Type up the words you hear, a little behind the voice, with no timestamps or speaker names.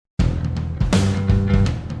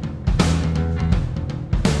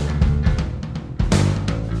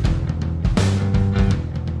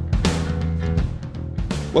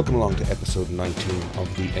Welcome along to episode 19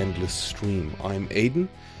 of The Endless Stream. I'm Aidan,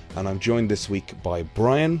 and I'm joined this week by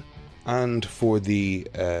Brian, and for the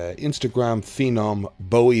Instagram phenom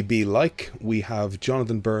Bowie Be Like, we have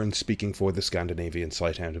Jonathan Byrne speaking for the Scandinavian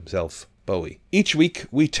sighthound himself, Bowie. Each week,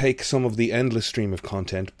 we take some of the endless stream of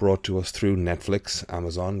content brought to us through Netflix,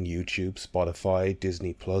 Amazon, YouTube, Spotify,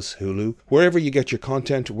 Disney+, Hulu. Wherever you get your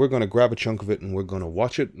content, we're going to grab a chunk of it and we're going to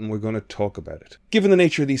watch it and we're going to talk about it. Given the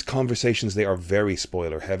nature of these conversations, they are very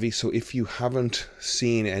spoiler heavy, so if you haven't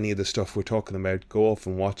seen any of the stuff we're talking about, go off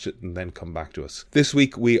and watch it and then come back to us. This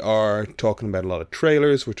week, we are talking about a lot of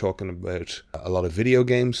trailers, we're talking about a lot of video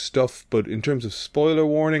game stuff, but in terms of spoiler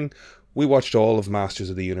warning, we watched all of Masters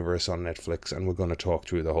of the Universe on Netflix and we're going to talk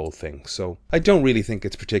through the whole thing. So I don't really think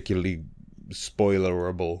it's particularly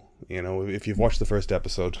spoilerable, you know, if you've watched the first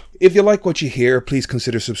episode. If you like what you hear, please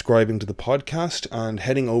consider subscribing to the podcast and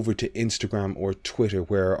heading over to Instagram or Twitter,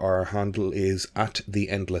 where our handle is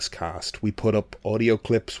 @TheEndlessCast. We put up audio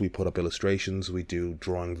clips, we put up illustrations, we do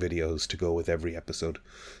drawing videos to go with every episode.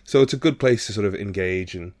 So it's a good place to sort of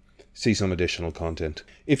engage and see some additional content.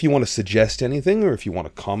 If you want to suggest anything, or if you want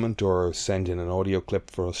to comment or send in an audio clip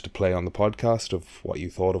for us to play on the podcast of what you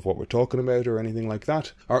thought of what we're talking about or anything like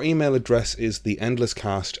that, our email address is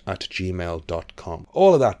theendlesscast@gmail.com.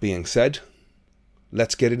 All of that being said,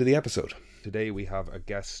 let's get into the episode. Today we have a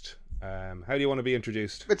guest. How do you want to be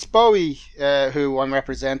introduced? It's Bowie, who I'm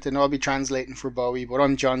representing. I'll be translating for Bowie, but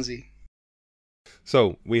I'm Johnsy.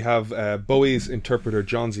 So we have Bowie's interpreter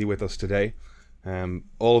Johnsy with us today.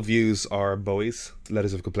 All views are Bowie's.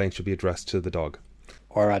 Letters of complaint should be addressed to the dog.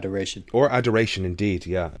 Or adoration. Or adoration, indeed,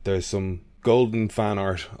 yeah. There's some golden fan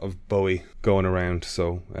art of Bowie going around,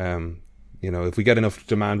 so, you know, if we get enough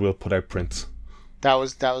demand, we'll put out prints. That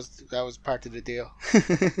was part of the deal.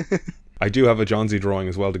 I do have a Johnsy drawing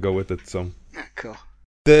as well to go with it, so. Cool.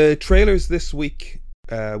 The trailers this week,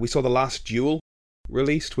 we saw The Last Duel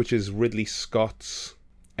released, which is Ridley Scott's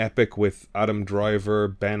epic with Adam Driver,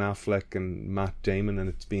 Ben Affleck and Matt Damon, and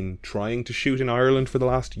it's been trying to shoot in Ireland for the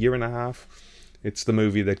last year and a half. It's the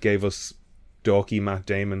movie that gave us dorky Matt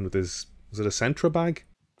Damon with his, was it a Centra bag?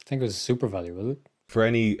 I think it was a Super Value, was it? For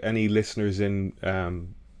any listeners in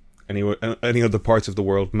any other parts of the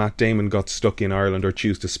world, Matt Damon got stuck in Ireland, or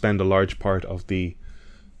chose to spend a large part of the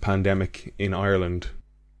pandemic in Ireland.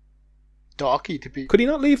 Dorky to be. Could he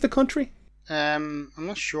not leave the country? I'm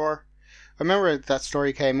not sure. I remember that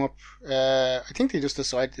story came up. I think they just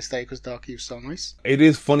decided to stay because Docky was so nice. It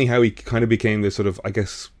is funny how he kind of became this sort of, I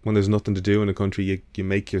guess, when there's nothing to do in a country, you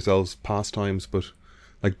make yourselves pastimes. But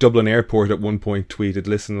like Dublin Airport at one point tweeted,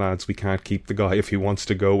 "Listen lads, we can't keep the guy. If he wants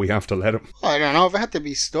to go, we have to let him." I don't know. If I had to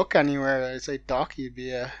be stuck anywhere, I'd say Docky would be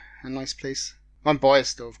a nice place. I'm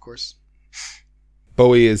biased though, of course.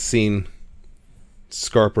 Bowie is seen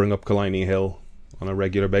scarpering up Killiney Hill on a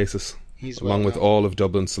regular basis, along with all of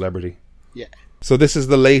Dublin's celebrity. Yeah. So this is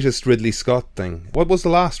the latest Ridley Scott thing. What was the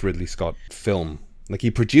last Ridley Scott film? Like, he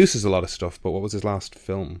produces a lot of stuff, but what was his last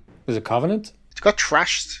film? Was it Covenant? It got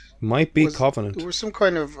trashed. Might be Covenant. It was some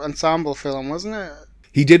kind of ensemble film, wasn't it?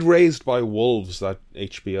 He did Raised by Wolves, that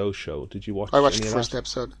HBO show. Did you watch it? I watched the first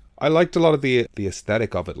episode. I liked a lot of the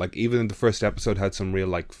aesthetic of it. Like, even the first episode had some real,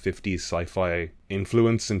 like, 50s sci-fi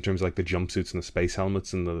influence in terms of, like, the jumpsuits and the space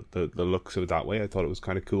helmets and the looks of it that way. I thought it was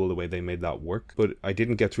kind of cool the way they made that work. But I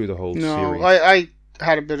didn't get through the whole series. No, I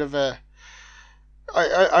had a bit of a...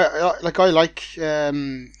 I like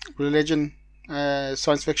religion,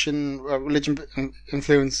 science fiction, religion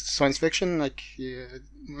influenced science fiction. Like,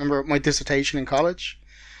 remember my dissertation in college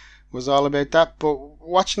was all about that. But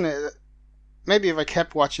watching it... Maybe if I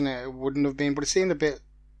kept watching it, it wouldn't have been, but it seemed a bit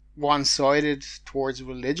one-sided towards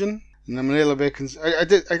religion, and I'm a little bit. I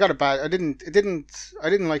got it bad. I didn't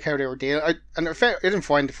like how they were dealing. I didn't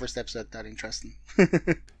find the first episode that interesting.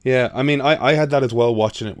 Yeah, I mean, I had that as well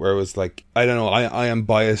watching it, where it was like, I don't know, I am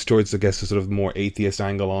biased towards, I guess, the sort of more atheist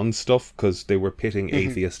angle on stuff, because they were pitting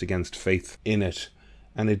atheist against faith in it,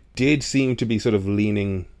 and it did seem to be sort of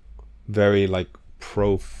leaning very like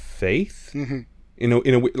pro-faith. You know,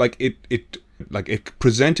 in a way, like it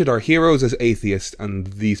presented our heroes as atheists and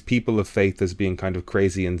these people of faith as being kind of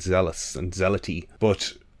crazy and zealous and zealoty.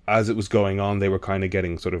 But as it was going on, they were kind of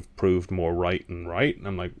getting sort of proved more right. And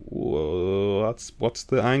I'm like, whoa, what's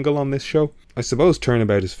the angle on this show? I suppose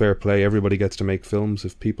turnabout is fair play. Everybody gets to make films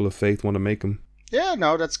if people of faith want to make them. Yeah,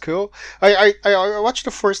 no, that's cool. I watched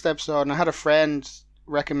the first episode and I had a friend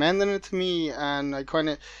recommending it to me, and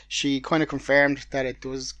she kind of confirmed that it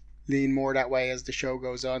does lean more that way as the show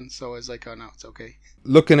goes on, so I was like, oh no, it's okay.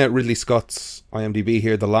 Looking at Ridley Scott's IMDb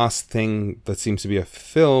here, the last thing that seems to be a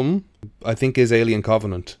film, I think, is Alien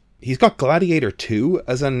Covenant. He's got Gladiator 2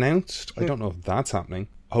 as announced. I don't know if that's happening.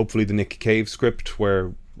 hopefully the Nick Cave script,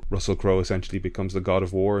 where Russell Crowe essentially becomes the god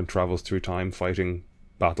of war and travels through time fighting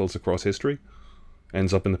battles across history,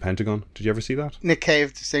 ends up in the Pentagon. Did you ever see that? Nick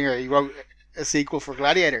Cave, the singer, he wrote a sequel for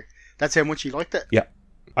Gladiator. That's how much he liked it. Yeah.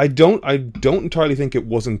 I don't entirely think it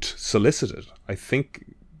wasn't solicited. I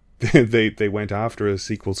think they went after a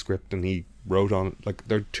sequel script and he wrote on it. Like,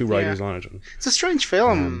 there are two writers on it. And, it's a strange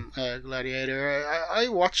film, Gladiator. I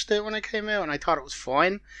watched it when it came out and I thought it was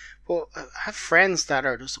fine, but I have friends that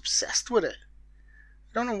are just obsessed with it.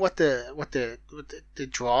 I don't know what the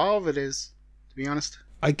draw of it is, to be honest.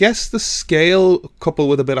 I guess the scale, coupled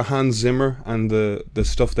with a bit of Hans Zimmer and the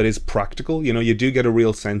stuff that is practical, you know, you do get a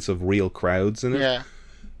real sense of real crowds in it. Yeah.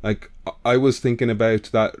 Like, I was thinking about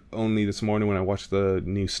that only this morning when I watched the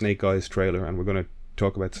new Snake Eyes trailer, and we're going to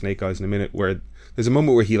talk about Snake Eyes in a minute, where there's a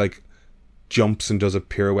moment where he, like, jumps and does a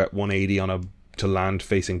pirouette 180 to land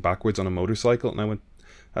facing backwards on a motorcycle, and I went,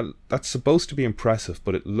 that's supposed to be impressive,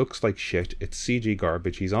 but it looks like shit. It's CG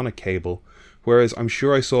garbage. He's on a cable. Whereas I'm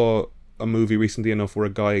sure I saw a movie recently enough where a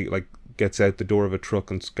guy, like, gets out the door of a truck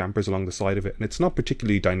and scampers along the side of it, and it's not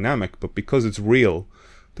particularly dynamic, but because it's real,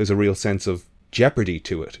 there's a real sense of jeopardy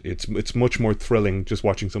to it. It's much more thrilling just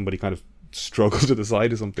watching somebody kind of struggle to the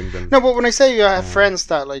side of something than... No, but when I say you have friends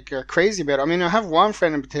that, like, are crazy about it, I mean, I have one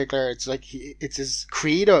friend in particular, it's like, it's his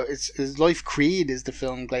creed, it's his life creed is the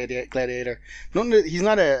film Gladiator. He's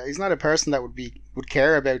not a person that would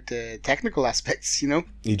care about the technical aspects, you know?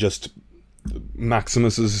 He just...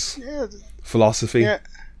 Maximus's philosophy. Yeah,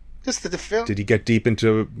 just the film. Did he get deep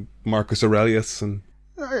into Marcus Aurelius? And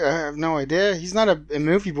I have no idea. He's not a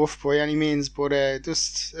movie buff by any means, but I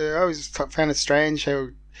always found it strange how...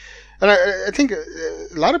 And I think a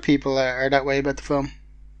lot of people are that way about the film.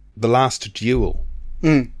 The Last Duel.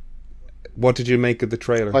 What did you make of the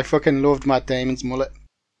trailer? I fucking loved Matt Damon's mullet.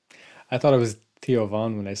 I thought it was Theo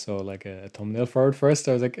Von when I saw like a thumbnail for it first.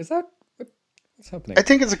 I was like, is that... What's happening? I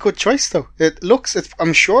think it's a good choice, though.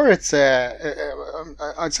 I'm sure it's.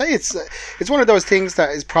 I'd say it's one of those things that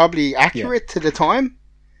is probably accurate to the time.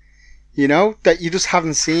 You know, that you just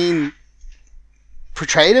haven't seen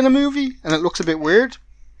portrayed in a movie, and it looks a bit weird.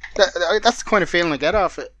 That's the kind of feeling I get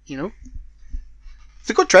off it. You know, it's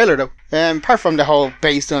a good trailer though. Apart from the whole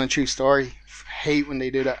based on a true story, I hate when they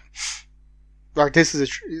do that. Like, this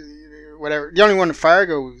is whatever. The only one,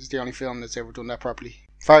 Fargo, is the only film that's ever done that properly.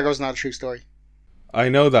 Fargo's not a true story. I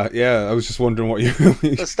know that, yeah. I was just wondering what you...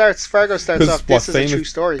 Fargo starts off, this is a true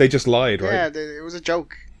story. They just lied, right? Yeah, it was a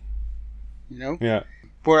joke. You know? Yeah.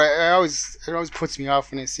 But it always puts me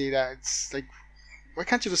off when I see that. It's like, why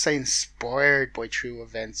can't you just say inspired by true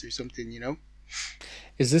events or something, you know?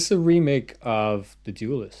 Is this a remake of The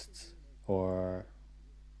Duelists? Or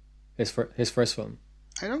his first film?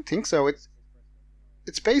 I don't think so.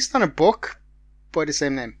 It's based on a book by the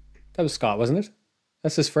same name. That was Scott, wasn't it?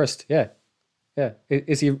 That's his first, yeah. Yeah.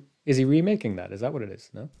 Is he remaking that? Is that what it is?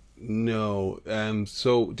 No? No.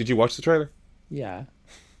 So, did you watch the trailer? Yeah.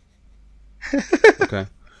 Okay.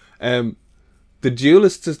 The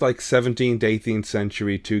Duelists is like 17th, 18th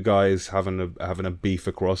century, two guys having a beef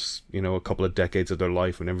across, you know, a couple of decades of their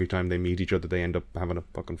life, and every time they meet each other they end up having a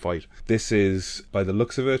fucking fight. This is, by the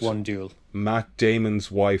looks of it, one duel. Matt Damon's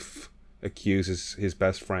wife accuses his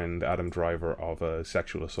best friend, Adam Driver, of a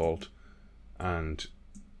sexual assault, and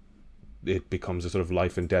it becomes a sort of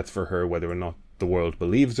life and death for her, whether or not the world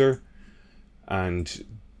believes her. And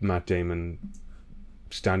Matt Damon,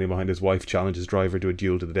 standing behind his wife, challenges Driver to a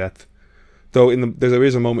duel to the death. Though there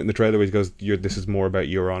is a moment in the trailer where he goes, "This is more about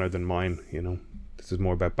your honor than mine. You know, this is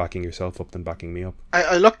more about backing yourself up than backing me up."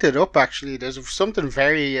 I looked it up actually. There's something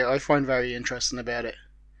I find very interesting about it.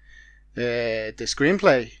 The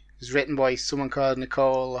screenplay is written by someone called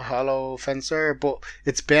Nicole Hollow-Fencer, but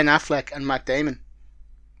it's Ben Affleck and Matt Damon.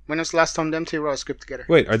 When was the last time them two wrote a script together?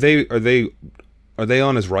 Wait, are they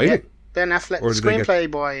on as writing? Yeah, Ben Affleck.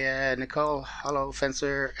 Screenplay by Nicole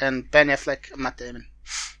Hollow-Fencer and Ben Affleck and Matt Damon.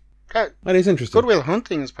 That is interesting. Good Will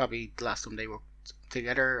Hunting is probably the last time they worked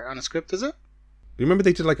together on a script, is it? You remember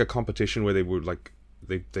they did like a competition where they were like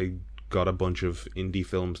they got a bunch of indie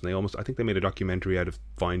films, and I think they made a documentary out of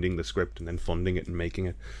finding the script and then funding it and making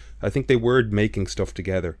it. I think they were making stuff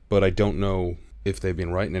together, but I don't know if they've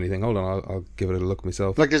been writing anything. Hold on, I'll give it a look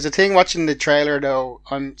myself. Like, there's a thing watching the trailer though,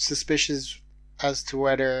 I'm suspicious as to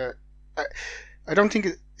whether I don't think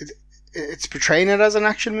it's portraying it as an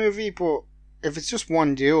action movie, but if it's just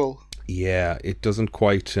one duel, yeah, it doesn't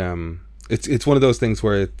quite. It's one of those things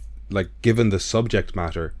where, like, given the subject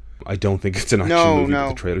matter, I don't think it's an action movie. But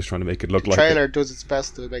the trailer's trying to make it look like it. The trailer does its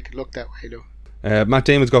best to make it look that way, though. Matt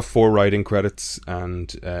Damon's got 4 writing credits,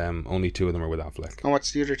 and only 2 of them are with Affleck. And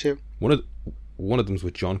what's the other 2? One of them's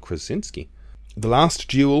with John Krasinski. The Last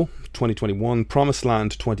Duel, 2021, Promised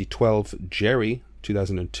Land, 2012, Jerry,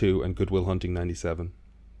 2002, and Good Will Hunting, 97.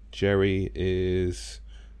 Jerry is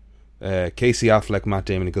Casey Affleck, Matt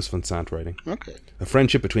Damon, and Gus Van Sant writing. Okay. A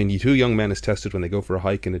friendship between the two young men is tested when they go for a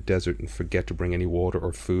hike in a desert and forget to bring any water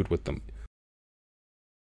or food with them.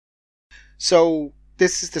 So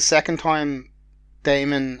this is the second time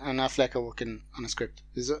Damon and Affleck are working on a script,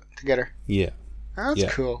 is it? Together? Yeah. That's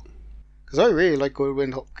cool. Because I really like Good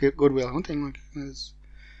Will Hunting. Like,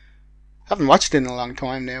 haven't watched it in a long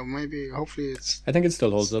time now. Maybe, hopefully it's... I think it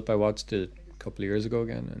still holds up. I watched it a couple of years ago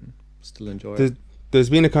again and still enjoy it. There's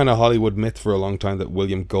been a kind of Hollywood myth for a long time that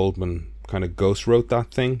William Goldman kind of ghost wrote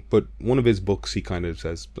that thing, but one of his books he kind of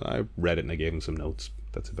says, I read it and I gave him some notes.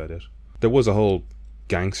 That's about it. There was a whole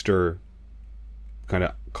gangster kind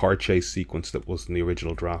of car chase sequence that was in the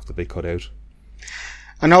original draft that they cut out.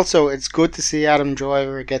 And also, it's good to see Adam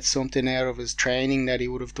Driver get something out of his training that he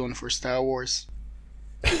would have done for Star Wars.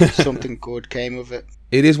 Something good came of it.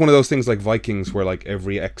 It is one of those things like Vikings where like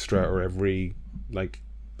every extra or every like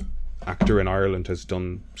actor in Ireland has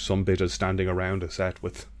done some bit of standing around a set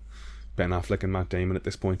with Ben Affleck and Matt Damon at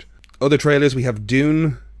this point. Other trailers, we have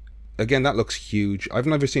Dune. Again, that looks huge. I've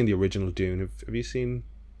never seen the original Dune. Have you seen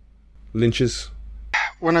Lynch's?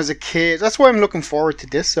 When I was a kid, that's why I'm looking forward to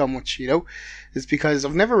this so much, you know, is because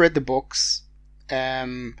I've never read the books. I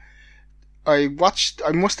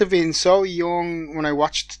must have been so young when I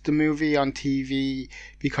watched the movie on TV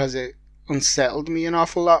because it unsettled me an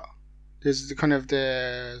awful lot. There's the kind of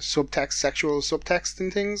the subtext, sexual subtext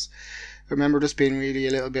and things. I remember just being really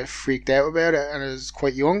a little bit freaked out about it, and I was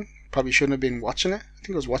quite young. Probably shouldn't have been watching it. I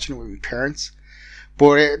think I was watching it with my parents.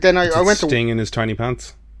 But then I went to... Sting in his tiny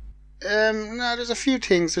pants? No, there's a few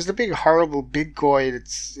things. There's the big, horrible, big guy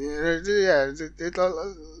that's...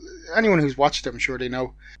 anyone who's watched it, I'm sure they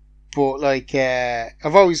know. But, like,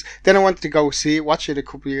 I've always... Then I wanted to go watch it a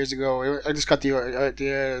couple of years ago. I just got the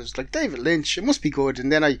idea. I was like, David Lynch, it must be good.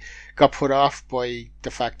 And then I got put off by the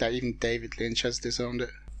fact that even David Lynch has disowned it.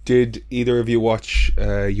 Did either of you watch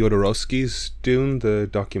Jodorowsky's Dune, the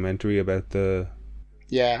documentary about the...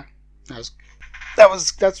 Yeah. That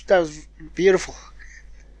was beautiful.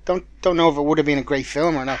 Don't know if it would have been a great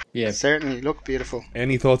film or not. Yeah. It certainly looked beautiful.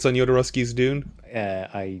 Any thoughts on Jodorowsky's Dune?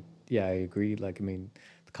 I agree. Like, I mean,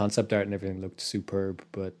 the concept art and everything looked superb,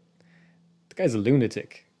 but the guy's a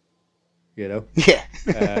lunatic, you know? Yeah.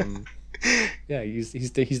 Yeah, he's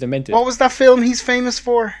demented. What was that film he's famous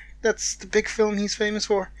for? That's the big film he's famous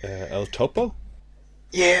for. El Topo?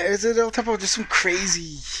 Yeah, is it El Topo? There's some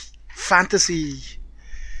crazy fantasy.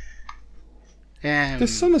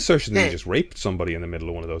 There's some assertion that he just raped somebody in the middle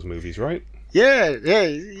of one of those movies, right? Yeah.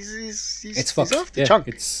 He's fucked. off the chunk.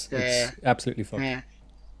 It's absolutely fucked. Yeah.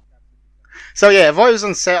 So yeah, if I was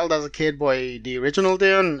unsettled as a kid by the original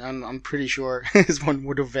Dune, I'm pretty sure this one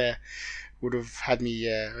would have had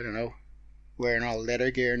me I don't know, wearing all leather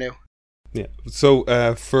gear now. Yeah. So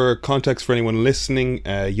for context for anyone listening,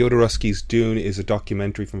 Jodorowsky's Dune is a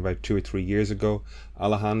documentary from about 2 or 3 years ago.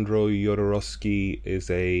 Alejandro Jodorowsky is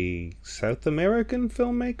a South American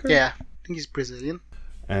filmmaker. Yeah, I think he's Brazilian.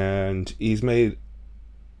 And he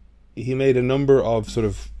made a number of sort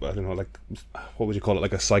of, I don't know, like, what would you call it,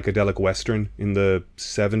 like a psychedelic western in the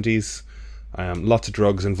 70s. Lots of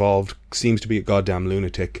drugs involved, seems to be a goddamn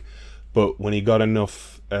lunatic. But when he got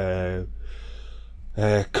enough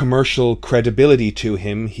commercial credibility to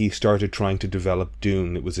him, he started trying to develop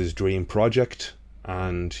Dune. It was his dream project,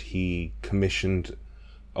 and he commissioned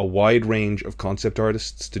a wide range of concept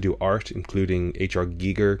artists to do art, including H.R.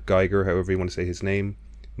 Geiger, however you want to say his name,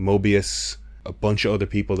 Mobius, a bunch of other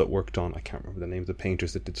people that worked on, I can't remember the names of the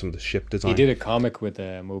painters that did some of the ship design. He did a comic with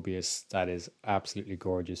Mobius that is absolutely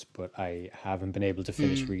gorgeous, but I haven't been able to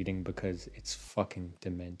finish reading because it's fucking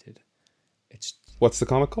demented. What's the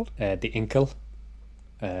comic called? The Inkle.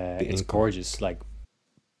 It's gorgeous. Like,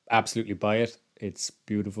 absolutely buy it. It's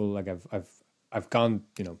beautiful. Like, I've gone,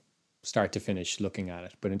 start to finish looking at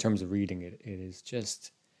it, but in terms of reading it, it is just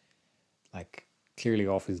like clearly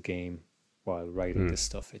off his game while writing this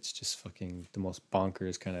stuff. It's just fucking the most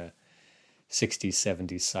bonkers kind of 60s,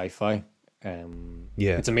 70s sci-fi.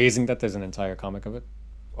 Yeah, it's amazing that there's an entire comic of it,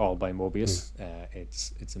 all by Mobius.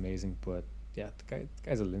 It's amazing, but yeah, the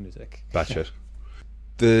guy's a lunatic. Batshit.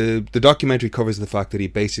 The documentary covers the fact that he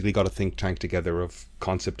basically got a think tank together of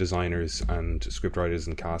concept designers and scriptwriters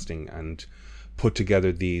and casting, and put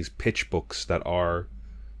together these pitch books that are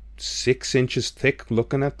 6 inches thick.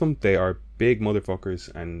 Looking at them, they are big motherfuckers,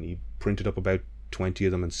 and he printed up about 20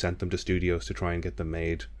 of them and sent them to studios to try and get them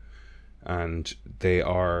made. And they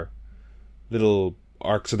are little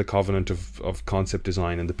Arks of the Covenant of concept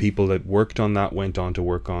design, and the people that worked on that went on to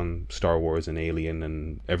work on Star Wars and Alien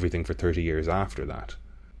and everything for 30 years after that.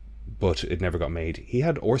 But it never got made. He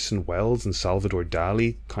had Orson Welles and Salvador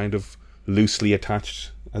Dali kind of loosely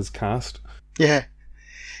attached as cast. Yeah.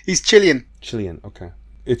 He's Chilean. Chilean, okay.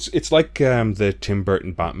 It's like the Tim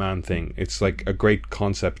Burton Batman thing. It's like a great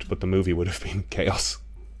concept, but the movie would have been chaos.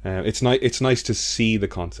 It's nice to see the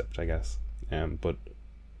concept, I guess. But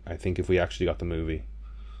I think if we actually got the movie,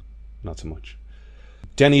 not so much.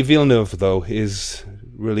 Denis Villeneuve, though, is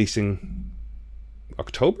releasing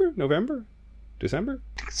October, November, December.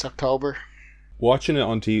 I think it's October. Watching it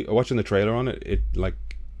on TV, watching the trailer on it,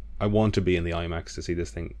 I want to be in the IMAX to see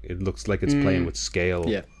this thing. It looks like it's playing with scale.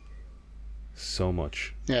 Yeah. So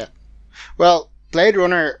much. Yeah. Well, Blade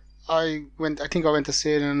Runner, I think I went to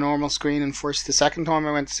see it in a normal screen, and the second time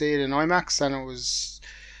I went to see it in IMAX, and it was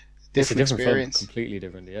it's a different experience. Film, completely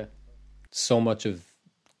different, yeah. So much of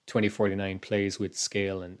 2049 plays with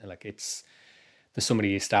scale, and like there's so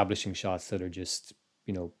many establishing shots that are just,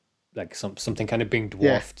 you know, like something kind of being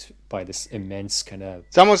dwarfed by this immense kind of...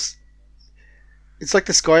 It's like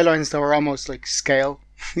the skylines that were almost like scale.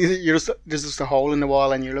 There's just a hole in the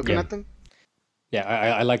wall and you're looking at them. Yeah,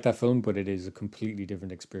 I like that film, but it is a completely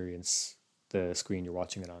different experience. The screen you're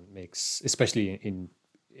watching it on makes, especially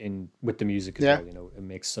in with the music as well, you know, it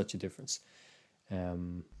makes such a difference.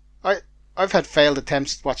 I've had failed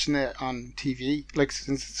attempts watching it on TV, like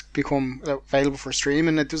since it's become available for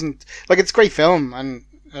streaming. It doesn't, like, it's a great film and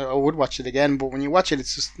I would watch it again, but when you watch it,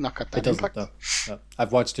 it's just not got that impact. No.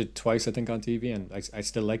 I've watched it twice, I think, on TV, and I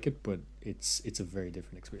still like it, but it's a very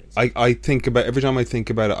different experience. I think about, every time I think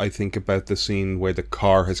about it, I think about the scene where the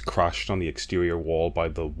car has crashed on the exterior wall by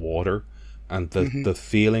the water, and the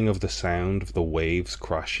feeling of the sound of the waves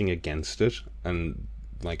crashing against it, and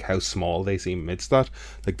like how small they seem amidst that.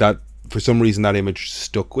 Like that, for some reason, that image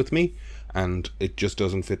stuck with me, and it just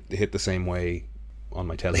doesn't hit the same way on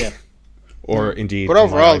my telly. Yeah. Or indeed, but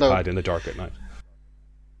overall, my iPad in the dark at night.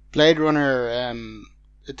 Blade Runner,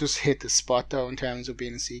 it just hit the spot though in terms of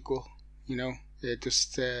being a sequel. You know, it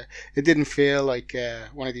just it didn't feel like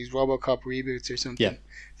one of these RoboCop reboots or something. Yeah. It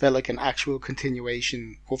felt like an actual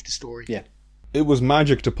continuation of the story. Yeah, it was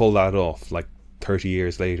magic to pull that off, like 30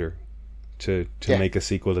 years later, to make a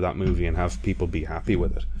sequel to that movie and have people be happy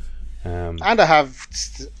with it, and to have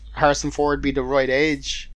Harrison Ford be the right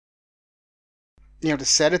age. You know, to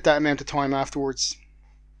set it that amount of time afterwards,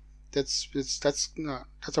 that's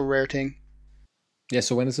a rare thing. Yeah.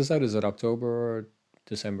 So when is this out? Is it October or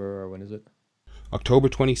December, or when is it? October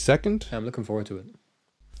 22nd. I'm looking forward to it.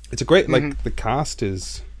 It's a great the cast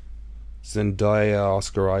is Zendaya,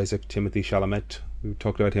 Oscar Isaac, Timothée Chalamet. We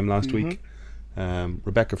talked about him last week.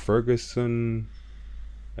 Rebecca Ferguson,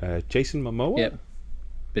 Jason Momoa. Yeah.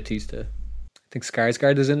 Batista. I think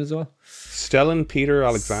Skarsgård is in as well. Stellan Peter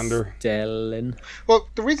Alexander. Stellan. Well,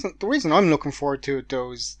 the reason I'm looking forward to it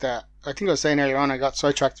though is that I think I was saying earlier on, I got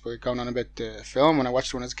sidetracked by going on about the film when I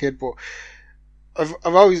watched it when I was a kid, but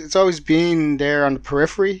it's always been there on the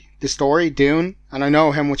periphery, the story, Dune, and I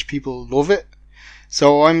know how much people love it.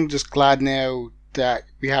 So I'm just glad now that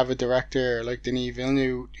we have a director like Denis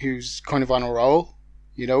Villeneuve who's kind of on a roll,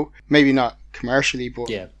 you know, maybe not commercially, but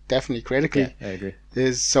definitely critically. Yeah, I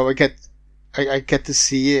agree. So I get to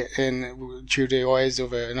see it through the eyes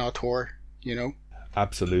of an auteur, you know.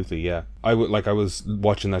 Absolutely, yeah. I was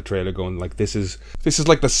watching that trailer going like, this is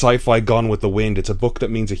like the sci-fi Gone with the Wind. It's a book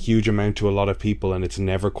that means a huge amount to a lot of people, and it's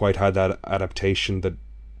never quite had that adaptation that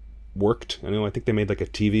worked. I think they made like a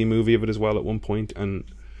TV movie of it as well at one point, and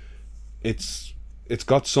it's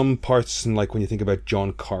got some parts, and like when you think about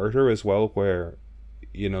John Carter as well, where,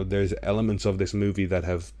 you know, there's elements of this movie that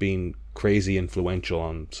have been crazy influential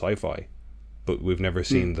on sci-fi, but we've never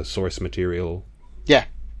seen the source material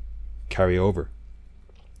carry over.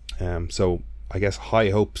 So I guess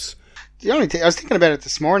high hopes. The only thing I was thinking about it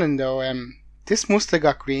this morning though, this must have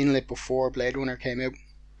got greenlit before Blade Runner came out.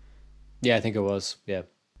 Yeah, I think it was. Yeah,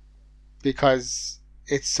 because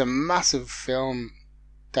it's a massive film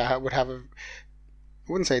that would have I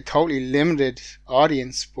wouldn't say a totally limited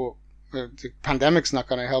audience, but the pandemic's not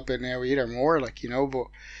going to help it now either more, like, you know, but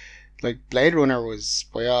like Blade Runner was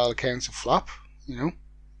by all accounts a flop, you know.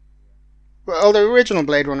 Well, the original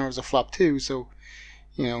Blade Runner was a flop too, so,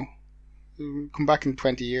 you know, come back in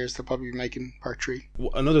 20 years they'll probably be making part 3.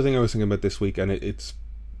 Another thing I was thinking about this week, and it's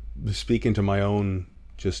speaking to my own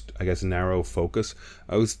just, I guess, narrow focus.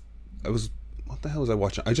 I was what the hell was I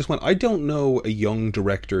watching? I just went, I don't know a young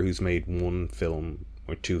director who's made one film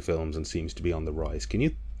or 2 films and seems to be on the rise. Can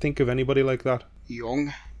you think of anybody like that?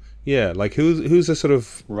 Young? Yeah, like who's a sort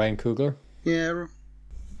of... Ryan Coogler? Yeah.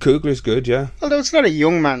 Coogler's good, yeah. Although it's not a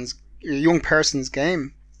young person's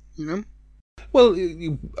game, you know. Well,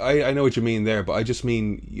 I know what you mean there, but I just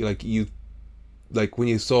mean like when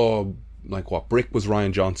you saw like what Brick was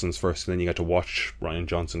Rian Johnson's first, and then you got to watch Rian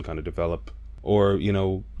Johnson kind of develop, or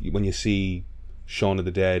when you see Shaun of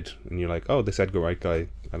the Dead, and you're like, oh, this Edgar Wright guy,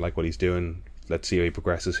 I like what he's doing. Let's see how he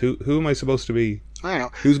progresses. Who am I supposed to be? I don't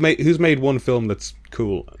know. Who's made one film that's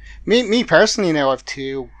cool? Me personally, now I've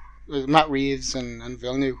two. Matt Reeves and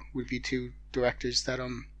Villeneuve would be two directors that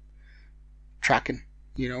I'm tracking.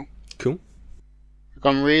 Cool. Like,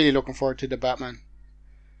 I'm really looking forward to the Batman.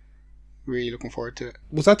 Really looking forward to it.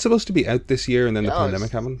 Was that supposed to be out this year, and then the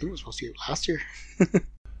pandemic happened? I think it was supposed to be out last year.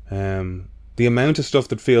 The amount of stuff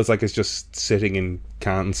that feels like it's just sitting in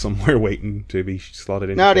cans somewhere waiting to be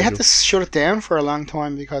slotted in. No, they had to shut it down for a long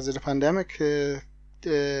time because of the pandemic.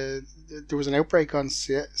 There was an outbreak on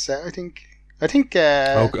set, I think.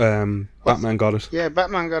 Batman got it. Yeah,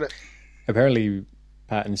 Batman got it. Apparently,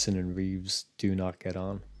 Pattinson and Reeves do not get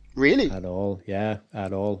on. Really? At all? Yeah,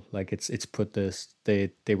 at all. Like it's put this.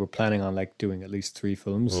 They were planning on like doing at least 3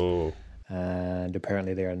 films, and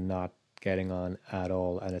apparently they are not getting on at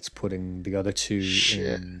all, and it's putting the other 2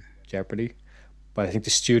 in jeopardy. But I think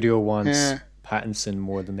the studio wants Pattinson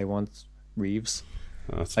more than they want Reeves.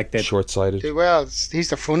 That's like short-sighted. Well, he's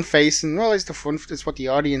the front face, and he's the front. It's what the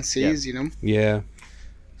audience sees, Yeah.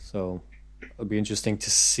 So it'll be interesting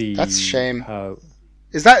to see. That's a shame. How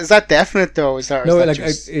is that definite though? Is that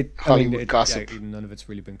just Hollywood gossip? None of it's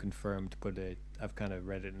really been confirmed, but I've kind of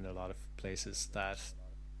read it in a lot of places that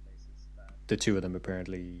the 2 of them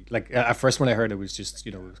apparently, like at first when I heard it was just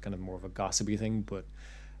it was kind of more of a gossipy thing, but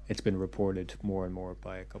it's been reported more and more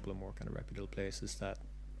by a couple of more kind of reputable places that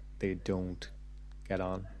they don't get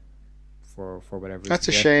on for whatever reason. That's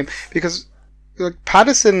a shame, because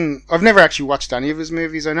Pattinson, I've never actually watched any of his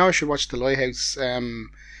movies. I know I should watch The Lighthouse,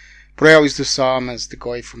 but I always just saw him as the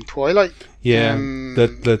guy from Twilight. Yeah,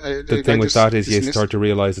 the thing with that is you start to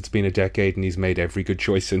realise it's been a decade and he's made every good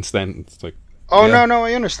choice since then. It's like, no,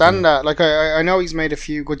 I understand that. Like I know he's made a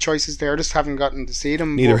few good choices there. I just haven't gotten to see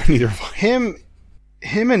them. Neither him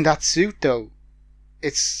in that suit though.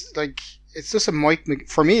 It's like, it's just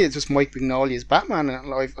for me. It's just Mike Mignola as Batman in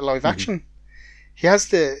live action. He has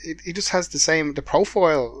he just has the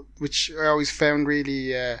profile, which I always found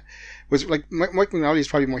really was like Mike Mignola is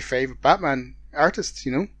probably my favorite Batman artist.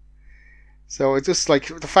 So it's just like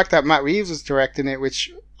the fact that Matt Reeves was directing it,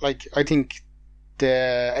 which like I think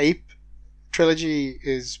the Ape trilogy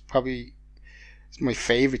is probably my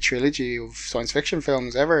favorite trilogy of science fiction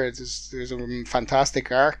films ever. There's a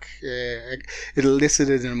fantastic arc. It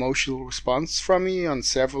elicited an emotional response from me on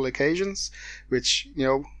several occasions, which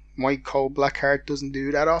my cold black heart doesn't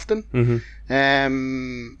do that often. Mm-hmm.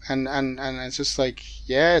 And it's just like,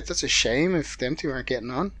 that's a shame if them 2 aren't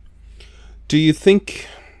getting on. Do you think?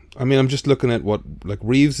 I mean, I'm just looking at what like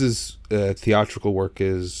Reeves's theatrical work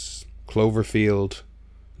is: Cloverfield,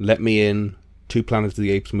 Let Me In, 2 Planet of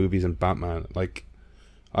the Apes movies, and Batman. Like,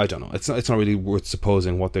 I don't know. It's not really worth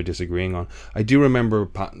supposing what they're disagreeing on. I do remember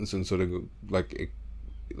Pattinson sort of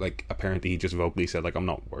like apparently he just vocally said like, I'm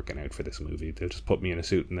not working out for this movie. They'll just put me in a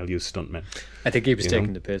suit and they'll use stuntmen. I think he was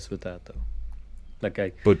taking the piss with that though.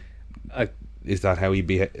 Is that how he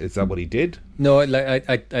is that what he did? No,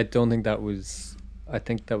 I don't think that was. I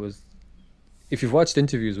think that was. If you've watched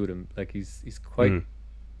interviews with him, like he's quite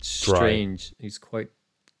strange. He's quite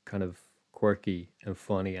kind of quirky and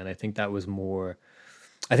funny, and I think that was more.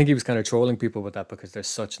 I think he was kind of trolling people with that because there's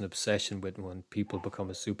such an obsession with when people become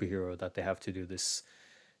a superhero that they have to do this,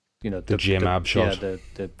 the gym ab shot,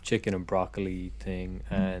 the chicken and broccoli thing,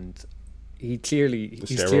 and he's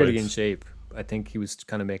clearly in shape. I think he was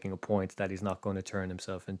kind of making a point that he's not going to turn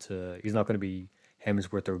himself into. He's not going to be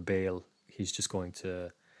Hemsworth or Bale. He's just going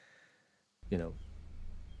to,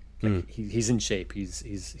 he's in shape.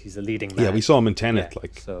 He's a leading man. Yeah, we saw him in Tenet.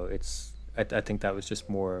 So it's. I think that was just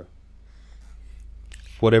more.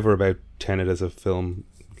 Whatever about Tenet as a film,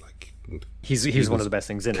 like he's one of the best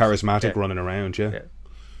things in charismatic, it. running around. Yeah.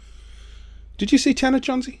 Did you see Tenet,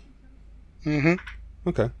 Johnsy? Mm-hmm.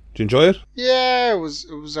 Okay. Did you enjoy it? Yeah, it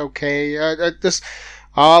was okay.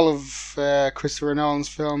 All of Christopher Nolan's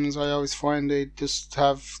films, I always find they just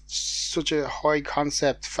have such a high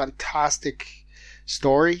concept, fantastic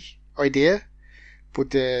story idea,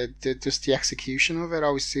 but the execution of it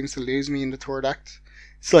always seems to lose me in the third act.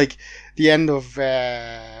 It's like the end of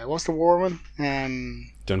what's the war one?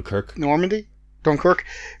 Dunkirk. Normandy, Dunkirk,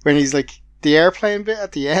 when he's like the airplane bit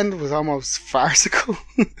at the end was almost farcical,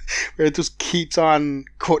 where it just keeps on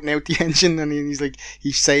cutting out the engine, and he's like,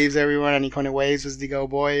 he saves everyone, and he kind of waves as they go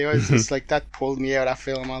by. It was just like, that pulled me out of that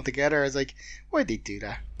film altogether. I was like, why'd they do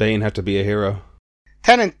that? Bane had to be a hero.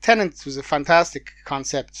 Tenet was a fantastic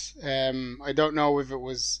concept. I don't know if it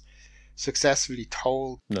was successfully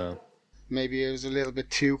told. No. Maybe it was a little bit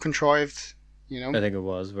too contrived, you know? I think it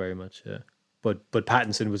was very much, yeah. But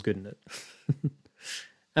Pattinson was good in it.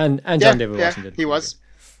 and John David Washington. He was.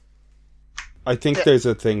 I think there's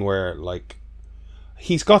a thing where, like,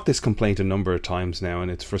 he's got this complaint a number of times now, and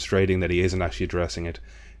it's frustrating that he isn't actually addressing it.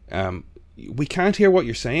 We can't hear what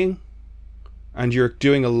you're saying, and you're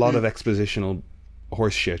doing a lot of expositional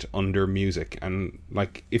horse shit under music, and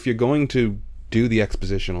like, if you're going to do the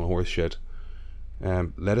expositional horse shit,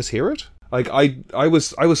 let us hear it. Like, I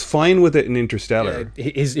was fine with it in Interstellar.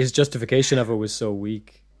 Yeah, his justification of it was so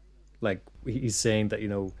weak. Like, he's saying that, you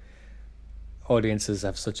know, audiences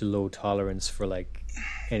have such a low tolerance for like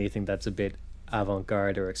anything that's a bit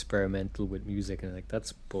avant-garde or experimental with music, and like,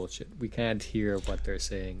 that's bullshit. We can't hear what they're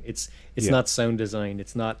saying. It's not sound design.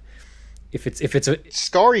 It's not. If it's a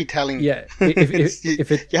storytelling, yeah. If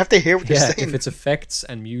it you have to hear what they're saying. If it's effects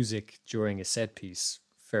and music during a set piece,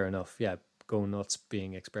 fair enough. Yeah, go nuts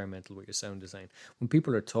being experimental with your sound design. When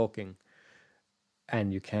people are talking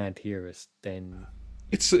and you can't hear it, then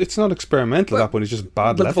it's not experimental. That point, it's just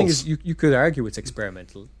bad levels. The thing is, you could argue it's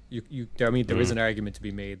experimental. There is an argument to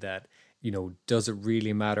be made that, you know, does it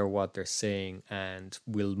really matter what they're saying, and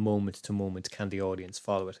will moment to moment can the audience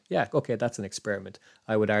follow it? Yeah, okay, that's an experiment.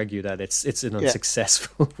 I would argue that it's an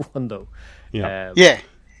unsuccessful one, though. Yeah,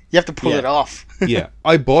 you have to pull it off. Yeah,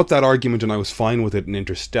 I bought that argument and I was fine with it in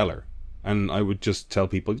Interstellar, and I would just tell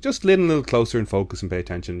people, just lean a little closer and focus and pay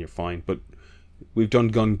attention, and you're fine. But we've done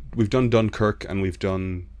Dunkirk and we've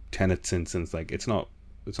done Tenet since, and it's like, it's not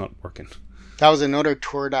working. That was another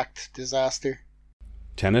third act disaster.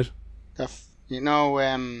 Tenet.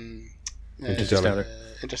 Interstellar,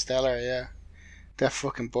 yeah. That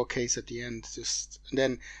fucking bookcase at the end, and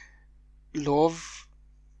then love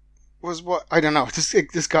was what, I don't know.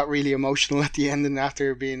 This got really emotional at the end, and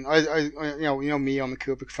after being, I you know me, I'm a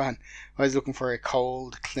Kubrick fan. I was looking for a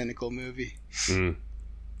cold, clinical movie.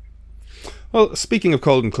 Well, speaking of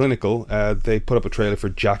cold and clinical, they put up a trailer for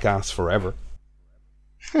Jackass Forever.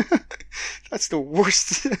 That's the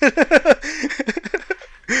worst.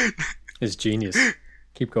 It's genius.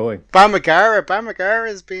 Keep going. Bam Margera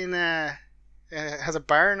has been has a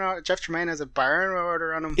bar. Jeff Tremaine has a bar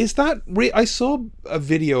order on him. Is that I saw a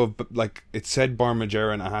video of, like, it said Bar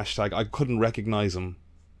Margera in a hashtag. I couldn't recognize him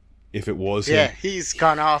if it was him. Yeah, he's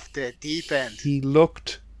gone off the deep end. He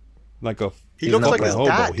looked like a he looks like his hobo.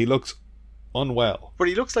 dad. He looks unwell. But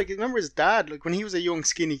he looks like, remember his dad, like when he was a young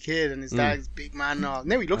skinny kid and his dad's big man and all.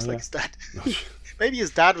 Now he looks like his dad. Maybe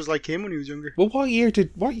his dad was like him when he was younger. Well, what year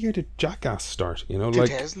did Jackass start? You know,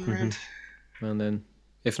 2000 around. And then,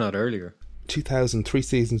 if not earlier, 2000, 3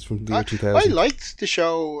 seasons from the year 2000. I liked the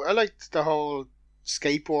show. I liked the whole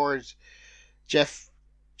skateboard, Jeff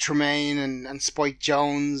Tremaine and Spike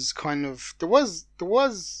Jonze kind of. There was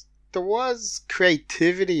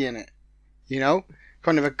creativity in it, you know,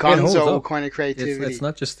 kind of a gonzo kind of creativity. It's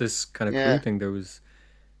not just this kind of crude thing. There was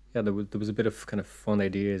a bit of kind of fun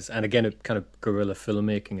ideas, and again, it kind of guerrilla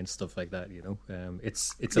filmmaking and stuff like that. You know,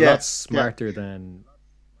 it's a lot smarter than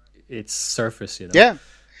its surface. You know. Yeah.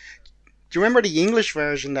 Do you remember the English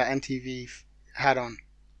version that MTV had on?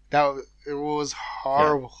 It was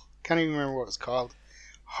horrible. Can't even remember what it was called.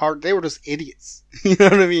 They were just idiots. You know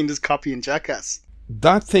what I mean? Just copying Jackass.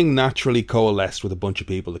 That thing naturally coalesced with a bunch of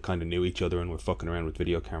people that kind of knew each other and were fucking around with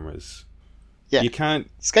video cameras. Yeah. You can't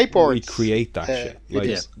recreate that shit.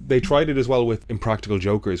 Like, they tried it as well with Impractical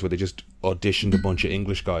Jokers, where they just auditioned a bunch of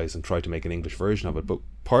English guys and tried to make an English version of it. But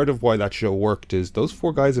part of why that show worked is those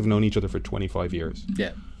 4 guys have known each other for 25 years.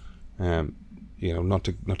 Yeah. You know, not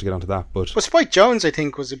to get onto that, but Spike Jonze, I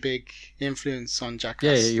think, was a big influence on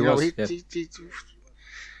Jackass. Yeah, he was.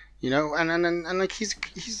 You know, and like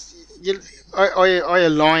I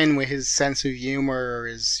align with his sense of humor, or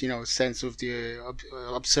his, you know, sense of the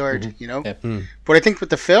absurd. You know, but I think with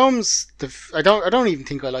the films, I don't even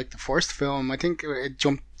think I like the first film. I think it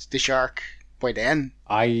jumped the shark by then.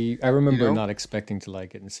 I remember not expecting to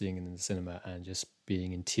like it and seeing it in the cinema and just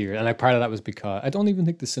being in tears. And like, part of that was because I don't even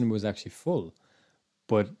think the cinema was actually full,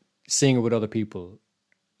 but seeing it with other people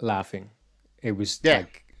laughing, it was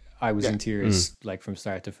like I was in tears like from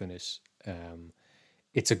start to finish.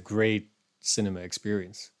 It's a great cinema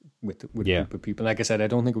experience with a group of people. And like I said, I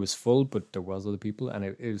don't think it was full, but there was other people, and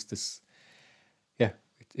it was this. Yeah,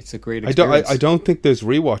 it's a great experience. I don't think there's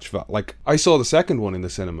rewatch value. Like, I saw the second one in the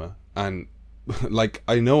cinema, and like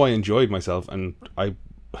I know I enjoyed myself, and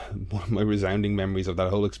one of my resounding memories of that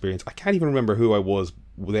whole experience, I can't even remember who I was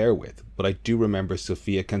there with, but I do remember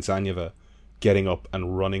Sofia Kansanyeva getting up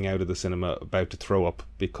and running out of the cinema about to throw up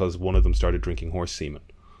because one of them started drinking horse semen.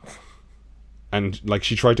 And like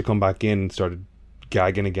she tried to come back in, started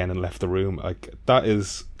gagging again and left the room. Like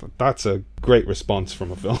that's a great response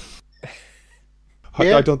from a film.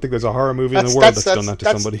 Yeah. I don't think there's a horror movie in the world that's done that to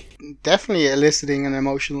somebody. Definitely eliciting an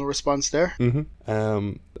emotional response there.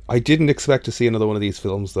 Mm-hmm. I didn't expect to see another one of these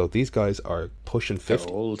films though. These guys are pushing 50.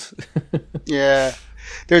 They're old. Yeah.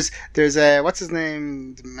 There's what's his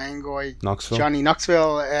name? The main guy, Knoxville. Johnny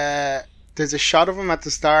Knoxville. There's a shot of him at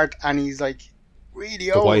the start, and he's like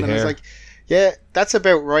really old, white and hair. it's like, yeah, that's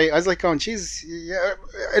about right. I was like, going, jeez, yeah,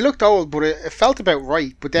 it looked old, but it felt about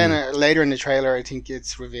right. But then later in the trailer, I think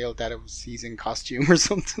it's revealed that he's in costume or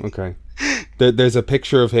something. Okay. There's a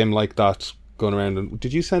picture of him like that going around, and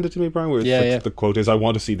did you send it to me, Brian? Where it's like, the quote is, "I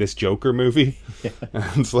want to see this Joker movie." Yeah.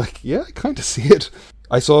 And it's like, yeah, I kind of see it.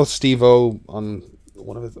 I saw Steve-O on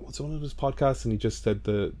one of his podcasts, and he just said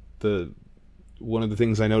the one of the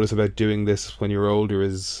things I notice about doing this when you're older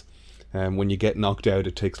is when you get knocked out,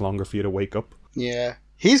 it takes longer for you to wake up. Yeah,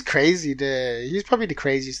 he's crazy. He's probably the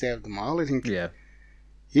craziest out of them all, I think. Yeah,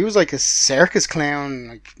 he was like a circus clown,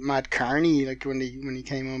 like Mad Carney, like when he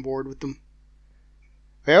came on board with them.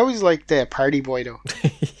 I always liked the Party Boy though.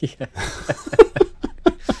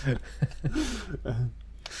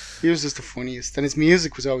 He was just the funniest, and his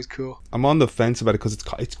music was always cool. I'm on the fence about it because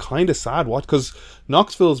it's kind of sad. Because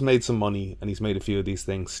Knoxville's made some money and he's made a few of these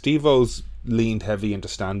things. Steve-O's leaned heavy into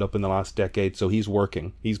stand-up in the last decade, so he's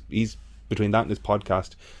working. He's between that and his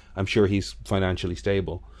podcast, I'm sure he's financially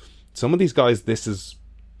stable. Some of these guys, this is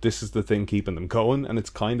the thing keeping them going, and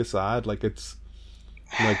it's kind of sad. Like it's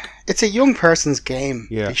a young person's game.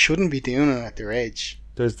 Yeah. They shouldn't be doing it at their age.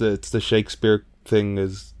 It's the Shakespeare thing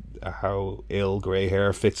is how ill grey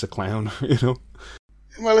hair fits a clown, you know.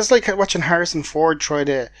 Well, it's like watching Harrison Ford try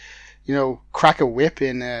to, crack a whip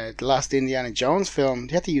in the last Indiana Jones film.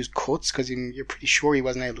 They had to use cuts because you're pretty sure he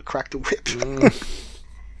wasn't able to crack the whip.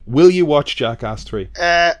 Will you watch Jackass 3?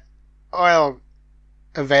 I'll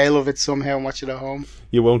avail of it somehow and watch it at home.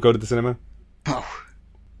 You won't go to the cinema? No.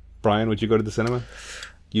 Brian, would you go to the cinema?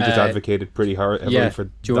 You just advocated pretty hard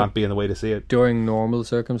for that being the way to see it. During normal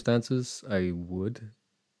circumstances, I would.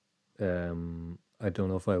 I don't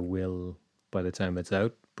know if I will by the time it's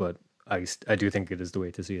out, but I do think it is the way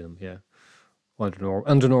to see them. Yeah,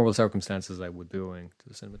 under normal circumstances, I would be going to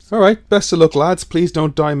the cinema. All right, best of luck, lads. Please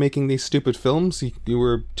don't die making these stupid films. You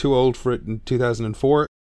were too old for it in 2004.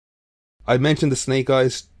 I mentioned the Snake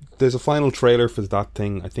Eyes. There's a final trailer for that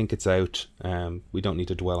thing. I think it's out. We don't need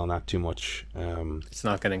to dwell on that too much. It's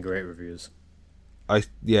not getting great reviews.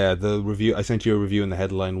 The review I sent you a review, and the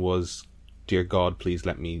headline was, "Dear God, please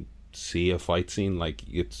let me see a fight scene." Like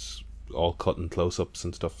it's all cut and close-ups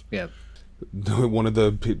and stuff. Yeah. One of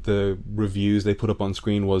the reviews they put up on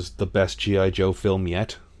screen was the best G.I. Joe film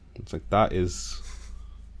yet. It's like, that is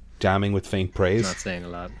damning with faint praise. Not saying a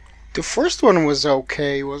lot. The first one was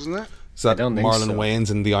okay, wasn't it? Is that Marlon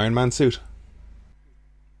Wayans in the Iron Man suit?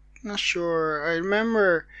 Not sure. I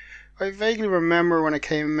vaguely remember when it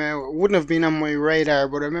came out. It wouldn't have been on my radar,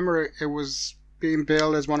 but I remember it was being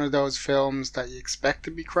billed as one of those films that you expect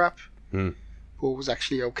to be crap, but was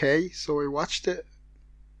actually okay, so I watched it.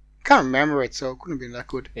 Can't remember it, so it couldn't have been that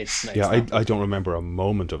good. I don't remember a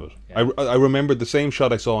moment of it. Yeah. I remembered the same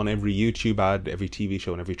shot I saw on every YouTube ad, every TV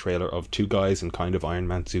show, and every trailer of two guys in kind of Iron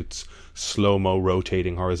Man suits, slow-mo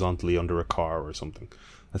rotating horizontally under a car or something.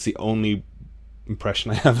 That's the only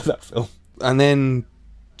impression I have of that film. And then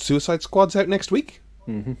Suicide Squad's out next week.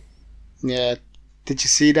 Mm-hmm. Yeah. Did you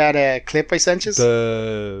see that clip I sent you?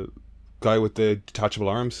 The guy with the detachable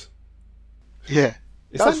arms? Yeah.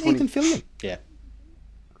 Is that Nathan Fillion? Yeah.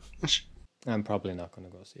 I'm probably not going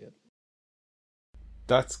to go see it.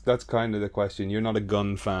 That's kind of the question. You're not a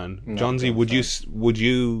gun fan. Not John Z, a gun would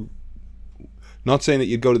you, not saying that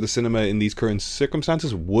you'd go to the cinema in these current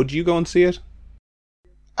circumstances, would you go and see it?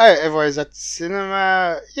 If I was at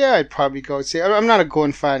cinema, yeah, I'd probably go see it. I'm not a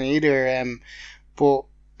gun fan either, but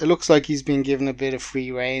it looks like he's been given a bit of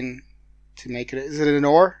free rein to make it. Is it an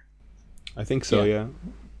R? I think so, yeah.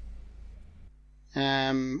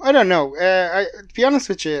 I don't know. To be honest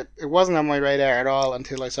with you, it wasn't on my radar at all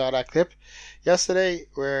until I saw that clip yesterday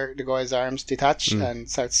where the guy's arms detach and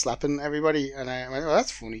starts slapping everybody, and I went, "Oh,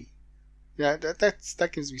 that's funny." Yeah, that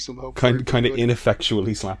gives me some hope. Kind of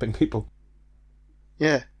ineffectually slapping people.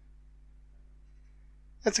 Yeah,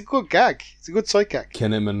 that's a good gag. It's a good sight gag.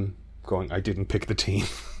 Kinnaman going, "I didn't pick the team."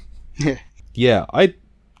 Yeah. Yeah, I'd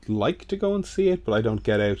like to go and see it, but I don't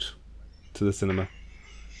get out to the cinema.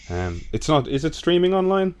 It's not. Is it streaming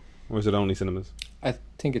online or is it only cinemas? I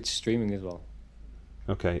think it's streaming as well.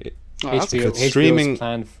 Okay. HBO's streaming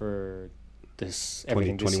planned for this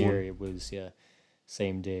everything this 2021. year. It was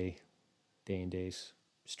same day and date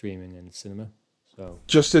streaming and cinema. So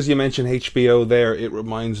Just as you mentioned HBO there, it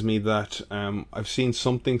reminds me that I've seen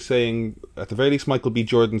something saying, at the very least, Michael B.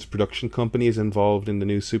 Jordan's production company is involved in the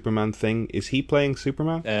new Superman thing. Is he playing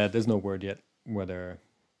Superman? there's no word yet whether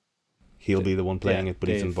He'll be the one playing yeah, it, but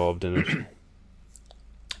he's they've- involved in it.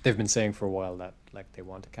 they've been saying for a while that like they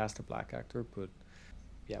want to cast a black actor, but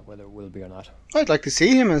yeah, whether it will be or not. I'd like to see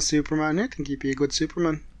him as Superman. I think he'd be a good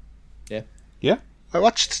Superman. Yeah. Yeah? I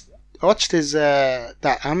watched his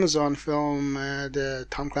that Amazon film, the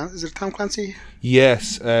Tom Clancy. Is it Tom Clancy?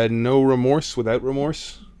 Yes, No Remorse Without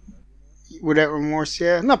Remorse. Without Remorse,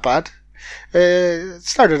 yeah, not bad. It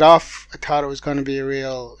started off, I thought it was going to be a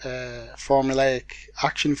real formulaic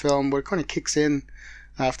action film, but it kind of kicks in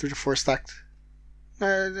after the first act.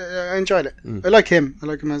 I enjoyed it. I like him. I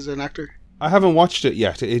like him as an actor. I haven't watched it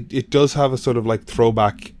yet. It does have a sort of like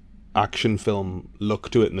throwback action film look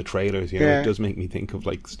to it in the trailers. You know, Yeah. it does make me think of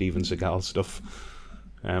like Steven Seagal stuff.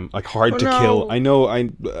 Like Hard to no. Kill. I know,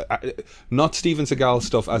 not Steven Seagal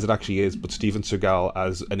stuff as it actually is, but Steven Seagal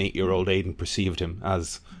as an 8-year-old Aiden perceived him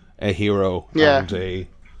as a hero Yeah.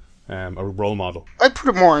 and a role model. I'd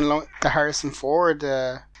put it more in the Harrison Ford,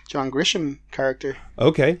 John Grisham character.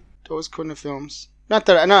 Okay. Those kind of films. Not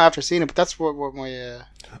after seeing it, but that's what my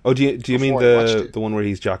Oh, do you mean Before I watched it. the one where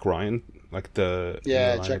he's Jack Ryan, like the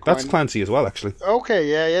Yeah, in the lineup? Jack That's Ryan. Clancy as well, actually. Okay,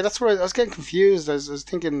 yeah, that's where I was getting confused. I was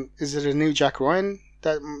thinking, is it a new Jack Ryan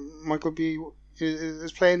that Michael B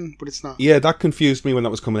is playing? But it's not. Yeah, that confused me when that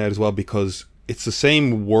was coming out as well, because it's the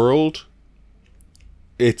same world.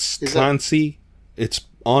 It's Is it? Clancy. It's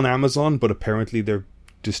on Amazon, but apparently they're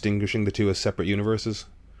distinguishing the two as separate universes.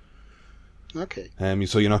 Okay.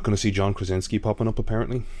 So you're not going to see John Krasinski popping up,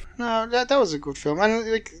 apparently. No, that was a good film.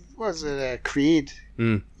 And like, what was it, Creed?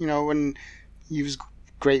 Mm. You know, when he was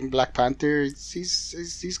great in Black Panther,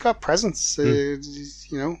 he's got presence. You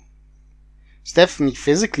know, he's definitely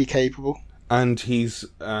physically capable. And he's,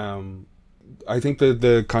 I think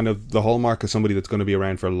the kind of the hallmark of somebody that's going to be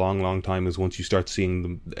around for a long, long time is once you start seeing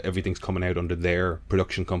them, everything's coming out under their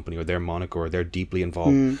production company or their moniker, or they're deeply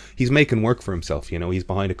involved. He's making work for himself, you know. He's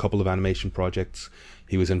behind a couple of animation projects.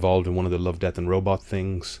 He was involved in one of the Love, Death and Robot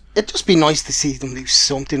things. It'd just be nice to see them do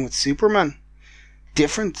something with Superman.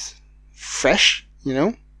 Different. Fresh, you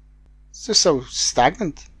know? It's just so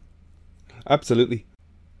stagnant. Absolutely.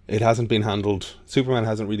 It hasn't been handled. Superman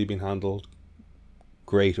hasn't really been handled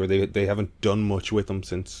great, or they haven't done much with him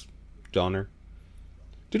since Donner.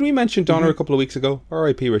 Did we mention Donner a couple of weeks ago?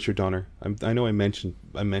 R.I.P. Richard Donner. I know I meant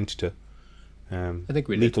to. I think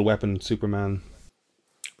we did. Lethal Weapon, Superman.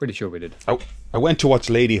 Pretty sure we did. I went to watch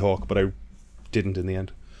Lady Hawk, but I didn't in the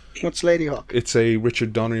end. What's Lady Hawk? It's a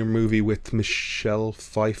Richard Donner movie with Michelle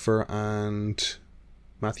Pfeiffer and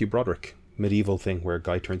Matthew Broderick. Medieval thing where a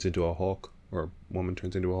guy turns into a hawk, or a woman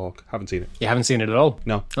turns into a hawk. Haven't seen it. You haven't seen it at all?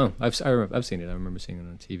 No. Oh, I've seen it. I remember seeing it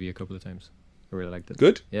on TV a couple of times. I really liked it.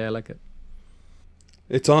 Good? Yeah, I like it.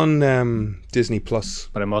 It's on Disney Plus.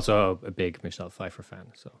 But I'm also a big Michelle Pfeiffer fan,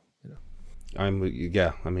 so you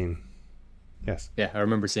know. Yes. Yeah, I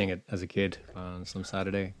remember seeing it as a kid on some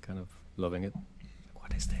Saturday, kind of loving it. Like,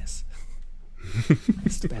 what is this?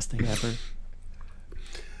 It's the best thing ever.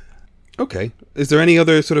 Okay. Is there any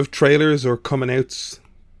other sort of trailers or coming outs,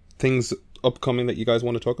 things upcoming that you guys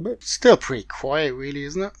want to talk about? Still pretty quiet, really,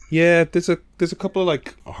 isn't it? Yeah, there's a couple of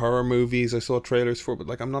like horror movies I saw trailers for, but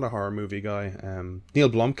like I'm not a horror movie guy. Neil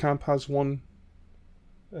Blomkamp has one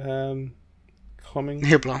coming.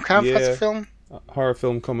 Neil Blomkamp has a film. A horror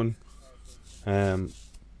film coming.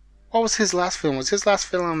 What was his last film? Was his last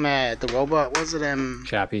film The Robot? Was it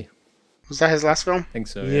Chappie. Was that his last film? I think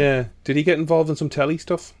so, Yeah. Did he get involved in some telly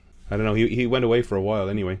stuff? I don't know. He went away for a while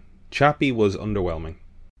anyway. Chappie was underwhelming.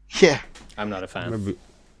 Yeah. I'm not a fan. Remember,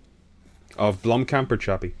 of Blomkamp or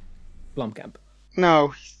Chappie? Blomkamp.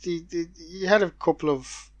 No, he had a couple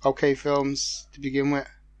of okay films to begin with.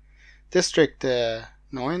 District 9,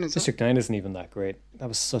 is it? District 9 isn't even that great. That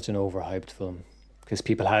was such an overhyped film because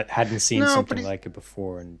people hadn't seen No, but something it- like it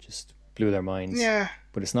before and just blew their minds. Yeah.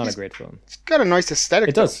 But it's not a He's- great film. It's got a nice aesthetic.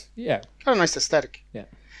 It does, yeah. Got a nice aesthetic. Yeah.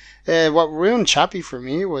 What ruined Chappie for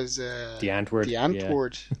me was The Antwoord. The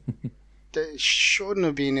Antwoord. They shouldn't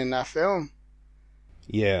have been in that film.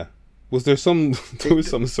 Yeah. Was there some there was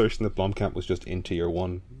some assertion that Blomkamp was just into your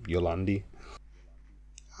one Yolandi?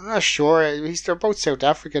 I'm not sure. They're both South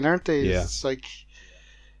African, aren't they? Yeah. It's like,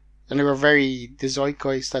 and they were the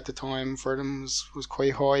zeitgeist at the time for them was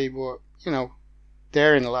quite high, but you know,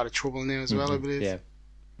 they're in a lot of trouble now as well, I believe. Yeah.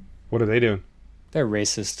 What are they doing? They're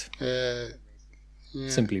racist. Yeah.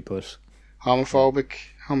 Simply put. Homophobic.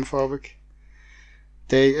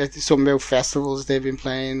 They something about festivals they've been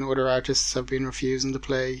playing. Other artists have been refusing to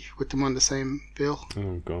play with them on the same bill.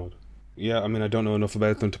 Oh God. Yeah, I mean, I don't know enough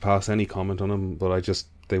about them to pass any comment on them, but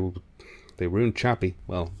they ruined Chappie.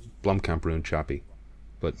 Well, Blomkamp ruined Chappie,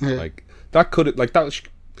 but like that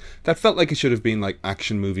felt like it should have been like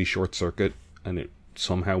action movie Short Circuit, and it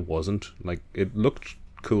somehow wasn't. Like it looked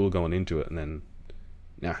cool going into it, and then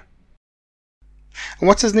nah. And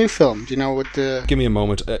what's his new film? Do you know what the... Give me a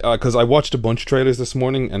moment, because I watched a bunch of trailers this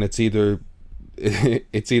morning, and it's either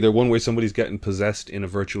one where somebody's getting possessed in a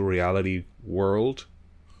virtual reality world.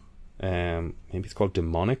 Maybe it's called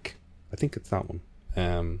Demonic. I think it's that one.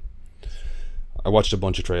 I watched a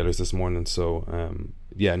bunch of trailers this morning, so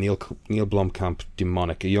Neil Blomkamp,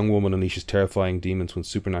 Demonic. A young woman unleashes terrifying demons when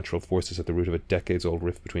supernatural forces at the root of a decades-old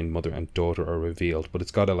rift between mother and daughter are revealed. But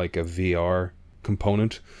it's got a VR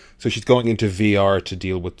component, so she's going into VR to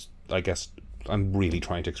deal with, I guess, I'm really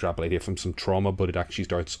trying to extrapolate here from some trauma, but it actually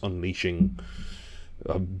starts unleashing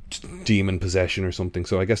demon possession or something.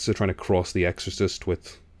 So I guess they're trying to cross The Exorcist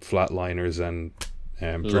with Flatliners and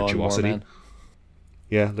Virtuosity.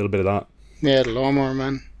 Yeah, a little bit of that. Yeah, the Lawnmower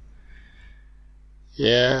Man.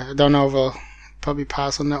 Yeah, I don't know if I'll probably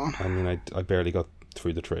pass on that one. I mean, I barely got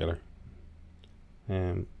through the trailer,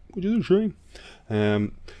 which is a shame.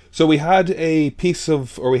 So we had a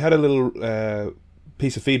little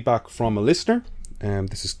piece of feedback from a listener.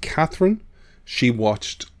 This is Catherine. She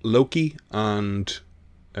watched Loki and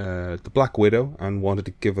The Black Widow and wanted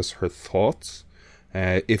to give us her thoughts.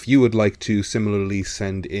 If you would like to similarly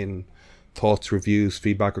send in thoughts, reviews,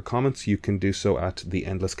 feedback or comments, you can do so at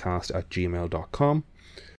theendlesscast@gmail.com.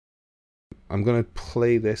 I'm going to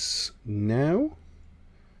play this now.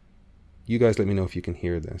 You guys let me know if you can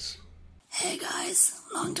hear this. Hey guys,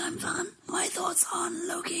 long-time fan. My thoughts on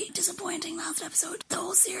Loki. Disappointing last episode. The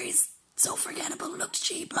whole series, so forgettable, looked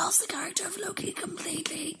cheap, lost the character of Loki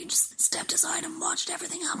completely. You just stepped aside and watched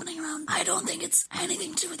everything happening around. I don't think it's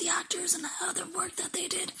anything to do with the actors and other work that they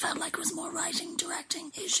did. Felt like it was more writing,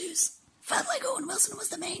 directing issues. Felt like Owen Wilson was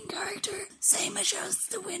the main character. Same issue as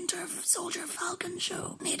the Winter Soldier Falcon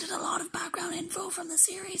show. Needed a lot of background info from the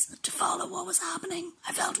series to follow what was happening.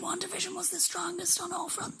 I felt WandaVision was the strongest on all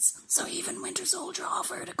fronts. So even Winter Soldier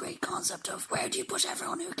offered a great concept of where do you put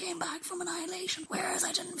everyone who came back from Annihilation. Whereas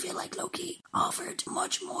I didn't feel like Loki offered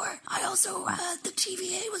much more. I also, the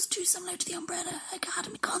TVA was too similar to the Umbrella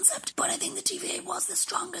Academy concept. But I think the TVA was the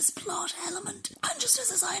strongest plot element. And just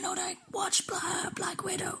as a side note, I watched Black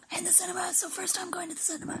Widow in the cinema. So first time going to the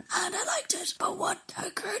cinema, and I liked it. But what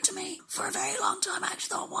occurred to me, for a very long time I actually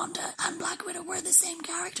thought Wanda and Black Widow were the same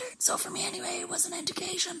character. So for me anyway, it was an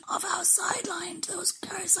indication of how sidelined those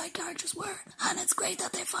side characters were. And it's great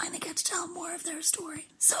that they finally get to tell more of their story.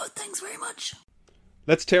 So thanks very much.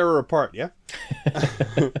 Let's tear her apart, yeah?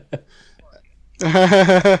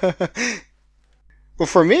 Well,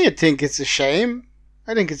 for me, I think it's a shame.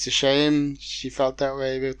 I think it's a shame she felt that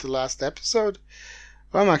way about the last episode.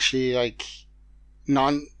 I'm actually like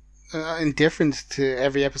indifferent to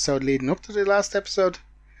every episode leading up to the last episode.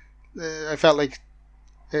 I felt like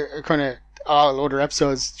kind of all other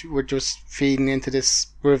episodes were just feeding into this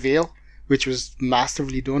reveal, which was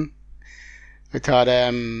masterfully done. I thought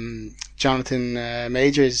Jonathan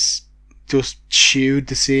Majors just chewed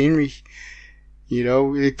the scenery. You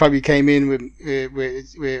know, it probably came in with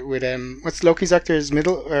what's Loki's actor's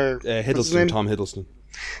Hiddleston, Tom Hiddleston.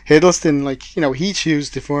 Hiddleston, like, you know, he chews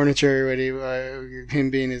the furniture with him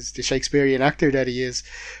being the Shakespearean actor that he is,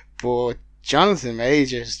 but Jonathan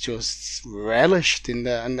Majors just relished in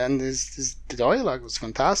that, and then the dialogue was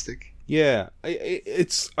fantastic. Yeah,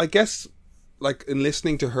 it's, I guess, like, in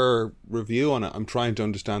listening to her review on it, I'm trying to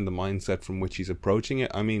understand the mindset from which he's approaching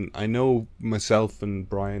it. I mean, I know myself and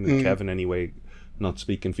Brian and Kevin anyway, not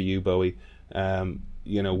speaking for you, Bowie,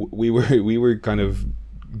 you know, we were kind of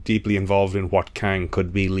deeply involved in what Kang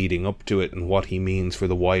could be leading up to it and what he means for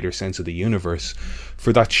the wider sense of the universe.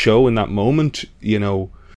 For that show in that moment, you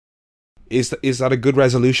know, is that a good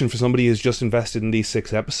resolution for somebody who's just invested in these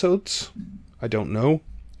 6 episodes? I don't know.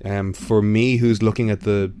 For me, who's looking at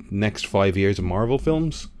the next 5 years of Marvel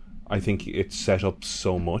films, I think it's set up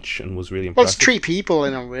so much and was really impressive. Well, it's 3 people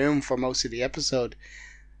in a room for most of the episode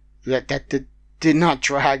that did not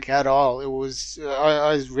drag at all. It was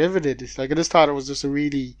I was riveted. It's like, I just thought it was just a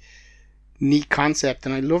really neat concept,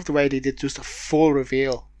 and I loved the way they did just a full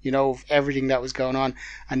reveal, you know, of everything that was going on,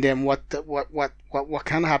 and then what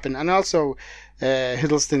can happen, and also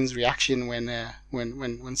Hiddleston's reaction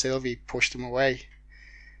when Sylvie pushed him away.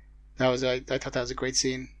 I thought that was a great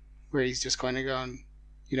scene where he's just kind of gone,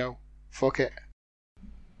 fuck it.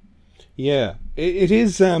 Yeah, it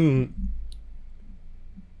is.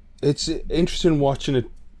 It's interesting watching it.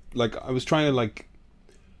 Like, I was trying to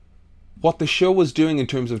what the show was doing in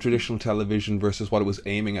terms of traditional television versus what it was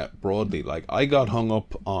aiming at broadly. Like, I got hung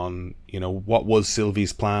up on, what was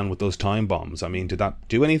Sylvie's plan with those time bombs. I mean, did that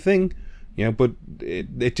do anything? But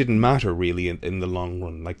it didn't matter really in the long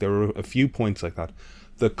run. Like, there were a few points like that.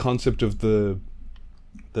 The concept of the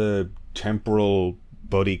temporal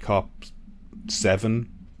buddy cop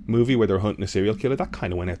 7 movie where they're hunting a serial killer, that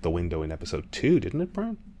kind of went out the window in episode 2, didn't it,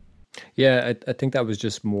 Brian? Yeah, I think that was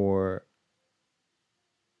just more.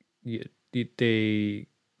 It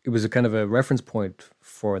was a kind of a reference point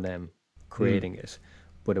for them creating it,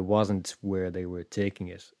 but it wasn't where they were taking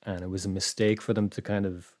it, and it was a mistake for them to kind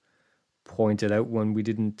of point it out when we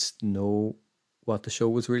didn't know what the show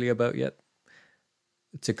was really about yet,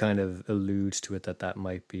 to kind of allude to it that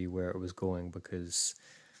might be where it was going, because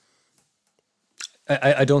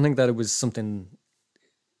I don't think that it was something.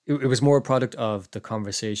 It was more a product of the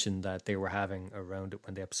conversation that they were having around it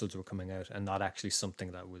when the episodes were coming out, and not actually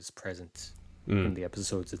something that was present in the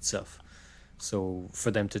episodes itself. So for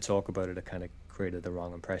them to talk about it, it kind of created the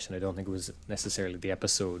wrong impression. I don't think it was necessarily the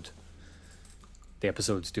episode's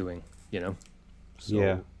doing, So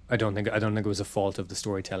yeah. I don't think it was a fault of the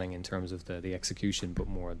storytelling in terms of the execution, but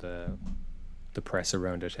more the press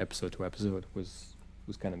around it, episode to episode, was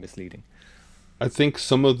kind of misleading. I think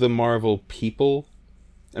some of the Marvel people,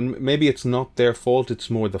 and maybe it's not their fault, it's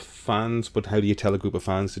more the fans, but how do you tell a group of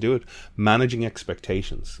fans to do it? Managing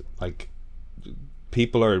expectations. Like,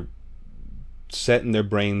 people are setting their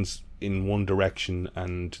brains in one direction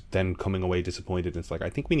and then coming away disappointed. It's like, I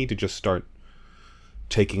think we need to just start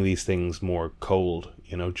taking these things more cold,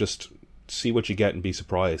 just see what you get and be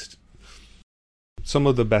surprised. Some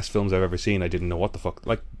of the best films I've ever seen, I didn't know what the fuck,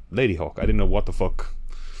 like Ladyhawke, I didn't know what the fuck.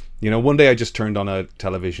 One day I just turned on a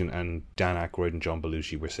television and Dan Aykroyd and John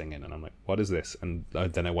Belushi were singing, and I'm like, what is this? And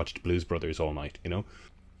then I watched Blues Brothers all night,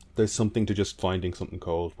 There's something to just finding something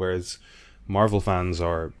cold, whereas Marvel fans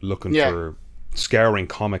are looking for scouring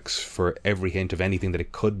comics for every hint of anything that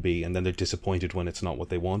it could be, and then they're disappointed when it's not what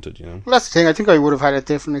they wanted, Well, that's the thing. I think I would have had a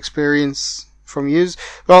different experience from you.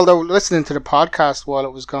 Although listening to the podcast while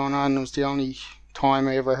it was going on, it was the only time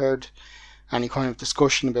I ever heard any kind of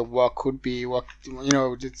discussion about what could be,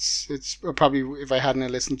 it's probably, if I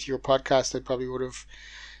hadn't listened to your podcast, I probably would have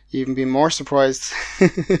even been more surprised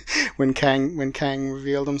when Kang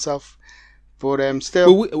revealed himself. But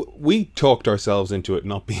still, well, we talked ourselves into it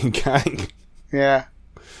not being Kang. Yeah.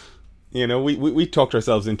 We talked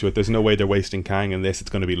ourselves into it. There's no way they're wasting Kang in this. It's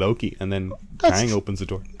going to be Loki, and then Kang opens the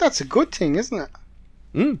door. That's a good thing, isn't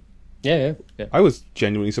it? Yeah. I was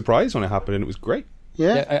genuinely surprised when it happened, and it was great.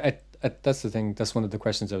 Yeah. That's the thing. That's one of the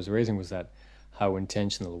questions I was raising, was that how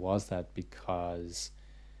intentional was that? Because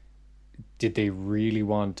did they really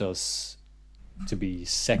want us to be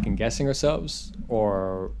second guessing ourselves,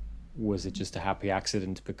 or was it just a happy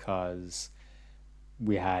accident because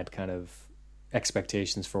we had kind of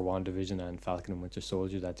expectations for WandaVision and Falcon and Winter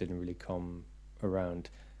Soldier that didn't really come around?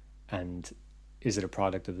 And is it a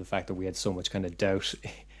product of the fact that we had so much kind of doubt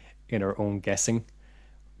in our own guessing?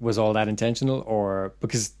 Was all that intentional, or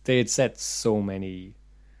because they had set so many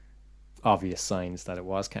obvious signs that it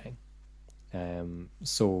was Kang?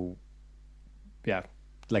 So yeah,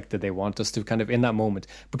 like, did they want us to kind of in that moment?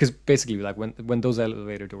 Because basically, like, when those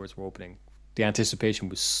elevator doors were opening, the anticipation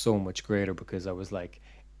was so much greater, because I was like,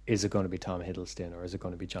 is it going to be Tom Hiddleston or is it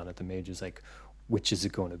going to be Jonathan Majors? Like, which is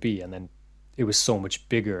it going to be? And then it was so much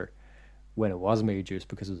bigger when it was Majors,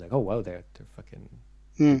 because it was like, oh wow, they're fucking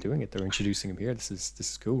doing it. They're introducing him here. This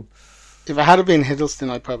is cool. If it had been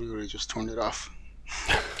Hiddleston, I probably would have just turned it off.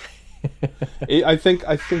 I think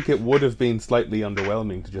it would have been slightly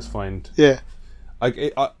underwhelming to just find. Yeah. I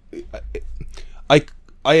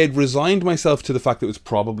had resigned myself to the fact that it was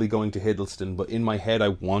probably going to Hiddleston, but in my head I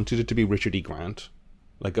wanted it to be Richard E. Grant,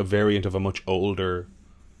 like a variant of a much older,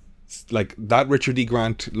 like that Richard E.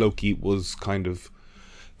 Grant Loki was kind of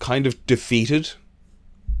defeated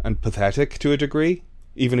and pathetic to a degree.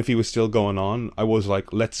 Even if he was still going on, I was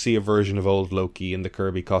like, let's see a version of old Loki in the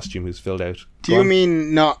Kirby costume who's filled out. Do you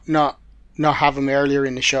mean not have him earlier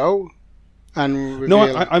in the show? And no,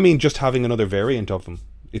 I mean just having another variant of him.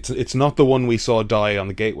 It's not the one we saw die on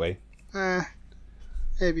the Gateway.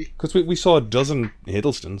 Maybe. Because we saw a dozen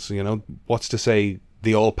Hiddlestons, what's to say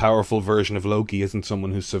the all-powerful version of Loki isn't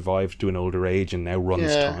someone who's survived to an older age and now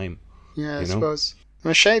runs time? Yeah, I suppose.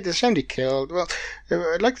 The shame he killed. Well,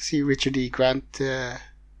 I'd like to see Richard E. Grant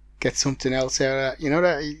get something else out of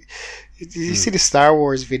that. That Did you see the Star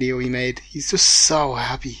Wars video he made? He's just so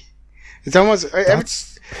happy. It's almost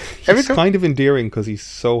He's kind of endearing because he's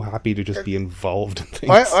so happy to just be involved in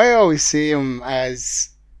things. I always see him as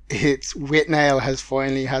it's Withnail has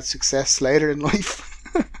finally had success later in life.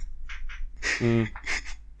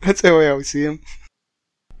 That's how I always see him.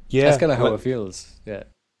 Yeah, that's kind of how it feels. Yeah,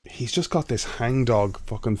 he's just got this hangdog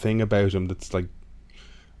fucking thing about him that's like,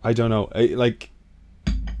 I don't know.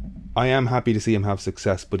 I am happy to see him have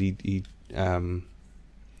success, but he just.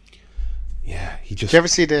 Did you ever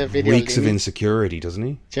see the video? Reeks of insecurity, doesn't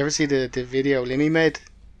he? Did you ever see the video Limmy made?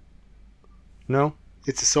 No.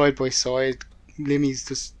 It's a side by side. Limmy's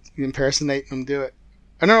just impersonating him do it.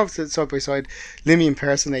 I don't know if it's side by side. Limmy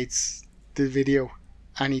impersonates the video,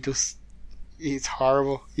 and he's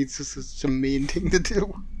horrible. It's just such a mean thing to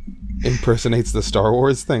do. Impersonates the Star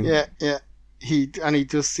Wars thing. Yeah. He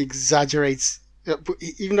just exaggerates. But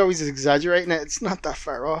even though he's exaggerating it, it's not that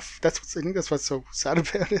far off. I think that's what's so sad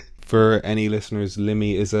about it. For any listeners,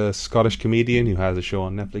 Limmy is a Scottish comedian who has a show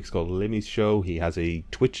on Netflix called Limmy's Show. He has a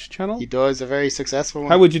Twitch channel. He does, a very successful one.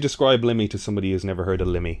 How would you describe Limmy to somebody who's never heard of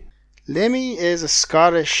Limmy? Limmy is a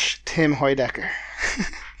Scottish Tim Heidecker.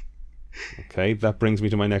 Okay, that brings me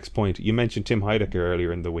to my next point. You mentioned Tim Heidecker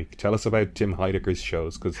earlier in the week. Tell us about Tim Heidecker's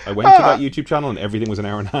shows, because I went to that YouTube channel and everything was an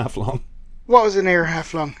hour and a half long. What was an hour and a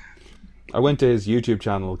half long? I went to his YouTube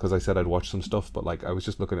channel because I said I'd watch some stuff, but I was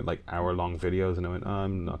just looking at hour-long videos and I went,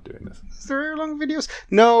 I'm not doing this. Is there hour-long videos?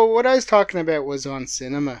 No, what I was talking about was on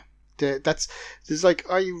cinema.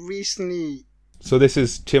 I recently... So this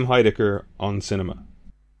is Tim Heidecker on cinema?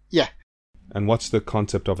 Yeah. And what's the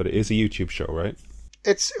concept of it? It is a YouTube show, right?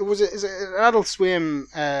 It's an Adult Swim.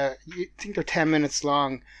 I think they're 10 minutes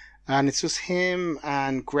long, and it's just him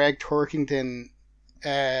and Greg Turkington,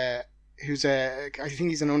 who's I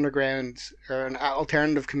think he's an underground or an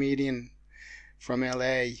alternative comedian from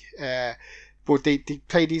LA. But they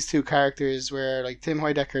play these two characters where Tim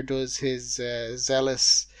Heidecker does his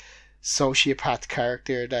zealous sociopath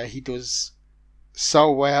character that he does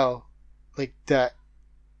so well, that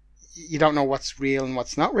you don't know what's real and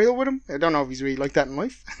what's not real with him. I don't know if he's really like that in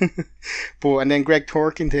life. And then Greg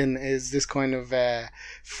Turkington is this kind of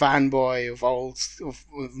fanboy of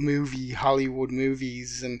Hollywood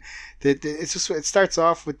movies, and it starts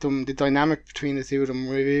off with them, the dynamic between the two of them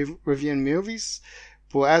reviewing movies.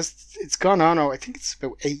 But as it's gone on, I think it's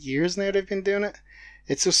about 8 years now they've been doing it.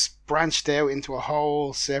 It's just branched out into a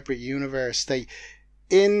whole separate universe. They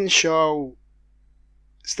in show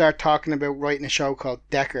start talking about writing a show called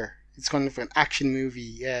Decker. It's kind of an action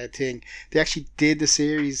movie thing. They actually did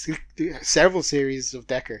several series of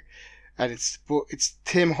Decker, and it's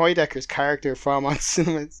Tim Heidecker's character from on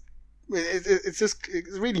cinema. It's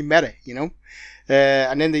really meta, you know.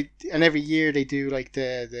 And then every year they do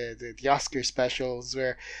the Oscar specials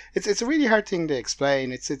where it's a really hard thing to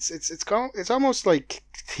explain. It's almost like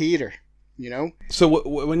theater, you know. So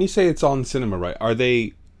when you say it's on cinema, right? Are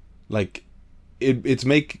they I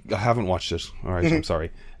haven't watched it. All right, I'm sorry.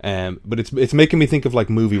 But it's making me think of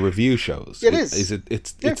movie review shows. It is.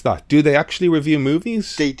 It's that. Do they actually review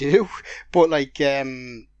movies? They do, but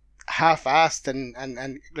half-assed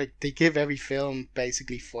and they give every film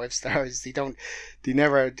basically 5 stars.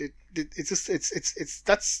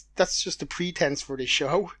 That's just a pretense for the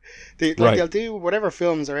show. They'll do whatever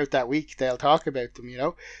films are out that week. They'll talk about them, you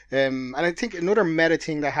know. And I think another meta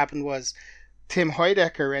thing that happened was Tim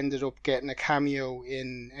Heidecker ended up getting a cameo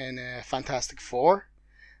in Fantastic Four,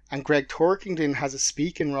 and Greg Turkington has a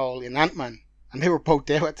speaking role in Ant-Man, and they were both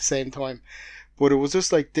there at the same time. But it was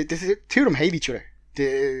just the two of them hate each other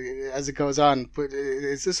as it goes on. But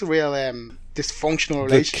it's just a real dysfunctional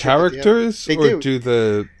relationship. The characters, do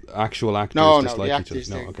the actual actors dislike each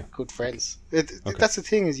other? No, okay. Good friends. That's the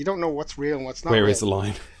thing, is you don't know what's real and what's not. Where real. Is the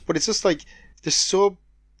line? But it's just the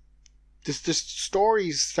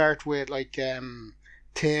stories start with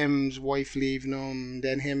Tim's wife leaving him,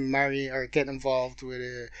 then him marrying or getting involved with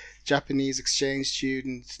a Japanese exchange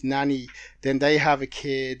student nanny. Then they have a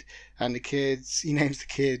kid, and he names the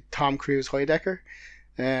kid Tom Cruise Heidecker,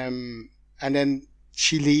 and then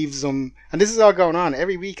she leaves him, and this is all going on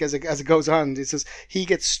every week as it goes on. It says he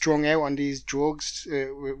gets strung out on these drugs,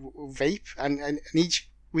 vape, and each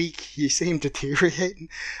week you see him deteriorating,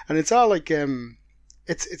 and it's all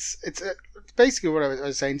it's basically what I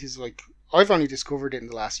was saying to you is I've only discovered it in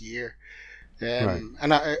the last year, right.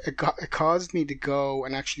 And it caused me to go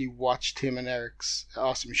and actually watch Tim and Eric's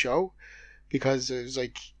awesome show, because it was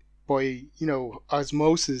by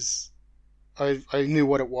osmosis, I knew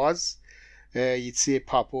what it was. You'd see it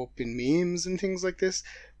pop up in memes and things like this,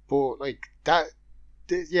 but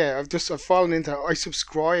I've fallen into. I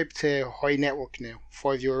subscribe to High Network now,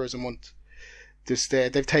 €5 a month.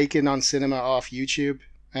 They've taken On Cinema off YouTube.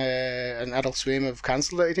 And Adult Swim have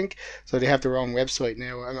cancelled it, I think, so they have their own website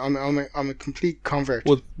now. I'm a complete convert.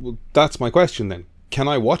 Well, that's my question then. Can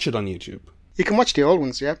I watch it on YouTube? You can watch the old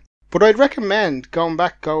ones, yeah. But I'd recommend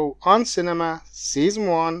go On Cinema, Season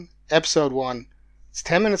 1, Episode 1. It's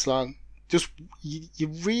 10 minutes long. Just, you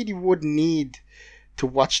really would need to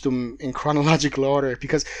watch them in chronological order,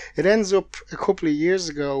 because it ends up, a couple of years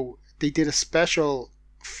ago, they did a special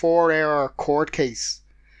 4-hour court case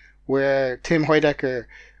where Tim Heidecker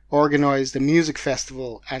organised a music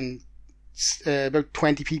festival, and about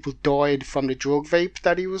 20 people died from the drug vape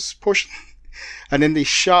that he was pushing. And then they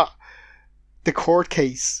shot the court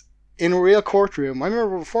case in a real courtroom. I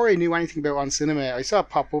remember before I knew anything about On Cinema, I saw it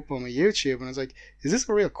pop up on my YouTube, and I was like, is this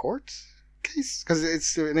a real court case? Because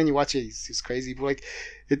and then you watch it, it's crazy. But like,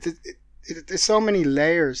 there's so many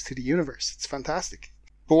layers to the universe. It's fantastic.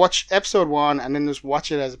 But watch episode 1 and then just watch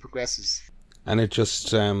it as it progresses. And it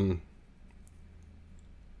just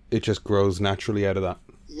grows naturally out of that.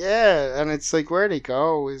 Yeah, and it's like where they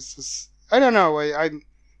go is just, I don't know. I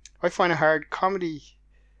find it hard. Comedy.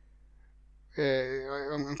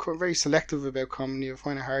 I'm very selective about comedy. I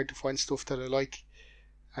find it hard to find stuff that I like,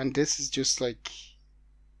 and this is just like,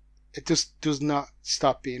 it just does not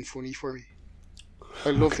stop being funny for me.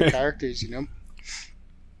 I love the characters, you know.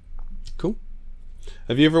 Cool.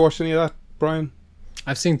 Have you ever watched any of that, Brian?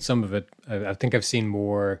 I've seen some of it. I think I've seen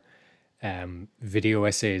more video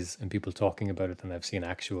essays and people talking about it than I've seen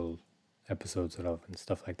actual episodes of and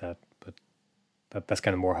stuff like that. But that's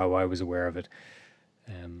kind of more how I was aware of it.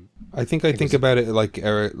 I think about it like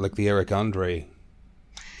the Eric Andre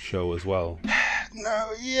show as well. No,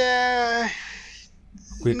 yeah.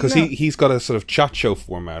 Because he's got a sort of chat show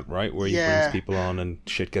format, right? Where he brings people on and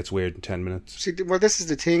shit gets weird in 10 minutes. See, well, this is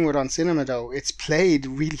the thing with On Cinema, though. It's played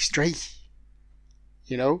really straight.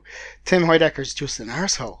 You know, Tim Heidecker's just an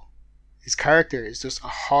arsehole. His character is just a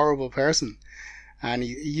horrible person, and he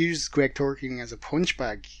uses Greg Turking as a punch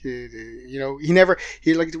bag. You know, he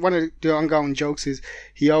like one of the ongoing jokes is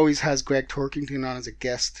he always has Greg Turkington on as a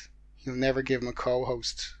guest. He'll never give him a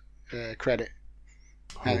co-host credit.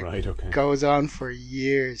 And right, okay. It goes on for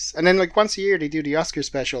years, and then like once a year they do the Oscar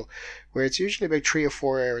special, where it's usually about 3 or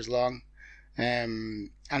 4 hours long.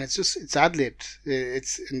 And it's ad-libbed.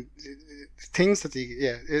 It's things that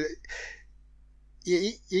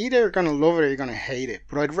you're either going to love it or you're going to hate it.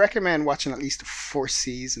 But I'd recommend watching at least the first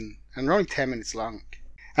season, and they're only 10 minutes long.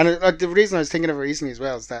 And the reason I was thinking of it recently as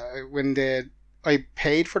well is that when I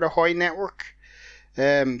paid for the High Network,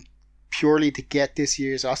 purely to get this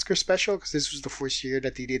year's Oscar special, because this was the first year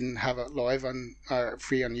that they didn't have it live on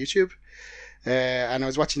free on YouTube. And I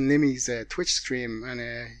was watching Limmy's Twitch stream,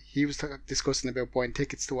 and he was discussing about buying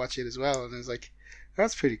tickets to watch it as well, and I was like,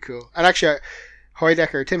 that's pretty cool. And actually,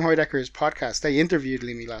 Tim Heidecker's podcast, they interviewed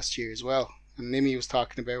Limmy last year as well, and Limmy was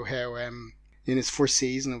talking about how in his first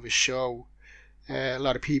season of his show, a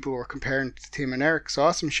lot of people were comparing to Tim and Eric's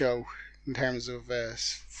awesome show in terms of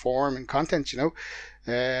form and content, you know,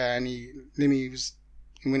 and Limmy was,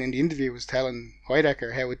 when in the interview, was telling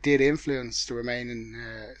Heidecker how it did influence the remaining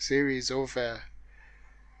series of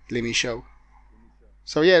Limmy show.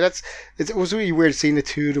 So yeah, it was really weird seeing the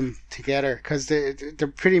two of them together, because they're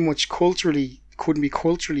pretty much couldn't be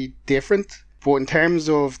culturally different, but in terms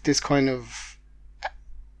of this kind of,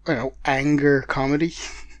 you know, anger comedy,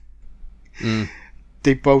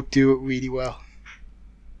 they both do it really well.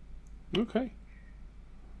 Okay.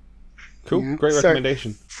 Cool. Yeah. Great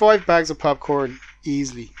recommendation. 5 bags of popcorn,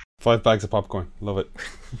 easily. 5 bags of popcorn. Love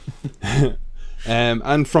it.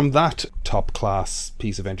 And from that top class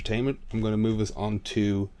piece of entertainment, I'm going to move us on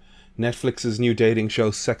to Netflix's new dating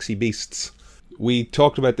show, Sexy Beasts. We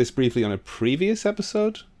talked about this briefly on a previous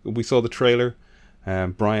episode. We saw the trailer.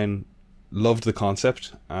 Brian loved the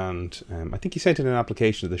concept, and I think he sent in an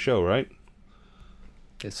application to the show, right?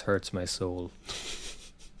 This hurts my soul.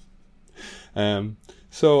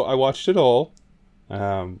 So I watched it all.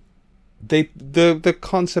 The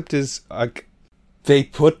concept is like, they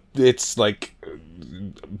put, it's like,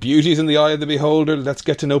 beauty's in the eye of the beholder. Let's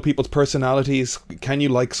get to know people's personalities. Can you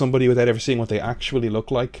like somebody without ever seeing what they actually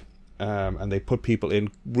look like? And they put people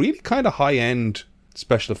in really kind of high-end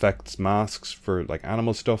special effects masks for like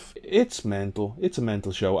animal stuff. It's mental. It's a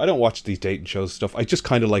mental show. I don't watch these dating shows stuff. I just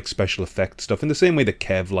kind of like special effects stuff in the same way that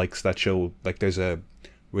Kev likes that show. Like there's a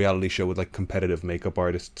reality show with like competitive makeup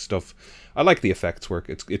artist stuff. I like the effects work.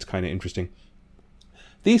 It's kind of interesting.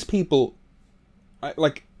 These people,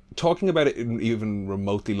 like talking about it in even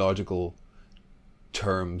remotely logical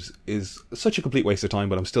terms is such a complete waste of time,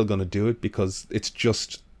 but I'm still going to do it because it's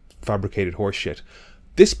just fabricated horseshit.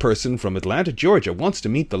 This person from Atlanta, Georgia wants to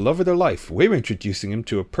meet the love of their life. We're introducing him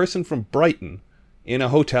to a person from Brighton in a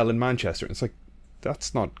hotel in Manchester. It's like,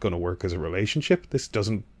 that's not going to work as a relationship. This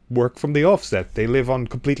doesn't work from the offset. They live on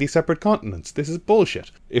completely separate continents. This is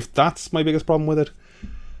bullshit. If that's my biggest problem with it.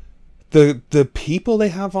 The people they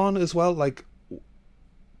have on as well, like,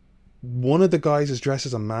 one of the guys is dressed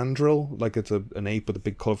as a mandrill, like it's an ape with a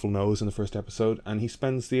big colourful nose in the first episode, and he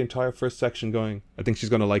spends the entire first section going, I think she's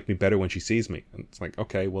going to like me better when she sees me. And it's like,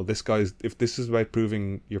 okay, well, this guy's, if this is about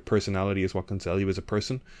proving your personality is what can sell you as a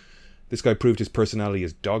person, this guy proved his personality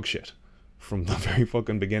is dog shit from the very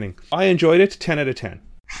fucking beginning. I enjoyed it, 10 out of 10.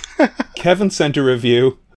 Kevin sent a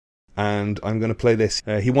review, and I'm going to play this.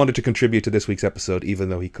 He wanted to contribute to this week's episode, even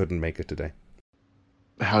though he couldn't make it today.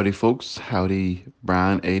 Howdy folks, howdy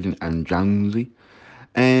Brian, Aidan and Jonesy.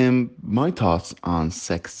 My thoughts on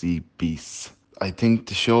Sexy Beasts. I think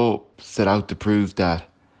the show set out to prove that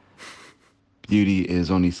beauty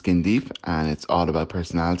is only skin deep and it's all about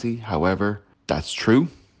personality. However, that's true.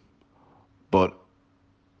 But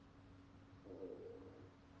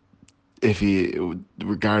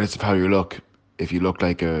regardless of how you look, if you look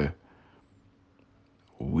like a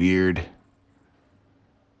weird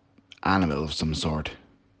animal of some sort,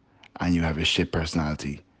 and you have a shit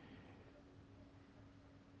personality,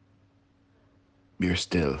 you're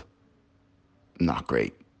still not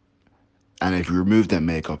great. And if you remove that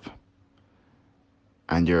makeup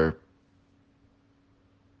and you're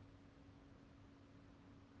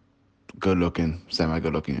good looking, semi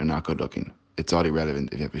good looking, or not good looking, it's all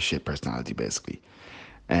irrelevant if you have a shit personality, basically.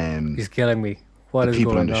 He's killing me. What is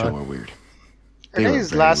people going on the on? show are weird. Are they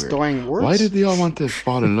his last dying words? Why did they all want to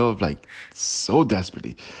fall in love like so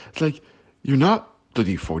desperately? It's like, you're not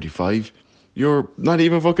bloody 45. You're not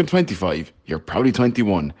even fucking 25. You're probably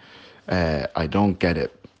 21. I don't get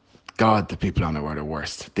it. God, the people on it were the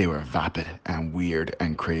worst. They were vapid and weird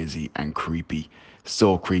and crazy and creepy.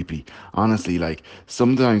 So creepy. Honestly, like,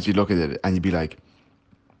 sometimes you look at it and you'd be like,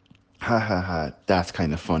 ha ha ha, that's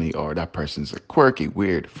kind of funny, or that person's like quirky,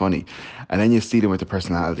 weird, funny. And then you see them with the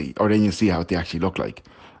personality, or then you see how they actually look like.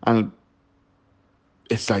 And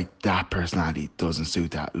it's like that personality doesn't suit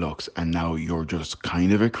that looks, and now you're just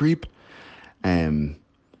kind of a creep. It's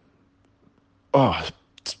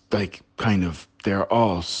like kind of, they're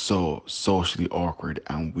all so socially awkward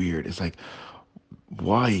and weird. It's like,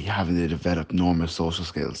 why haven't they developed normal social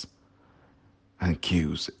skills and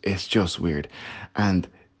cues? It's just weird. And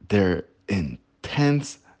they're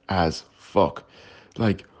intense as fuck.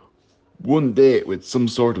 Like, one date with some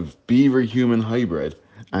sort of beaver human hybrid,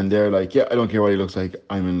 and they're like, yeah, I don't care what he looks like,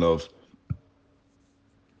 I'm in love.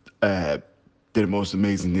 They're the most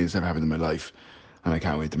amazing things that ever happened in my life, and I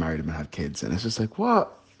can't wait to marry them and have kids. And it's just like,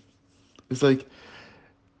 what? It's like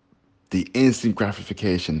the instant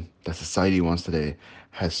gratification that society wants today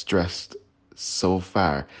has stressed so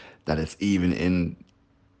far that it's even in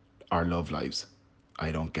our love lives.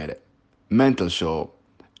 I don't get it. Mental show.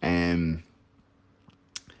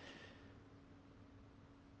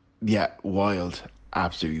 Yeah, wild.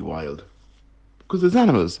 Absolutely wild. Because there's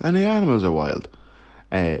animals, and the animals are wild.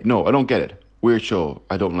 No, I don't get it. Weird show.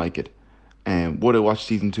 I don't like it. Would I watch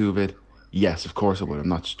season 2 of it? Yes, of course I would. I'm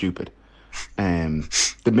not stupid.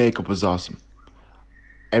 The makeup was awesome.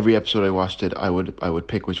 Every episode I watched it, I would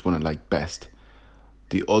pick which one I liked best.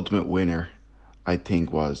 The ultimate winner, I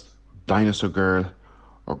think, was Dinosaur Girl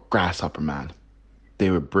or Grasshopper Man.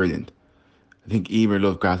 They were brilliant. I think Emer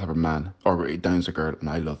loved Grasshopper Man, or Dinosaur Girl, and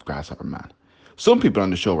I loved Grasshopper Man. Some people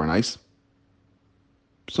on the show were nice.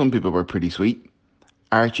 Some people were pretty sweet.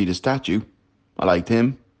 Archie the statue, I liked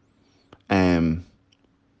him.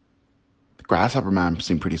 Grasshopper Man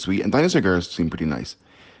seemed pretty sweet, and Dinosaur Girls seemed pretty nice.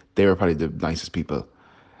 They were probably the nicest people.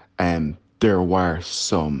 There were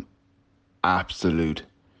some absolute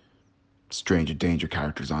stranger danger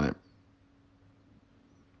characters on it.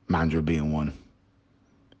 Mandrill being one.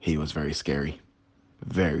 He was very scary.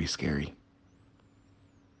 Very scary.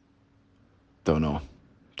 Don't know.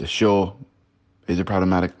 The show, is it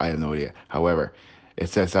problematic? I have no idea. However, it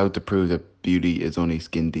sets out to prove that beauty is only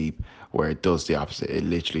skin deep, where it does the opposite. It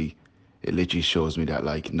literally shows me that,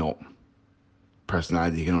 like, no,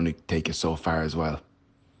 personality can only take you so far as well.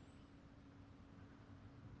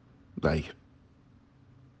 Like,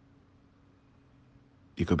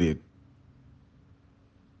 you could be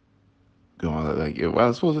well,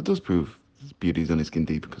 I suppose it does prove beauty is only skin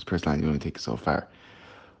deep, because personality only takes you so far.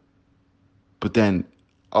 But then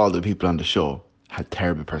all the people on the show had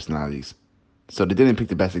terrible personalities, so they didn't pick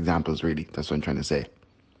the best examples, really. That's what I'm trying to say.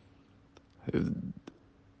 The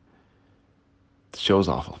show's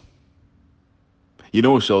awful. You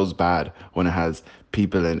know a show's bad when it has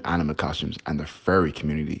people in animal costumes and the furry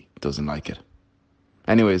community doesn't like it.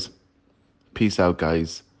 Anyways, peace out,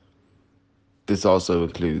 guys. This also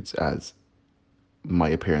includes as my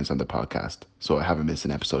appearance on the podcast, so I haven't missed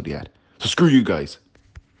an episode yet. So screw you guys.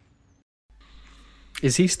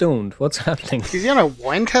 Is he stoned? What's happening? Is he on a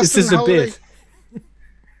wine testing This is a holiday?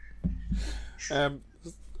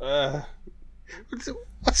 bit.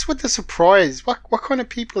 What's with the surprise? What kind of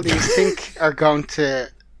people do you think are going to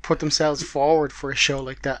put themselves forward for a show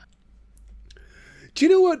like that? Do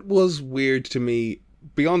you know what was weird to me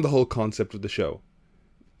beyond the whole concept of the show?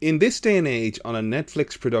 In this day and age, on a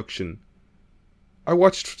Netflix production, I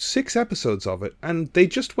watched 6 episodes of it, and they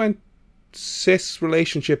just went cis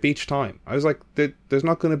relationship each time. I was like, there's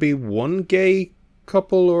not going to be one gay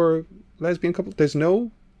couple or lesbian couple. There's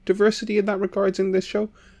no diversity in that regards in this show.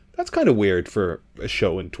 That's kind of weird for a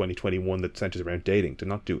show in 2021 that centers around dating to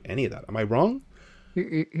not do any of that. Am I wrong?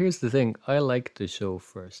 Here's the thing. I like the show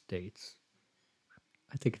First Dates.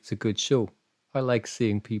 I think it's a good show. I like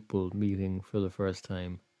seeing people meeting for the first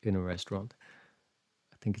time in a restaurant.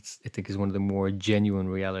 I think it's one of the more genuine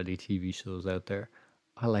reality TV shows out there.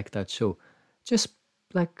 I like that show. Just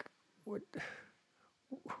like,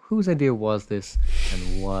 whose idea was this,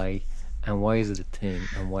 and why? And why is it a thing?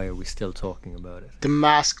 And why are we still talking about it? The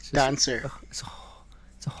Masked Dancer. It's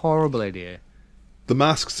a horrible idea. The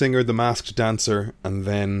Masked Singer, The Masked Dancer, and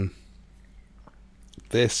then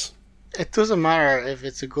this. It doesn't matter if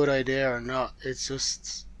it's a good idea or not. It's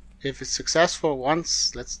just, if it's successful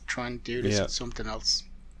once, let's try and do this with something else.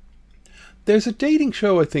 There's a dating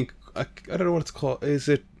show, I think, I don't know what it's called. I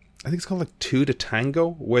think it's called like Two to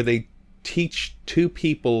Tango, where they teach 2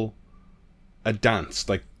 people a dance.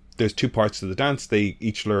 Like, there's 2 parts to the dance. They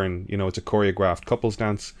each learn, it's a choreographed couples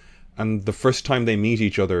dance. And the first time they meet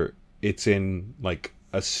each other, it's in like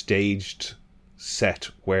a staged set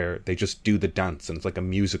where they just do the dance, and it's like a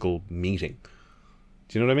musical meeting.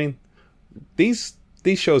 Do you know what I mean? These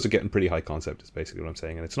shows are getting pretty high concept, is basically what I'm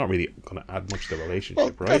saying, and it's not really going to add much to the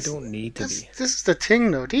relationship, right? They don't need to be. This is the thing,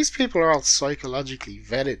 though. These people are all psychologically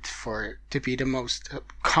vetted for it to be the most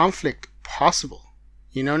conflict possible.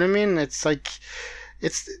 You know what I mean? It's like,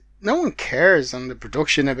 no one cares on the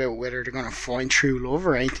production about whether they're going to find true love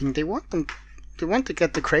or anything. They want to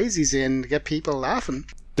get the crazies in, to get people laughing.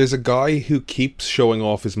 There's a guy who keeps showing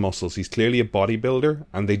off his muscles. He's clearly a bodybuilder,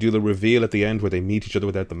 and they do the reveal at the end where they meet each other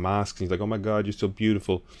without the masks. And he's like, "Oh my God, you're so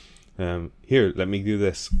beautiful. Here, let me do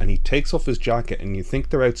this." And he takes off his jacket, and you think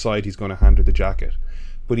they're outside, he's going to hand her the jacket.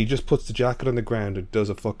 But he just puts the jacket on the ground and does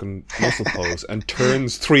a fucking muscle pose and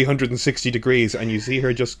turns 360 degrees, and you see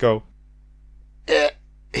her just go...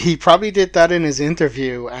 He probably did that in his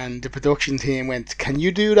interview, and the production team went, "Can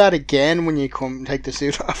you do that again when you come and take the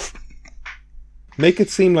suit off?" Make it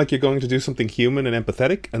seem like you're going to do something human and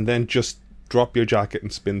empathetic, and then just drop your jacket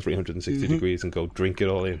and spin 360 degrees and go drink it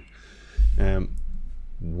all in.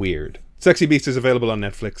 Weird. Sexy Beast is available on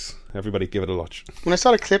Netflix. Everybody give it a watch. When I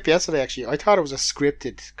saw the clip yesterday, actually, I thought it was a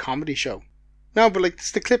scripted comedy show. No, but like,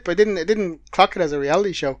 it's the clip. I didn't clock it as a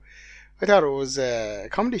reality show. I thought it was a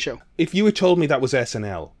comedy show. If you had told me that was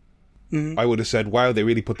SNL, I would have said, wow, they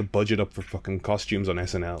really put the budget up for fucking costumes on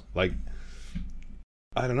SNL. Like,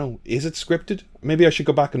 I don't know. Is it scripted? Maybe I should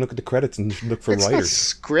go back and look at the credits and look for writers.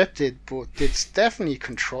 It's not scripted, but it's definitely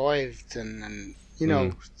contrived and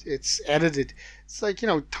it's edited. It's like,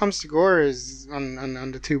 Tom Segura is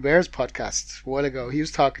on the Two Bears podcast a while ago. He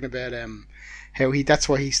was talking about how that's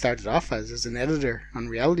why he started off as an editor on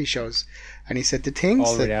reality shows. And he said the things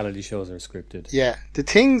all reality shows are scripted. Yeah, the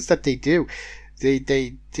things that they do, they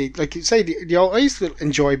like you say, I used to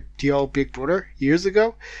enjoy the old Big Brother years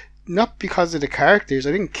ago, not because of the characters.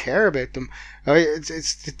 I didn't care about them.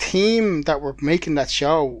 It's the team that were making that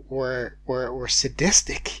show were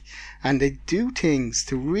sadistic, and they do things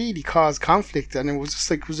to really cause conflict, and it was just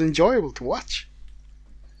like, it was enjoyable to watch.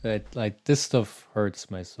 Like, this stuff hurts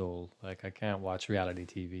my soul. Like, I can't watch reality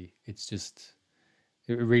TV. It's just,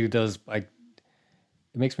 it really does. It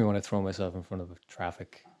makes me want to throw myself in front of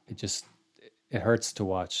traffic. It hurts to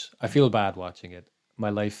watch. I feel bad watching it. My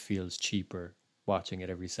life feels cheaper watching it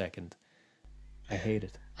every second. I hate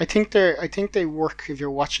it. I think they work if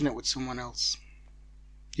you're watching it with someone else,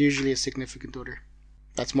 usually a significant other.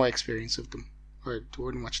 That's my experience of them. Or I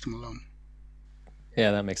wouldn't watch them alone.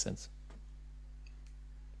 Yeah, that makes sense.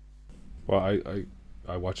 Well,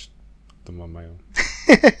 I watched them on my own.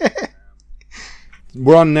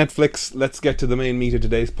 We're on Netflix. Let's get to the main meat of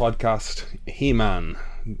today's podcast. He-Man.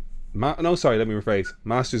 Let me rephrase.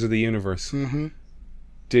 Masters of the Universe. Mm-hmm.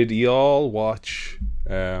 Did y'all watch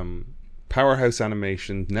Powerhouse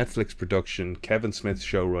Animation, Netflix production, Kevin Smith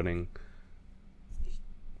show running,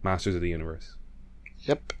 Masters of the Universe.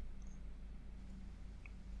 Yep.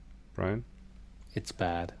 Brian? It's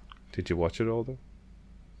bad. Did you watch it all though?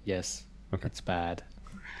 Yes. Okay. It's bad.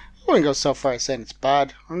 I wouldn't go so far as saying it's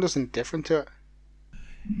bad. I'm just indifferent to it.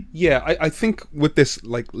 Yeah, I think with this,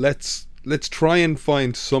 like, let's try and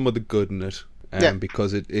find some of the good in it,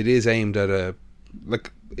 because it is aimed at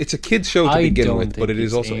it's a kids show to begin with, but it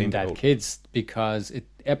is also aimed at kids, because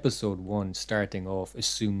episode 1 starting off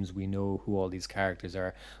assumes we know who all these characters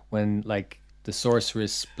are. When like the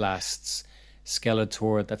sorceress blasts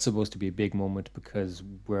Skeletor, that's supposed to be a big moment because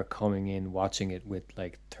we're coming in watching it with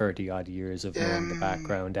like 30 odd years of knowing the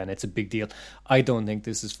background, and it's a big deal. I don't think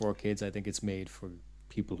this is for kids. I think it's made for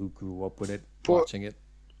people who grew up with it, watching it.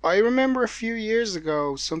 I remember a few years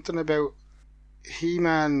ago something about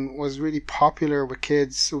He-Man was really popular with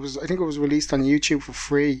kids. I think it was released on YouTube for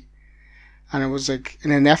free, and it was like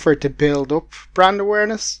in an effort to build up brand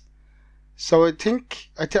awareness. So I think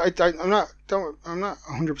I'm not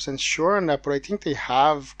 100% sure on that, but I think they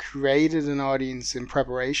have created an audience in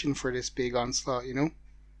preparation for this big onslaught. You know.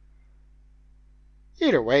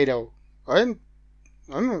 Either way, though, I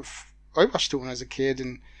watched it when I was a kid,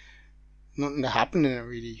 and nothing that happened in it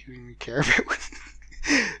really made me care about.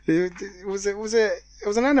 It was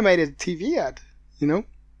an animated TV ad, you know.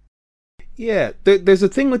 Yeah, there's a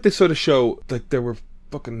thing with this sort of show, like there were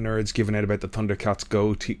fucking nerds giving out about the Thundercats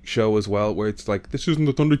Go show as well, where it's like, this isn't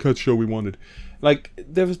the Thundercats show we wanted. Like,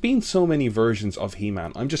 there's been so many versions of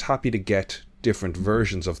He-Man. I'm just happy to get different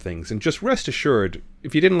versions of things, and just rest assured,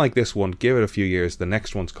 if you didn't like this one, give it a few years, the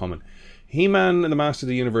next one's coming. He-Man and the Master of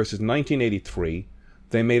the Universe is 1983.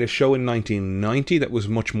 They made a show in 1990 that was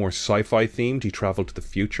much more sci-fi themed. He travelled to the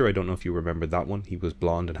future. I don't know if you remember that one. He was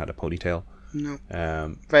blonde and had a ponytail. No.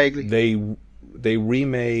 Vaguely. They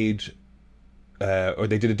remade, or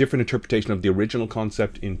they did a different interpretation of the original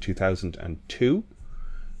concept in 2002.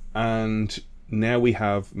 And now we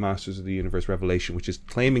have Masters of the Universe Revelation, which is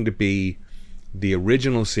claiming to be the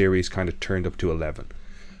original series kind of turned up to 11.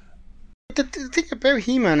 The thing about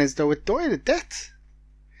He-Man is, though, it died a death.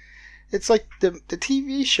 It's like the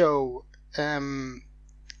TV show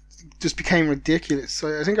just became ridiculous.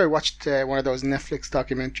 So I think I watched one of those Netflix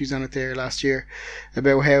documentaries on it there last year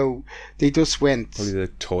about how they just went probably the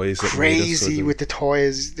toys crazy with the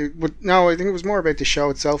toys. No, I think it was more about the show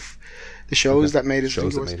itself, the shows that made it.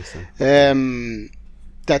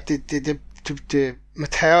 That the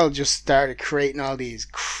Mattel just started creating all these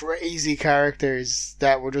crazy characters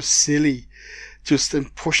that were just silly, just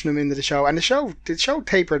pushing them into the show, and the show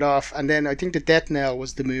tapered off, and then I think the death knell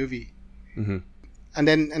was the movie. Mm-hmm. And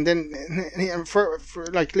then for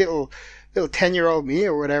like little 10-year-old me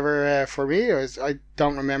or whatever, for me, I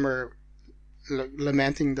don't remember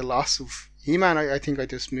lamenting the loss of He-Man. I think I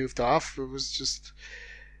just moved off. It was just,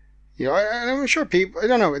 you know, I'm sure people, I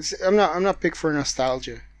don't know, I'm not big for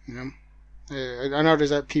nostalgia, you know. I know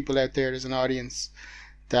there's people out there, there's an audience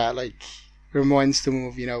that like reminds them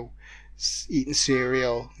of, you know, eating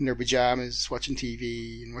cereal in their pajamas, watching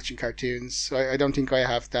TV and watching cartoons. So I don't think I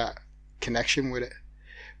have that connection with it.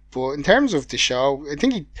 But in terms of the show, I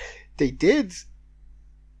think they did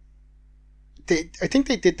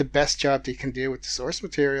the best job they can do with the source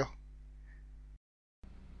material.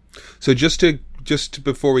 So just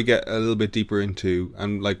before we get a little bit deeper into,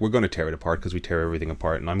 and like we're going to tear it apart because we tear everything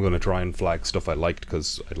apart, and I'm going to try and flag stuff I liked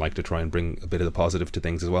because I'd like to try and bring a bit of the positive to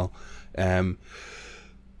things as well.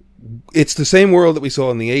 It's the same world that we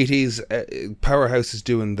saw in the 80s. Powerhouse is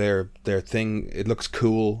doing their thing. It looks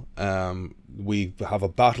cool. We have a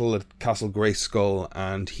battle at Castle Grayskull,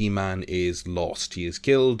 and He-Man is lost. He is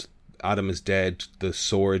killed. Adam is dead. The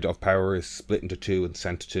Sword of Power is split into two and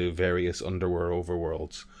sent to various underworld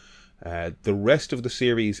overworlds. The rest of the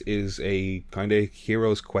series is a kind of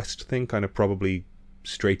hero's quest thing, kind of probably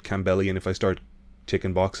straight Campbellian if I start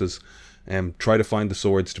ticking boxes. Try to find the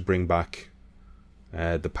swords to bring back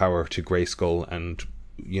the power to Grayskull, and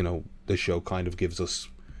you know, the show kind of gives us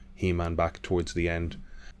He-Man back towards the end,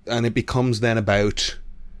 and it becomes then about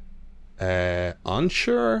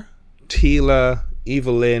Anshur, Teela,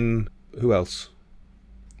 Evelyn, who else?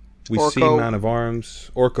 We Orko. see Man of Arms.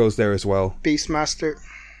 Orko's there as well. Beastmaster.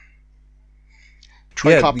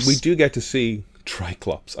 Triclops. Yeah, we do get to see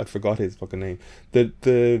Triclops. I forgot his fucking name.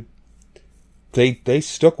 They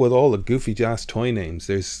stuck with all the goofy ass toy names.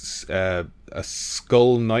 There's a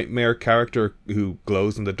Skull Nightmare character who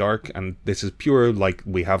glows in the dark, and this is pure like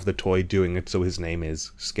we have the toy doing it, so his name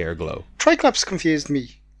is Scareglow. Triclops confused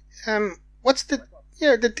me. What's the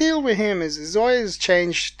Yeah, the deal with him is his eyes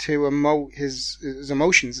changed to emote his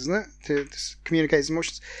emotions, isn't it? To communicate his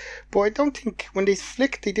emotions. But I don't think when they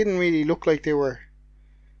flicked, they didn't really look like they were.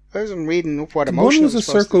 I wasn't reading up what emotion. One was a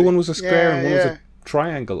circle, one was a square, Yeah, and one yeah. was a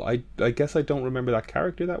triangle. I guess I don't remember that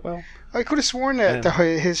character that well. I could have sworn that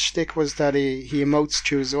his shtick was that he emotes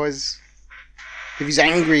through his eyes. If he's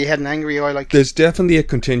angry, he had an angry eye. Like, There's definitely a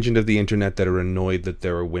contingent of the internet that are annoyed that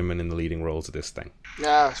there are women in the leading roles of this thing.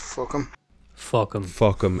 fuck him. Fuck him.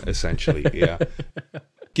 Fuck them, essentially, yeah.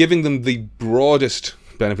 Giving them the broadest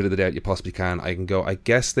benefit of the doubt you possibly can, I can go, I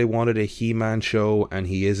guess they wanted a He-Man show, and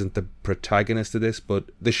he isn't the protagonist of this,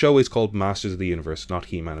 but the show is called Masters of the Universe, not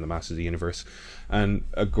He-Man and the Masters of the Universe. And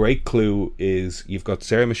a great clue is you've got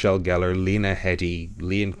Sarah Michelle Gellar, Lena Headey,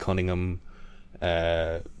 Liam Cunningham,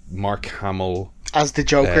 Mark Hamill As the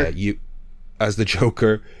Joker. As the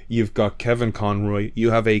Joker. You've got Kevin Conroy.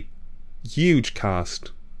 You have a huge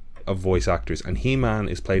cast of voice actors, and He-Man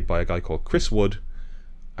is played by a guy called Chris Wood.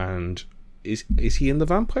 And is he in the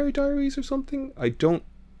Vampire Diaries or something? I don't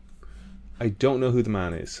know who the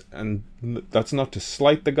man is, and that's not to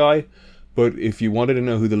slight the guy, but if you wanted to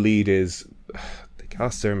know who the lead is, they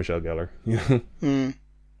cast Sarah Michelle Gellar.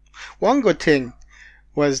 One good thing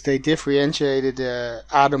was they differentiated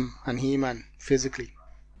Adam and He-Man physically.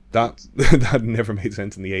 That never made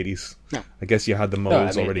sense in the 80s. No. I guess you had the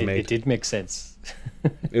molds already made. It did make sense.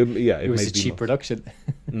 It was made a cheap production.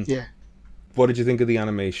 Yeah. What did you think of the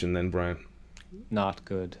animation then, Brian? Not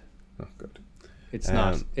good. Oh, good. It's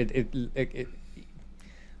not. It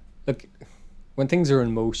look, when things are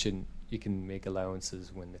in motion, you can make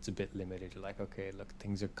allowances. When it's a bit limited, you're like, okay, look,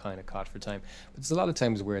 things are kind of caught for time. But there's a lot of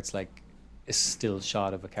times where it's like a still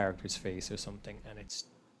shot of a character's face or something, and it's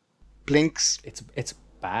Blinks. It's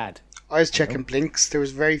bad. I was checking blinks. There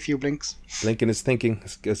was very few blinks. Blinking is thinking,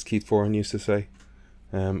 as Keith Foran used to say,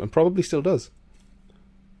 and probably still does.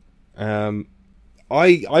 I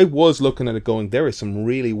was looking at it going, there is some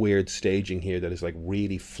really weird staging here that is like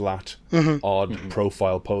really flat, odd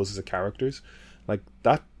profile poses of characters. Like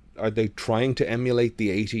that, are they trying to emulate the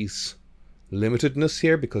 80s limitedness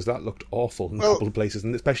here? Because that looked awful in a couple of places,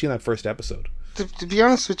 and especially in that first episode. To be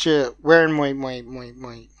honest with you, wearing my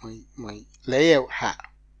layout hat,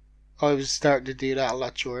 I was starting to do that a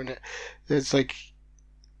lot during it. It's like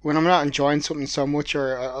when I'm not enjoying something so much,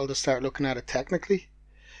 or I'll just start looking at it technically.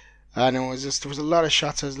 And there was a lot of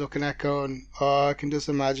shots I was looking at going, oh, I can just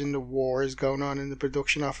imagine the wars going on in the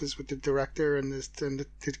production office with the director and the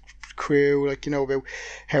crew, like, you know, about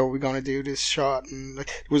how are we going to do this shot. And like,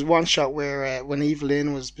 there was one shot where when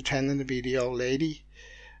Evelyn was pretending to be the old lady,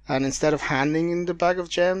 and instead of handing in the bag of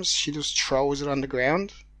gems, she just throws it on the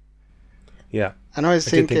ground. Yeah. And I was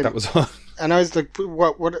did thinking, think that was on. and I was like,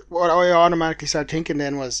 what I automatically started thinking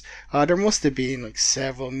then was, there must have been like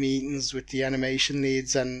several meetings with the animation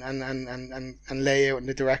leads and layout and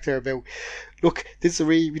the director about, look, this is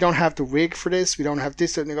we don't have the rig for this, we don't have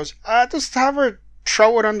this, and he goes, just have her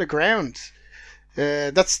throw it on the ground.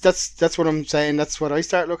 That's what I'm saying. That's what I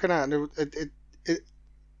start looking at, and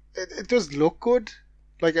it does look good.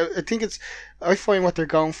 Like, I think I find what they're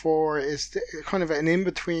going for is kind of an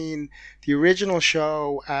in-between the original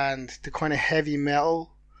show and the kind of heavy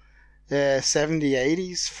metal 70s,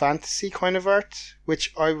 80s fantasy kind of art,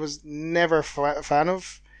 which I was never a fan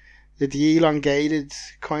of. The elongated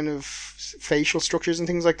kind of facial structures and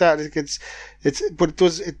things like that.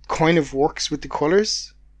 It kind of works with the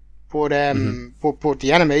colours. But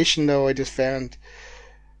the animation, though, I just found,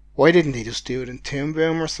 why didn't they just do it in Toon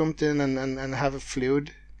Boom or something and have it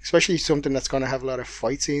fluid? Especially something that's going to have a lot of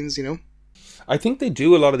fight scenes, you know? I think they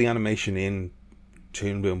do a lot of the animation in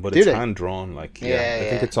Toon Boom, but it's hand-drawn. Like, I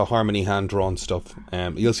think it's a Harmony hand-drawn stuff.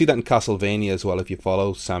 You'll see that in Castlevania as well. If you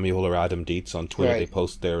follow Samuel or Adam Dietz on Twitter, they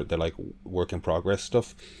post their like work-in-progress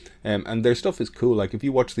stuff. And their stuff is cool. Like, if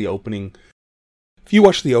you watch the opening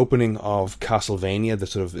of Castlevania, the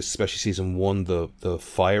sort of, especially season 1, the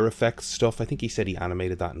fire effects stuff, I think he said he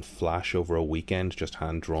animated that in Flash over a weekend, just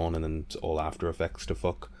hand drawn, and then all After Effects to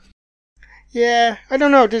fuck. Yeah, I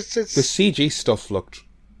don't know. The CG stuff looked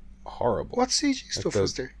horrible. What CG stuff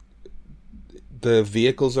was there? The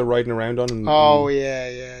vehicles are riding around on.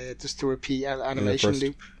 Yeah. Just to repeat animation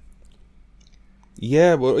loop.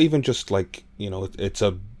 Yeah, well, even just like, you know, it's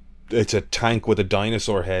a tank with a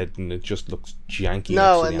dinosaur head, and it just looks janky.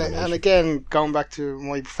 No, and again, going back to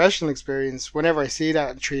my professional experience, whenever I see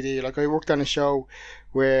that in 3D, like I worked on a show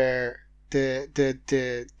where the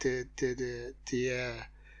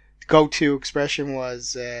go-to expression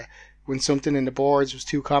was when something in the boards was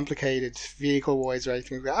too complicated, vehicle-wise or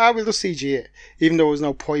anything, we'll just CG it, even though there was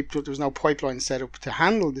no pipeline set up to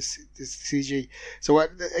handle this CG. So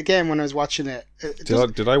again, when I was watching it,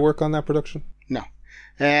 did I work on that production? No.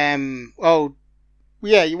 Oh,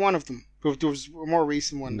 yeah, you're one of them. But there was a more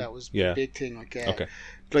recent one that was a big thing. Okay.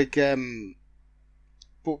 But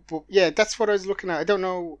yeah, that's what I was looking at. I don't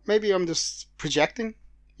know. Maybe I'm just projecting,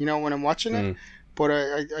 when I'm watching it. But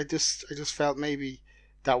I just felt maybe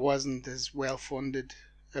that wasn't as well funded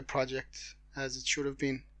a project as it should have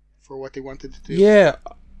been for what they wanted to do. Yeah,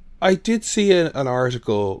 I did see an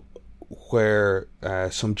article where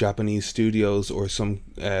some Japanese studios or some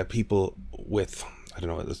people with, I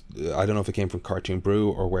don't know if it came from Cartoon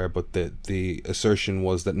Brew or where, but the assertion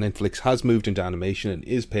was that Netflix has moved into animation and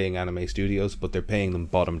is paying anime studios, but they're paying them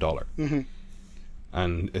bottom dollar. Mm-hmm.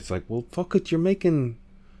 And it's like, well, fuck it, you're making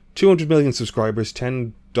 200 million subscribers,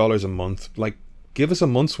 $10 a month. Like, give us a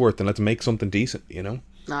month's worth and let's make something decent,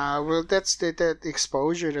 Nah, well, that's the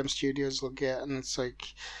exposure them studios will get, and it's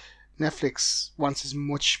like Netflix wants as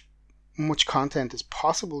much content as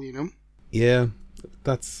possible, Yeah,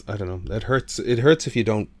 that's, I don't know. It hurts if you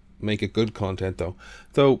don't make it good content, though.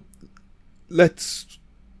 So, what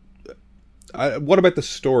about the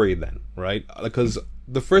story then, right? Because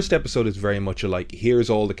the first episode is very much like, here's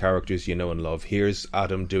all the characters you know and love. Here's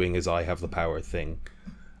Adam doing his I have the power thing.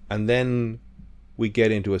 And then we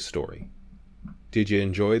get into a story. Did you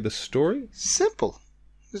enjoy the story? Simple.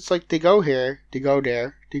 It's like they go here, they go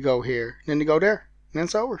there, they go here, then they go there, and then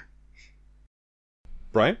it's over.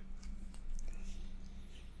 Brian?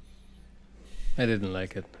 I didn't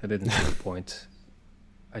like it. I didn't see the point.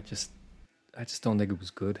 I just don't think it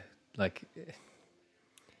was good. Like,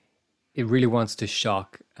 it really wants to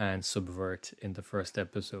shock and subvert in the first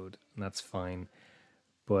episode, and that's fine.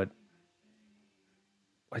 But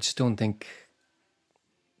I just don't think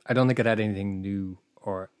it had anything new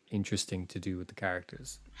or interesting to do with the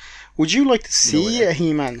characters. Would you like to see a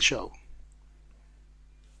He-Man show?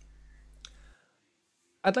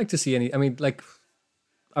 I'd like to see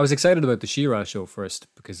I was excited about the She-Ra show first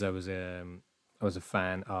because I was a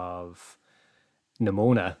fan of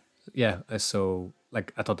Nimona. Yeah, so I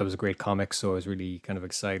thought that was a great comic, so I was really kind of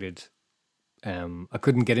excited. I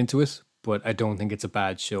couldn't get into it, but I don't think it's a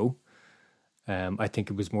bad show. I think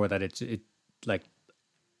it was more that it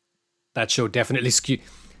that show definitely skewed.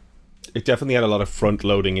 It definitely had a lot of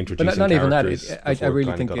front-loading introducing but not even that. I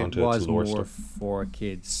really think it was more for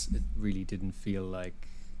kids. It really didn't feel like,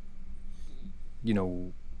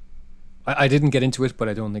 I didn't get into it, but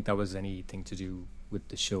I don't think that was anything to do with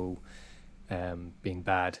the show being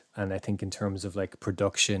bad. And I think in terms of like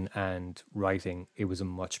production and writing, it was a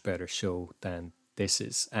much better show than this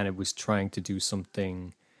is. And it was trying to do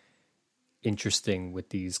something interesting with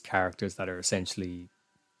these characters that are essentially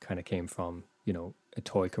kind of came from, a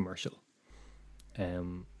toy commercial.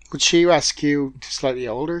 Would she rescue to slightly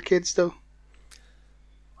older kids though?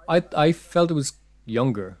 I felt it was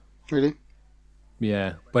younger. Really?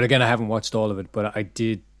 Yeah, but again, I haven't watched all of it, but I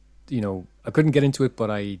did, I couldn't get into it, but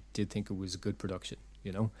I did think it was a good production,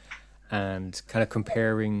 and kind of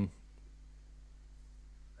comparing.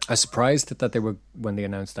 I was surprised that they were, when they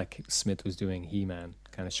announced that Smith was doing He-Man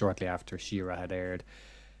kind of shortly after She-Ra had aired.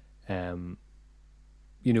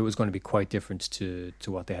 It was going to be quite different to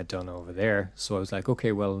what they had done over there. So I was like,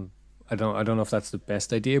 okay, well, I don't know if that's the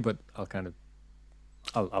best idea, but I'll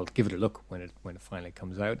give it a look when it finally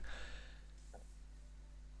comes out.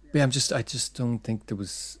 But yeah, I just don't think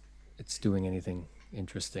it's doing anything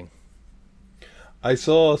interesting. I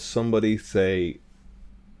saw somebody say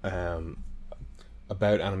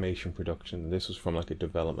about animation production, this was from like a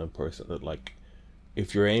development person, that like,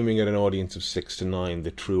 if you're aiming at an audience of 6 to 9,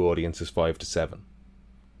 the true audience is 5 to 7.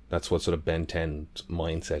 That's what sort of Ben 10's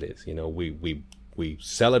mindset is. We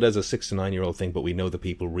sell it as a 6 to 9 year old thing, but we know the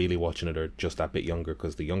people really watching it are just that bit younger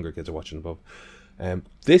because the younger kids are watching above.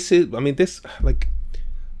 This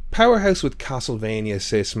Powerhouse with Castlevania,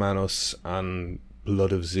 Seis Manos, and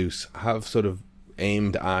Blood of Zeus have sort of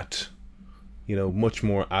aimed at, much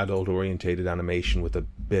more adult orientated animation with a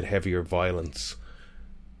bit heavier violence.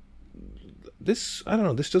 This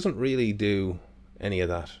doesn't really do any of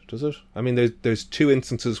that, does it? I mean, there's 2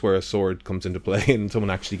 instances where a sword comes into play and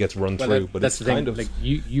someone actually gets run through, but that's it's kind of like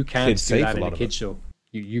you can't do that in a kid's show.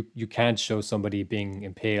 You can't show somebody being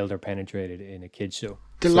impaled or penetrated in a kid's show.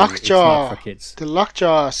 The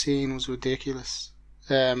Lockjaw scene was ridiculous.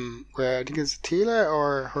 Where I think it's Tila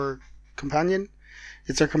or her companion.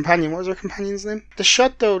 It's her companion. What was her companion's name? The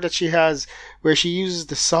shot though that she has where she uses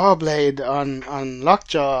the saw blade on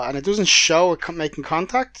Lockjaw and it doesn't show it making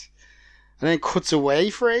contact. and then it cuts away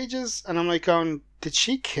for ages, and I'm like going, did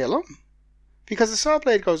she kill him? Because the saw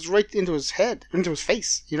blade goes right into his head, into his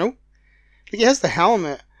face, you know? Like, he has the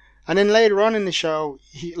helmet, and then later on in the show,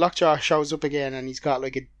 Lockjaw shows up again, and he's got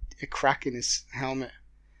like a crack in his helmet.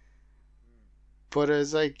 But it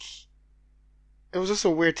was like, it was just a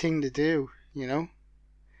weird thing to do, you know?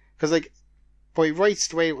 Because like, by rights,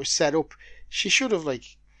 the way it was set up, she should have like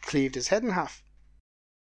cleaved his head in half.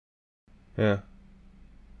 Yeah.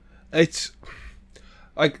 It's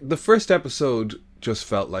like the first episode just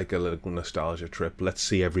felt like a little nostalgia trip. Let's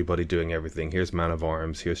see everybody doing everything. Here's Man of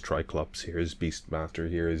Arms, here's Triclops, here's Beastmaster,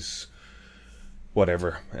 here's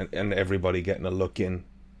whatever, and everybody getting a look in.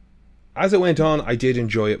 As it went on, I did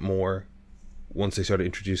enjoy it more once they started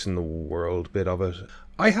introducing the world bit of it.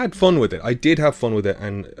 I had fun with it. I did have fun with it,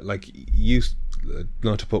 and like you,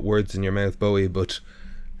 not to put words in your mouth, Bowie, but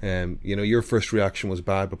you know, your first reaction was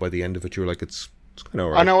bad, but by the end of it, you were like, it's kind of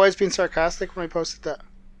alright. I know I was being sarcastic when I posted that.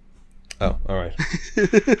 Oh, all right.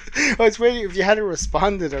 I was waiting. If you hadn't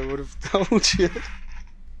responded, I would have told you.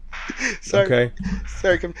 Sorry. Okay.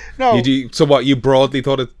 Sorry. No. So what? You broadly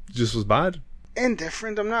thought it just was bad?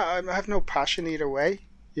 Indifferent. I have no passion either way.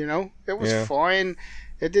 You know, it was fine.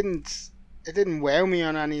 It didn't wow me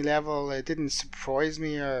on any level. It didn't surprise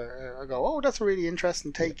me or go, oh, that's a really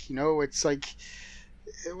interesting take. You know, it's like,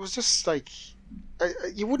 it was just like,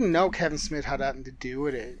 you wouldn't know Kevin Smith had anything to do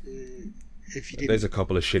with it. If you didn't. There's a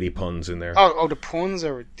couple of shitty puns in there. Oh, the puns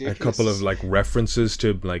are ridiculous. A couple of like references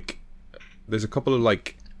to like. There's a couple of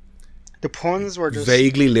like. The puns were just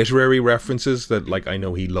vaguely literary references that like I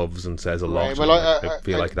know he loves and says a lot. Right, well, I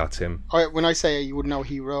feel like that's him. When I say you wouldn't know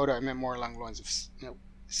he wrote it, I meant more along the lines of, you know,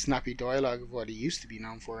 snappy dialogue of what he used to be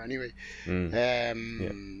known for anyway.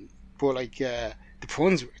 But like the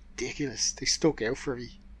puns were ridiculous. They stuck out for me.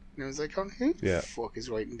 And I was like, oh, who the fuck is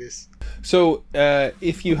writing this? So,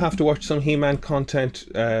 if you have to watch some He-Man content,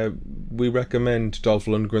 we recommend Dolph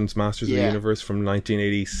Lundgren's Masters of the Universe from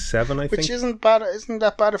 1987, I think. Which isn't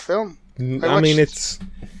that bad a film.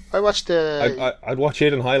 I watched the... I'd watch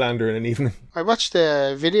it and Highlander in an evening. I watched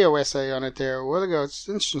a video essay on it there a while ago. It's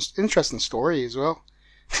an interesting story as well.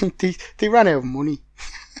 They ran out of money.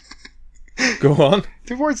 Go on.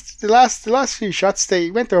 Towards the last few shots, they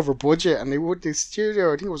went over budget, and the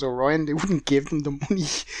studio, I think it was Orion, they wouldn't give them the money,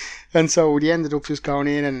 and so they ended up just going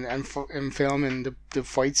in and filming the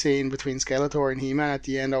fight scene between Skeletor and He-Man at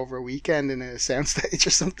the end over a weekend in a soundstage or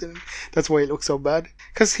something. That's why it looks so bad.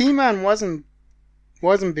 Because He-Man wasn't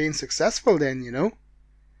being successful then, you know.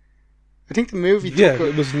 I think the movie.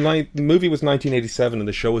 The movie was 1987 and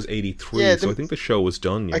the show was 83. So I think the show was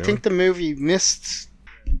done. I think the movie missed.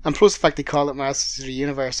 And plus the fact they call it Masters of the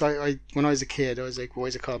Universe. I when I was a kid, I was like, why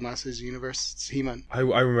is it called Masters of the Universe? It's He-Man. I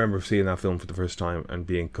remember seeing that film for the first time and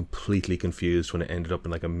being completely confused when it ended up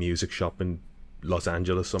in like a music shop in Los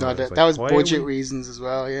Angeles somewhere. That was budget reasons as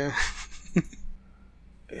well, yeah.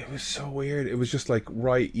 It was so weird. It was just like,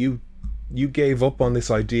 right, you gave up on this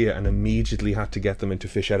idea and immediately had to get them into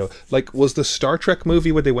Fish Out of... Like, was the Star Trek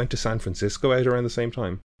movie where they went to San Francisco out around the same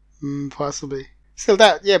time? Possibly. Still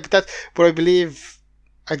that, yeah, but I believe...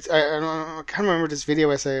 I can't remember this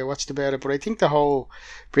video essay I watched about it, but I think the whole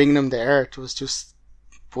bringing them to Earth was just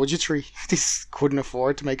budgetary. They couldn't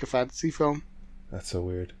afford to make a fantasy film. That's so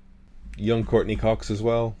weird. Young Courtney Cox as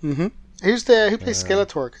well. Mm-hmm. Who plays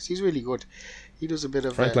Skeletor? Because he's really good. He does a bit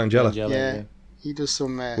of Frank Langella. Yeah, he does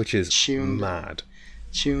some which is mad.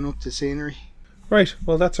 Tune up the scenery. Right.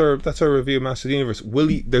 Well, that's our review of Masters of the Universe.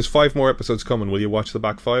 There's 5 more episodes coming. Will you watch the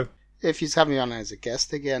back 5? If you have me on as a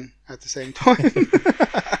guest again at the same time.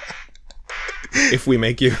 If we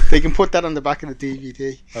make you. They can put that on the back of the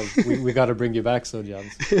DVD. Oh, we got to bring you back, so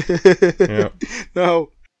Johns. Yeah. No.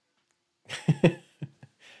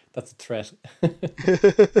 That's a threat.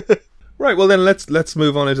 Right, well then let's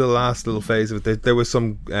move on into the last little phase of it. There was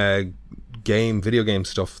some video game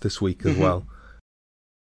stuff this week as well.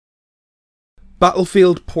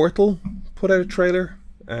 Battlefield Portal put out a trailer.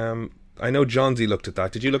 I know Johnsy looked at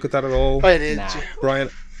that. Did you look at that at all? I did. Nah. Brian,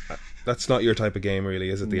 that's not your type of game, really,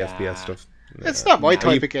 is it? The FPS stuff. It's not my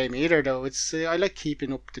type of game either, though. It's I like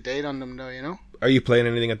keeping up to date on them, though. You know. Are you playing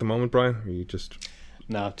anything at the moment, Brian? Or are you just?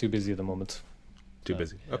 No, too busy at the moment. Too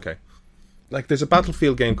busy. Yeah. Okay. Like, there's a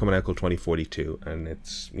Battlefield game coming out called 2042, and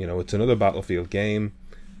it's another Battlefield game,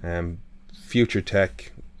 future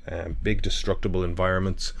tech, big destructible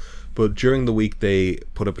environments. But during the week, they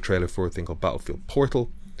put up a trailer for a thing called Battlefield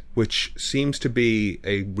Portal, which seems to be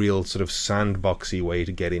a real sort of sandboxy way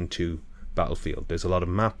to get into Battlefield. There's a lot of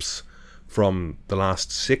maps from the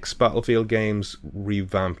last 6 Battlefield games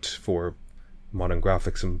revamped for modern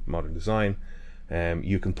graphics and modern design.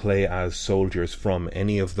 You can play as soldiers from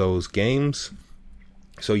any of those games.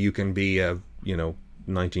 So you can be a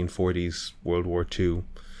 1940s World War II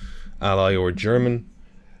ally or German,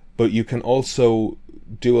 but you can also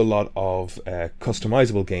do a lot of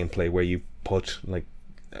customizable gameplay where you put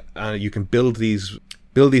you can build these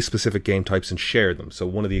specific game types and share them. So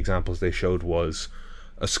one of the examples they showed was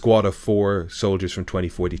a squad of 4 soldiers from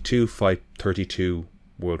 2042 fight 32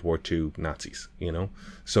 World War II Nazis.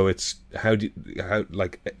 So it's how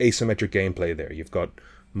asymmetric gameplay there. You've got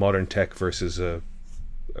modern tech versus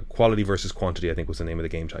quality versus quantity, I think was the name of the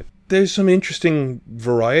game type. There's some interesting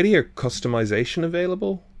variety or customization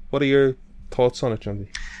available. What are your thoughts on it, John?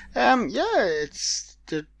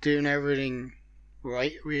 They're doing everything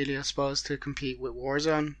right, really, I suppose, to compete with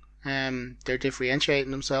Warzone. They're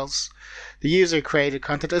differentiating themselves. The user created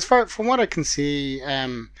content, from what I can see,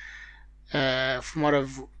 from what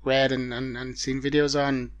I've read and seen videos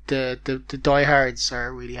on, the diehards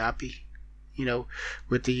are really happy,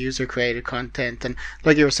 with the user created content. And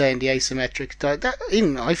like you were saying, the asymmetric, that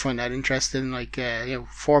even I find that interesting.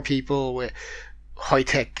 4 people with high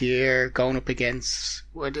tech gear going up against,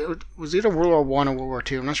 was either World War One or World War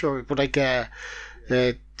Two, I'm not sure, but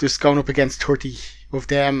just going up against 30 of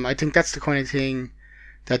them. I think that's the kind of thing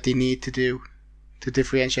that they need to do to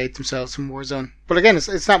differentiate themselves from Warzone. But again,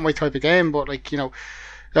 it's not my type of game. But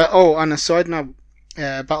on a side note,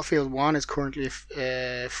 Battlefield 1 is currently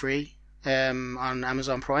free on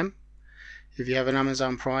Amazon Prime. If you have an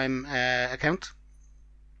Amazon Prime account,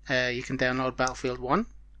 you can download Battlefield 1,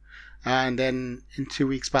 and then in 2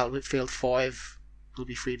 weeks Battlefield 5 will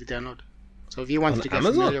be free to download. So if you wanted to get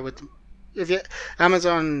familiar with them, if you have an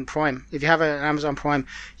Amazon Prime,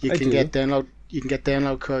 you can get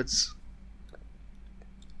download codes.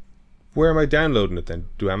 Where am I downloading it then?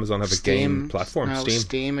 Do Amazon have a Steam, game platform? No,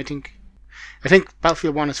 Steam, I think. I think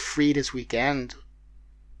Battlefield 1 is free this weekend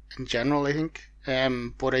in general, I think.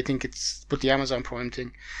 But I think it's the Amazon Prime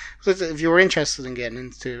thing. So if you were interested in getting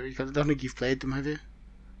into, I don't think you've played them, have you?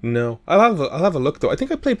 No. I'll have a look though. I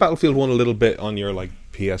think I played Battlefield 1 a little bit on your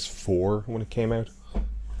PS4 when it came out.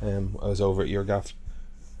 I was over at your gaff.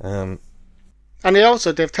 And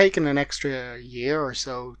they've taken an extra year or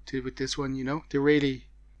so with this one, They really.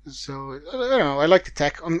 So I don't know. I like the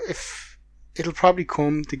tech. If it'll probably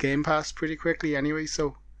come to Game Pass pretty quickly anyway,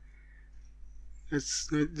 so I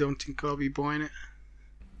don't think I'll be buying it.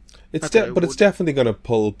 It's definitely going to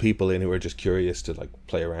pull people in who are just curious to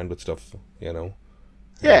play around with stuff, Yeah,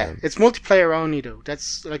 it's multiplayer only though.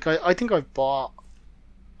 That's I think I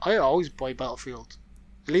always buy Battlefield,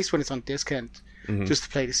 at least when it's on discount, just to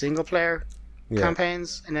play the single player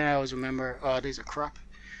campaigns, and then I always remember, these are crap.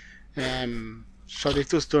 So they've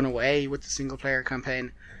just done away with the single player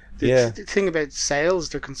campaign. The thing about sales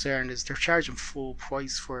they're concerned is they're charging full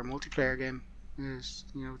price for a multiplayer game. And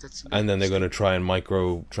then they're going to try and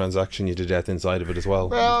microtransaction you to death inside of it as well.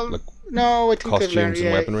 Well, no, I think costumes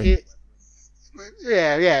and weaponry.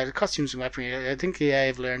 The costumes and weaponry. I think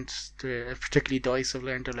have learned, particularly DICE have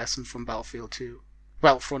learned their lesson from Battlefront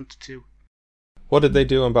 2. What did they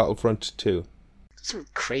do on Battlefront 2? Sort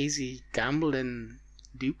of crazy gambling,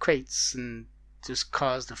 loot crates, and just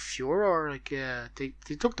caused a furor. They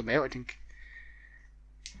took them out, I think.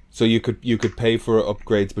 So you could pay for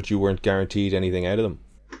upgrades, but you weren't guaranteed anything out of them.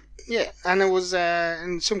 Yeah, and it was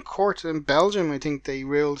in some court in Belgium, I think they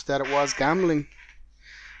ruled that it was gambling,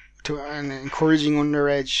 and encouraging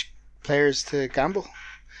underage players to gamble,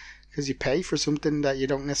 because you pay for something that you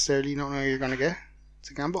don't necessarily know you're going to get. It's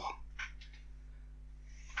a gamble.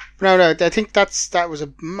 No, I think that was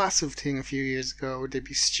a massive thing a few years ago. They'd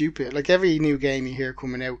be stupid. Every new game you hear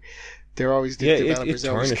coming out, they're always the developers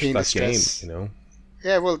are always keen to stress. Game,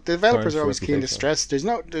 Yeah, well, the developers are always keen to stress. There's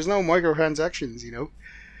no microtransactions,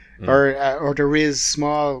 or there is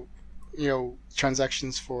small,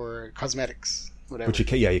 transactions for cosmetics, whatever. But you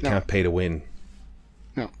can't pay to win.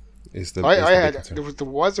 No. There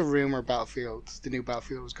was a rumor the new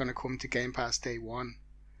Battlefield was going to come to Game Pass day one,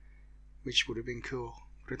 which would have been cool.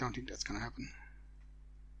 I don't think that's going to happen.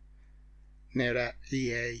 Now that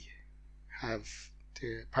EA have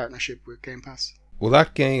the partnership with Game Pass. Well,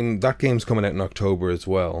 that game's coming out in October as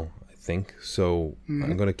well, I think. So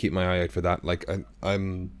I'm going to keep my eye out for that.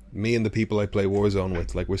 I'm me and the people I play Warzone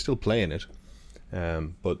with, we're still playing it,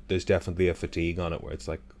 but there's definitely a fatigue on it where it's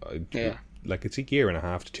it's a year and a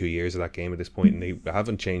half to 2 years of that game at this point, and they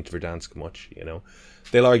haven't changed Verdansk much.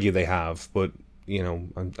 They'll argue they have, but.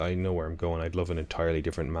 I know where I'm going. I'd love an entirely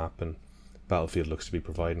different map, and Battlefield looks to be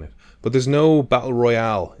providing it. But there's no battle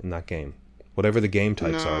royale in that game. Whatever the game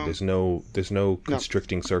types are, there's no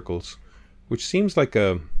constricting circles, which seems like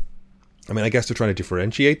a I mean, I guess they're trying to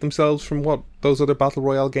differentiate themselves from what those other Battle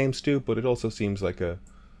Royale games do, but it also seems like I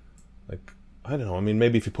don't know, I mean,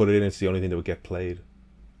 maybe if you put it in, it's the only thing that would get played.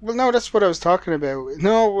 Well, no, that's what I was talking about.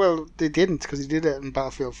 No, well, they didn't, because they did it in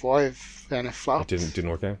Battlefield 5 and it flopped. It didn't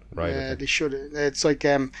work out? Right. Yeah, Okay. they should. It's like,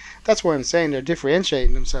 that's what I'm saying. They're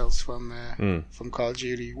differentiating themselves from Call of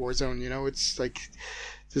Duty Warzone. You know, it's like,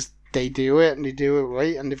 just they do it and they do it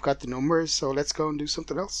right and they've got the numbers, so let's go and do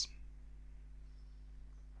something else.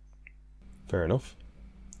 Fair enough.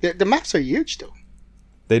 The maps are huge, though.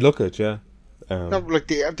 They look it, yeah. No, like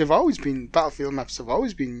they've always been, Battlefield maps have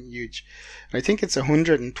always been huge. And I think it's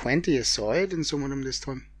 120 a side in some of them this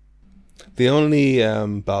time. The only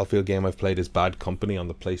Battlefield game I've played is Bad Company on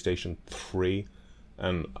the PlayStation 3,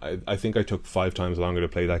 and I think I took 5 times longer to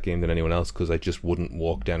play that game than anyone else because I just wouldn't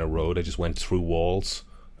walk down a road. I just went through walls.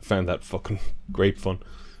 I found that fucking great fun.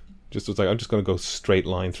 Just was like, I'm just going to go straight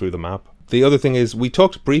line through the map. The other thing is, we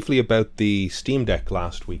talked briefly about the Steam Deck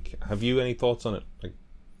last week. Have you any thoughts on it? Like,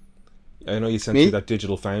 I know you sent me that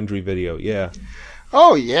Digital Foundry video. Yeah.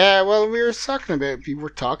 Oh yeah. Well, we were talking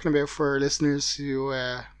about for listeners who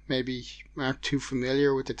maybe aren't too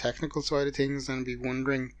familiar with the technical side of things and be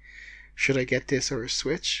wondering, should I get this or a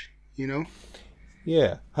Switch? You know.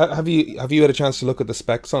 Yeah. Have you had a chance to look at the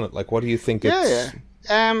specs on it? Like, what do you think? Yeah.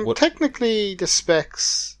 Technically, the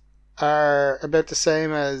specs are about the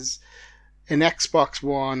same as an Xbox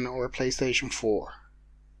One or a PlayStation 4,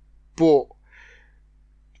 but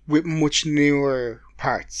with much newer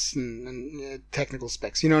parts and technical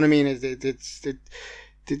specs. You know what I mean? It's the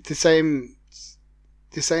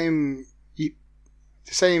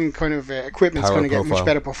same kind of equipment's going to get much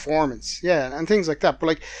better performance. Yeah, and things like that. But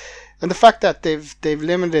like, and the fact that they've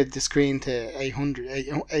limited the screen to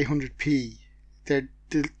 800p,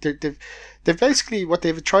 they've basically, what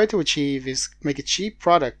they've tried to achieve is make a cheap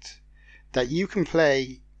product that you can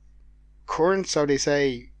play current, so they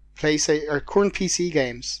say, current PC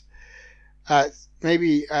games at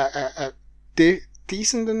maybe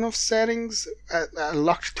decent enough settings at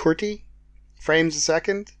locked 30 frames a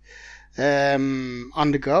second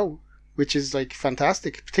on the go, which is like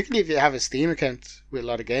fantastic, particularly if you have a Steam account with a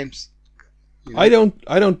lot of games. You know?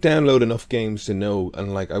 I don't download enough games to know,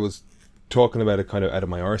 and like I was talking about it kind of out of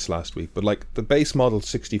my arse last week, but like the base model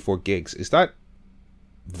 64 gigs, is that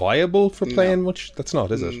viable for playing much? That's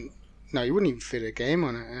not, is it? No, you wouldn't even fit a game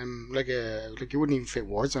on it. Like you wouldn't even fit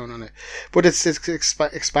Warzone on it. But it's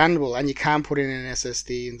expandable, and you can put in an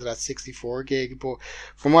SSD into that 64 gig. But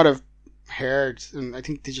from what I've heard, and I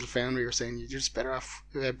think Digital Foundry were saying, you're just better off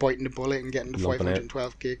biting the bullet and getting the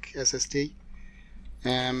 512 gig SSD.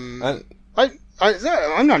 I'm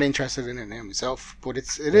not interested in it now myself, but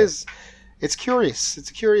it's curious.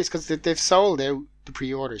 It's curious because they've sold out the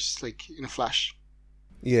pre-orders like in a flash.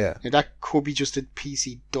 Yeah. Now, that could be just the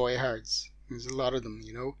PC diehards. There's a lot of them,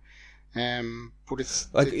 you know. But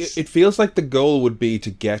it feels like the goal would be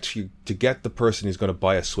to get the person who's going to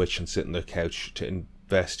buy a Switch and sit on their couch to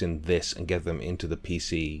invest in this and get them into the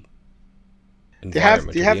PC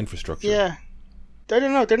environment, the infrastructure. Yeah. I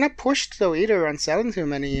don't know. They're not pushed though either on selling too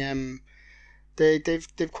many.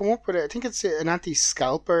 They've come up with it. I think it's an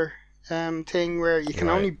anti-scalper thing where you can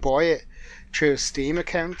only buy it through a Steam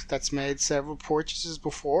account that's made several purchases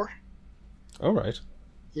before. Oh, right.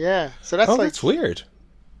 Yeah. So that's that's weird.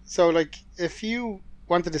 So like, if you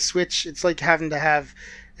wanted to Switch, it's like having to have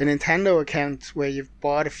a Nintendo account where you've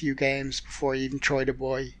bought a few games before you even try to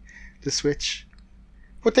buy the Switch.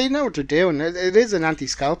 But they know what they're doing. It is an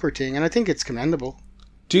anti-scalper thing, and I think it's commendable.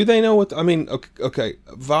 Do they know what... I mean, okay.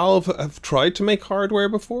 Valve have tried to make hardware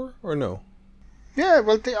before, or no? Yeah,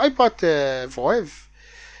 well, I bought the Vive.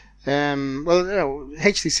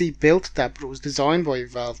 HTC built that, but it was designed by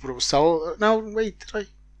Valve, but it was sold... No, wait, did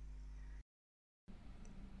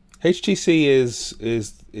I... HTC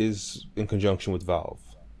is in conjunction with Valve.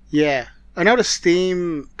 Yeah. I know the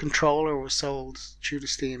Steam controller was sold through the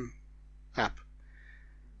Steam app.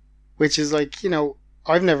 Which is like, you know,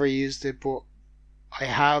 I've never used it, but I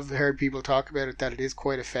have heard people talk about it, that it is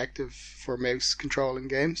quite effective for mouse controlling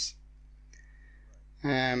games.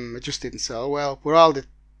 It just didn't sell well. But all the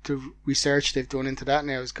research they've done into that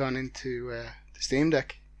now has gone into the Steam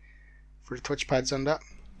Deck for the touchpads on that.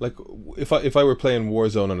 Like, if I were playing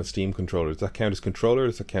Warzone on a Steam controller, does that count as controller?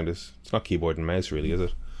 Does that count as... It's not keyboard and mouse, really, is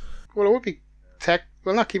it? Well, it would be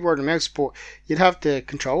not keyboard and mouse, but you'd have the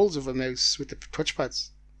controls of a mouse with the touchpads.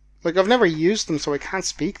 Like, I've never used them, so I can't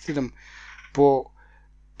speak to them, but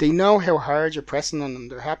they know how hard you're pressing on them.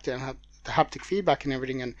 They're haptic and have the haptic feedback and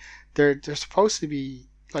everything, and they're supposed to be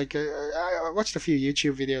like. I watched a few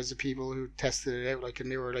YouTube videos of people who tested it out, like,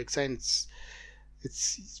 and they were like saying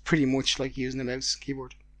it's pretty much like using a mouse and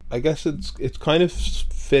keyboard. I guess it's kind of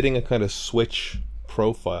fitting a kind of Switch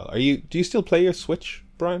profile. Do you still play your Switch,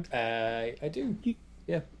 Brian? I do.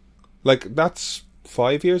 Yeah. Like, that's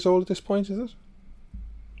 5 years old at this point, is it?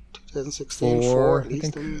 2016, 4 at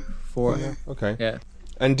least. 4. Yeah. Okay. Yeah.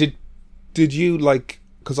 And did you, like,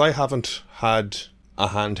 because I haven't had a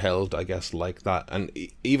handheld, I guess, like that, and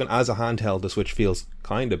even as a handheld, the Switch feels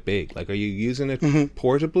kind of big. Like, are you using it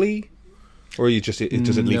portably, or does it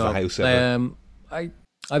leave the house ever?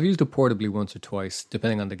 I've used it portably once or twice,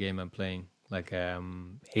 depending on the game I'm playing. Like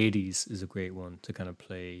Hades is a great one to kind of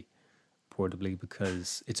play portably,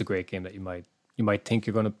 because it's a great game that you might think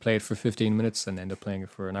you're going to play it for 15 minutes and end up playing it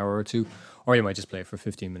for an hour or two, or you might just play it for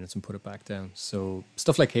 15 minutes and put it back down. So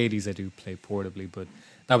stuff like Hades I do play portably, but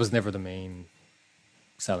that was never the main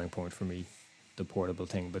selling point for me, the portable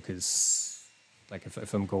thing, because like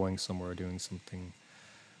if I'm going somewhere or doing something,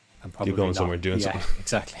 I'm probably you're going somewhere doing something.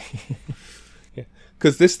 Exactly. Yeah,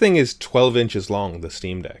 because this thing is 12 inches long, the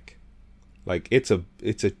Steam Deck. Like, it's a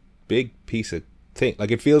big piece of thing. Like,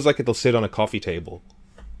 it feels like it'll sit on a coffee table.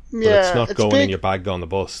 But it's not going big. in your bag on the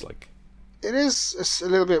bus. Like, it is a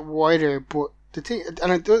little bit wider, but the thing,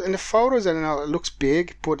 and it does, in the photos, I don't know, it looks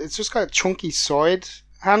big, but it's just got chunky side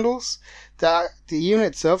handles. The unit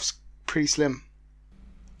itself's pretty slim.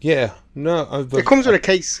 yeah, no, It comes with a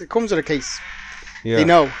case. Yeah.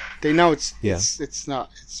 They know it's not.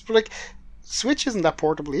 It's like Switch isn't that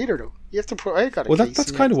portable either, though. You have to put. I got a case.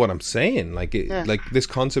 That's kind of what I'm saying. Like, like this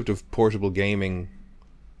concept of portable gaming.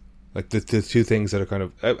 Like the two things that are kind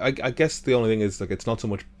of, I guess the only thing is, like, it's not so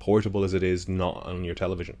much portable as it is not on your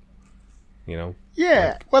television. You know.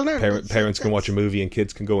 Yeah. Like, well, no, parents can watch a movie and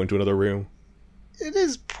kids can go into another room. It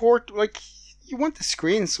is like, you want the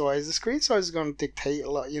screen size. The screen size is going to dictate a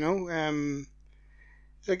lot. You know.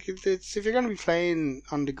 Like, if you're going to be playing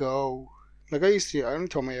on the go, like I only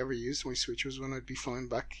time I ever used my Switch was when I'd be flying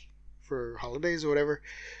back for holidays or whatever.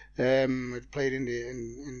 I'd play it in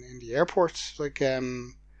the airport. Like,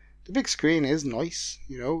 the big screen is nice,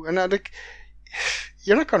 you know, and like,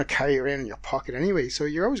 you're not going to carry it around in your pocket anyway, so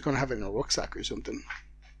you're always going to have it in a rucksack or something.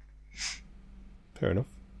 Fair enough.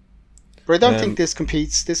 But I don't think this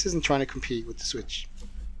isn't trying to compete with the Switch.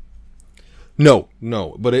 No,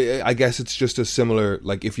 but I guess it's just a similar,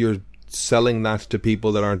 like, if you're selling that to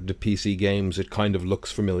people that aren't into PC games, it kind of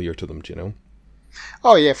looks familiar to them, do you know?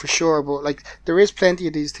 Oh yeah, for sure, but like, there is plenty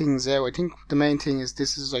of these things there. I think the main thing is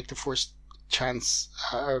this is like the first chance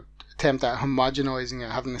or attempt at homogenizing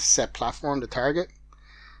it, having a set platform to target.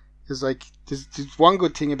 Because, like, there's one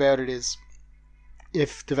good thing about it is,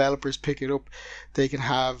 if developers pick it up, they can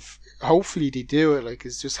have, hopefully they do it, like,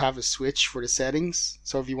 is just have a switch for the settings.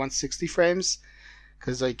 So if you want 60 frames,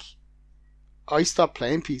 because, like, I stopped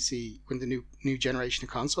playing PC when the new generation of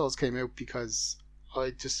consoles came out, because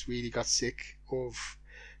I just really got sick of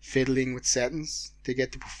fiddling with settings to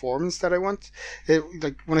get the performance that I want.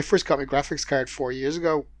 Like, when I first got my graphics card 4 years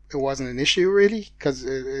ago, it wasn't an issue really, because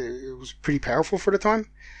it was pretty powerful for the time.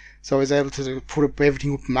 So I was able to put up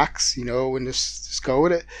everything up max, you know, and just go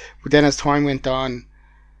with it. But then as time went on,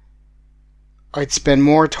 I'd spend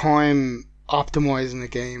more time optimizing the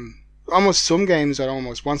game. Almost some games,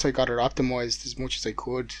 once I got it optimized as much as I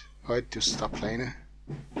could, I'd just stop playing it.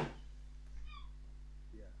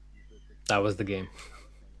 That was the game.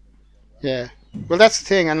 Yeah. Well, that's the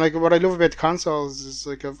thing, and like, what I love about the consoles is,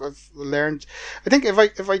 like, I've learned. I think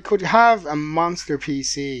if I could have a monster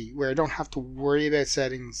PC where I don't have to worry about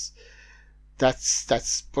settings,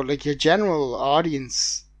 that's. But like, your general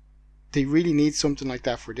audience, they really need something like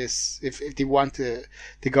that for this. If they want to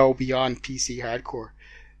go beyond PC hardcore,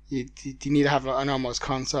 you need to have an almost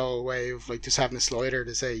console way of, like, just having a slider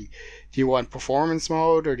to say, do you want performance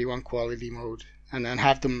mode or do you want quality mode, and then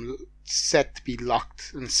have them set to be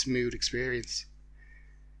locked and a smooth experience,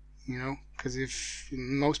 you know, because if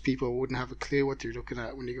most people wouldn't have a clue what they're looking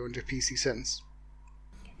at when they go into PC settings.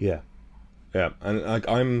 Yeah, and like,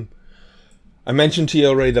 I mentioned to you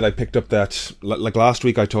already that I picked up that, like, last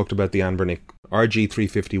week I talked about the Anbernic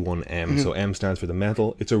RG351M. So M stands for the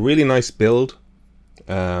metal. It's a really nice build,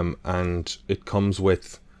 and it comes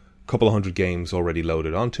with a couple of 100 games already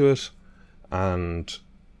loaded onto it, and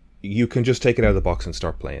you can just take it out of the box and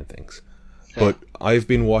start playing things. Yeah. But I've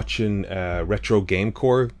been watching Retro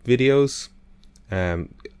Gamecore videos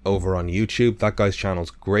over on YouTube. That guy's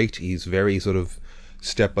channel's great. He's very sort of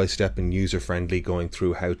step-by-step and user-friendly, going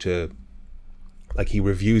through how to... Like, he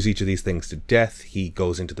reviews each of these things to death. He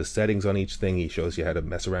goes into the settings on each thing. He shows you how to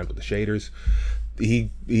mess around with the shaders.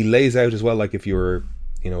 He lays out as well, like, if you're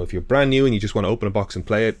brand new and you just want to open a box and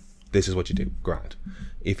play it, this is what you do. Grand.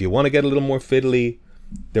 If you want to get a little more fiddly,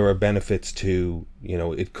 there are benefits to, you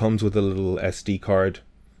know, it comes with a little SD card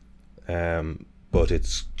but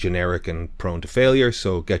it's generic and prone to failure,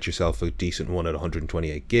 so get yourself a decent one at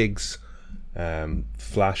 128 gigs.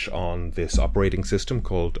 Flash on this operating system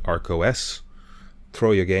called ArcOS.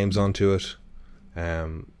 Throw your games onto it.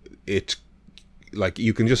 It, like,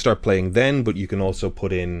 you can just start playing then, but you can also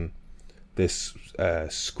put in this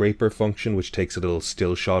scraper function, which takes a little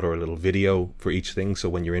still shot or a little video for each thing. So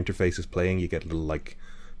when your interface is playing, you get little like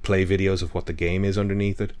play videos of what the game is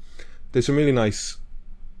underneath it. There's some really nice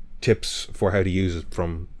tips for how to use it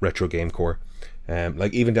from Retro Game Core.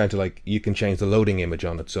 Like even down to like you can change the loading image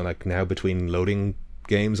on it. So like now between loading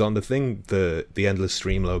games on the thing, the Endless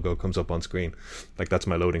Stream logo comes up on screen. Like that's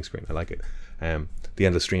my loading screen. I like it. The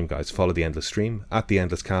Endless Stream guys, follow the Endless Stream at the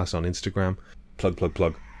Endless Cast on Instagram.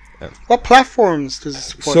 Plug. What platforms does it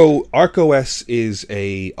support? So ArcOS is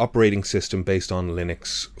a operating system based on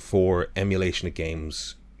Linux for emulation of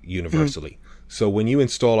games universally. So when you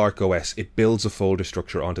install ArcOS, it builds a folder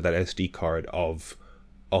structure onto that SD card of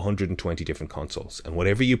 120 different consoles, and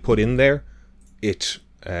whatever you put in there, it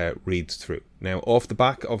reads through. Now, off the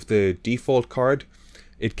back of the default card,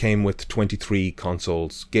 it came with 23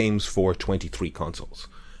 consoles, games for 23 consoles.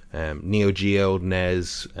 Neo Geo,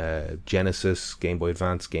 NES, Genesis, Game Boy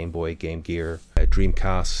Advance, Game Boy, Game Gear,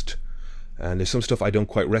 Dreamcast, and there's some stuff I don't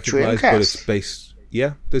quite recognize, Dreamcast? but it's based.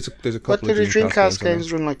 Yeah, there's a couple What of do the Dreamcast games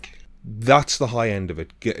games run like? That's the high end of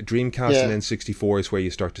it. Dreamcast Yeah. and N64 is where you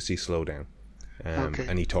start to see slowdown. Okay.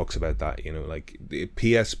 And he talks about that, you know, like the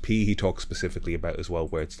PSP he talks specifically about as well,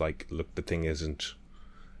 where it's like, look, the thing isn't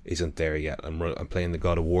there yet. I'm playing the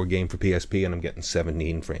God of War game for PSP and I'm getting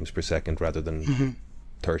 17 frames per second rather than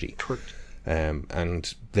 30.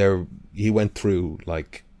 And there he went through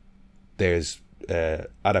like there's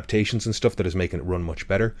adaptations and stuff that is making it run much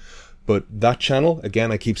better. But that channel,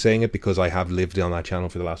 again, I keep saying it because I have lived on that channel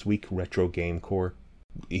for the last week, Retro Game Core.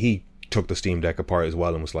 He took the Steam Deck apart as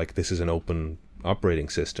well and was like, this is an open operating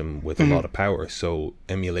system with a lot of power, so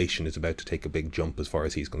emulation is about to take a big jump as far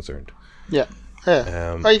as he's concerned. Yeah.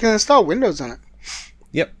 You can install Windows on it.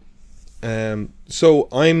 Yep. So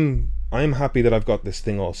I'm happy that I've got this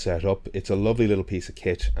thing all set up. It's a lovely little piece of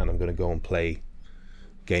kit, and I'm going to go and play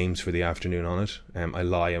games for the afternoon on it. I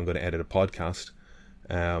lie, I'm going to edit a podcast.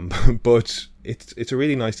 But it's a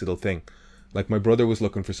really nice little thing. Like, my brother was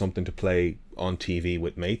looking for something to play on TV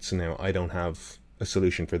with mates, and now I don't have a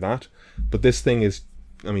solution for that. But this thing is,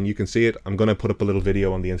 I mean, you can see it. I'm going to put up a little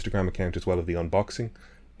video on the Instagram account as well of the unboxing.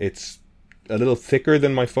 It's a little thicker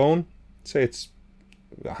than my phone. I'd say it's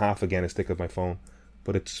half again as thick as my phone,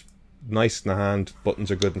 but it's nice in the hand.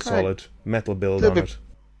 Buttons are good and solid. Metal build on it.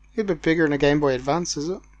 A little bit bigger than a Game Boy Advance, is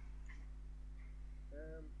it?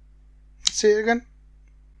 See it again?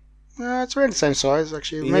 It's around the same size,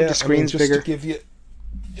 actually. Maybe the screen's bigger.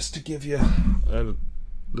 Just to give you a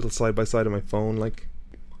little side by side of my phone, like.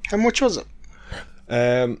 How much was it?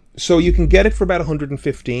 So you can get it for about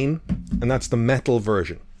 115, and that's the metal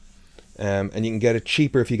version. And you can get it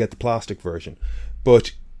cheaper if you get the plastic version.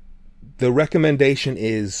 But the recommendation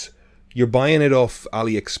is you're buying it off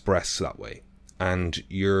AliExpress that way, and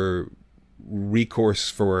your recourse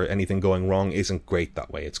for anything going wrong isn't great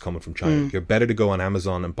that way. It's coming from China. You're better to go on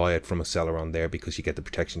Amazon and buy it from a seller on there because you get the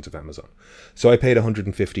protections of Amazon. So I paid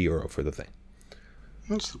 €150 for the thing.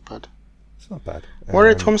 That's not bad. It's not bad. What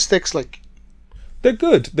are thumbsticks like? They're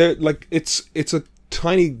good. They're like it's a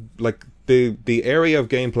tiny, like the area of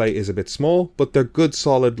gameplay is a bit small, but they're good,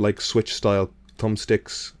 solid, like Switch style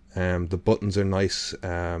thumbsticks. The buttons are nice.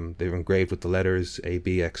 They're engraved with the letters A,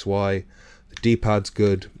 B, X, Y. The D-pad's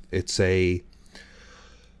good. It's I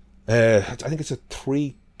think it's a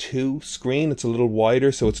 3.2 screen. It's a little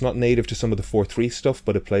wider, so it's not native to some of the 4.3 stuff,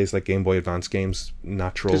 but it plays like Game Boy Advance games,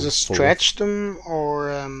 natural. Does it stretch them, or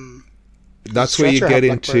that's where you get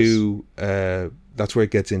into. That's where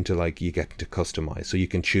it gets into, like, you get to customize, so you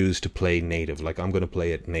can choose to play native. Like, I'm going to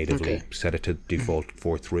play it natively, set it to default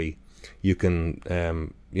 4.3. You can,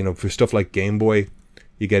 for stuff like Game Boy,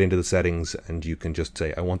 you get into the settings and you can just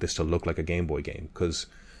say, I want this to look like a Game Boy game, because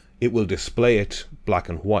it will display it black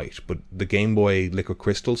and white, but the Game Boy Liquid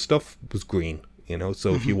Crystal stuff was green,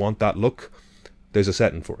 so if you want that look, there's a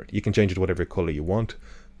setting for it. You can change it to whatever color you want,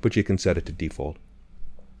 but you can set it to default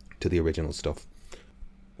to the original stuff.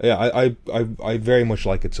 Yeah, I very much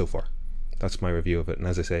like it so far. That's my review of it, and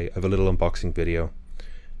as I say, I have a little unboxing video.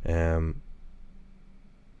 Yeah,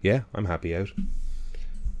 I'm happy out.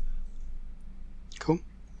 Cool.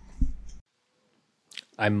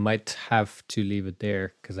 I might have to leave it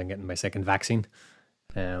there because I'm getting my second vaccine.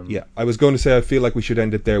 Yeah, I was going to say I feel like we should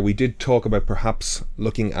end it there. We did talk about perhaps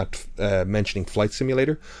looking at mentioning Flight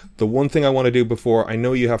Simulator. The one thing I want to do before, I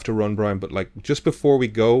know you have to run, Brian, but like just before we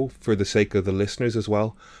go, for the sake of the listeners as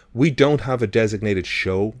well, we don't have a designated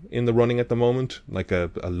show in the running at the moment, like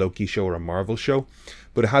a Loki show or a Marvel show.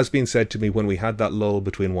 But it has been said to me when we had that lull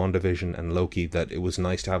between WandaVision and Loki that it was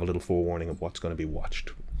nice to have a little forewarning of what's going to be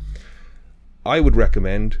watched. I would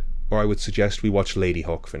recommend, or I would suggest, we watch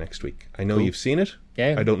Ladyhawke for next week. I know you've seen it.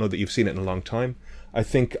 Yeah. I don't know that you've seen it in a long time. I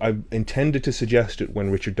think I intended to suggest it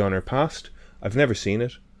when Richard Donner passed. I've never seen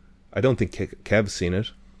it. I don't think Kev's seen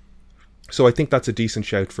it. So I think that's a decent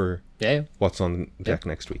shout for what's on deck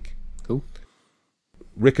next week. Cool.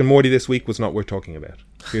 Rick and Morty this week was not worth talking about.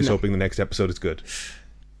 Here's hoping the next episode is good.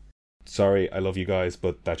 Sorry, I love you guys,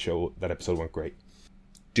 but that episode went great.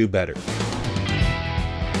 Do better.